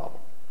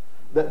Aristotle.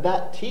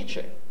 That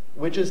teaching,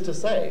 which is to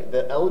say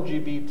that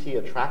LGBT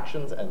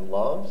attractions and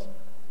loves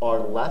are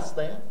less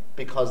than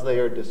because they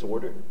are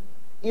disordered,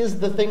 is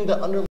the thing that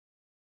underlies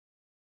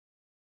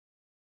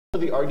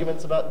the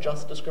arguments about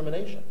just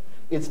discrimination.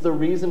 It's the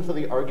reason for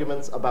the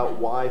arguments about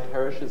why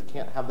parishes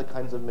can't have the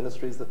kinds of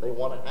ministries that they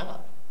want to have.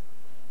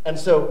 And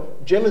so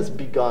Jim has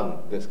begun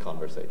this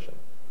conversation.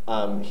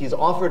 He's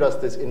offered us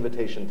this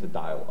invitation to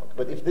dialogue.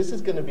 But if this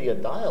is going to be a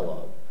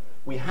dialogue,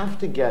 we have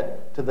to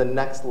get to the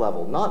next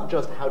level, not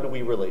just how do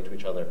we relate to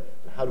each other,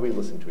 and how do we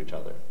listen to each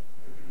other.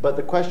 But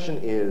the question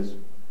is,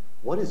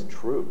 what is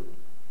true?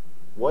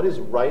 What is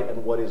right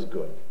and what is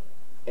good?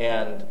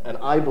 And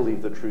I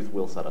believe the truth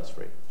will set us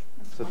free.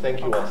 So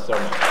thank you all so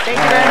much. Thank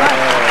you very much.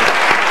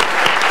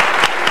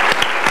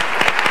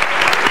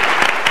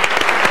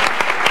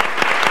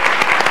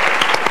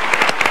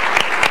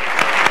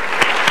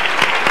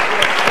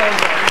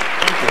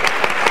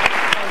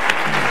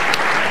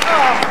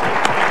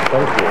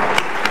 Thank you.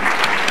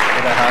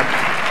 Give a hug.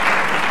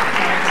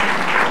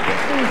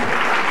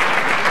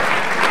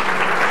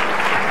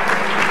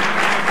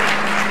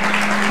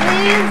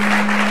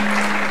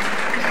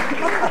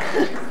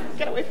 Please,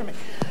 get away from me.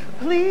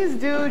 Please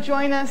do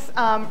join us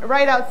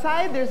right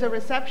outside. There's a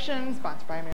reception sponsored by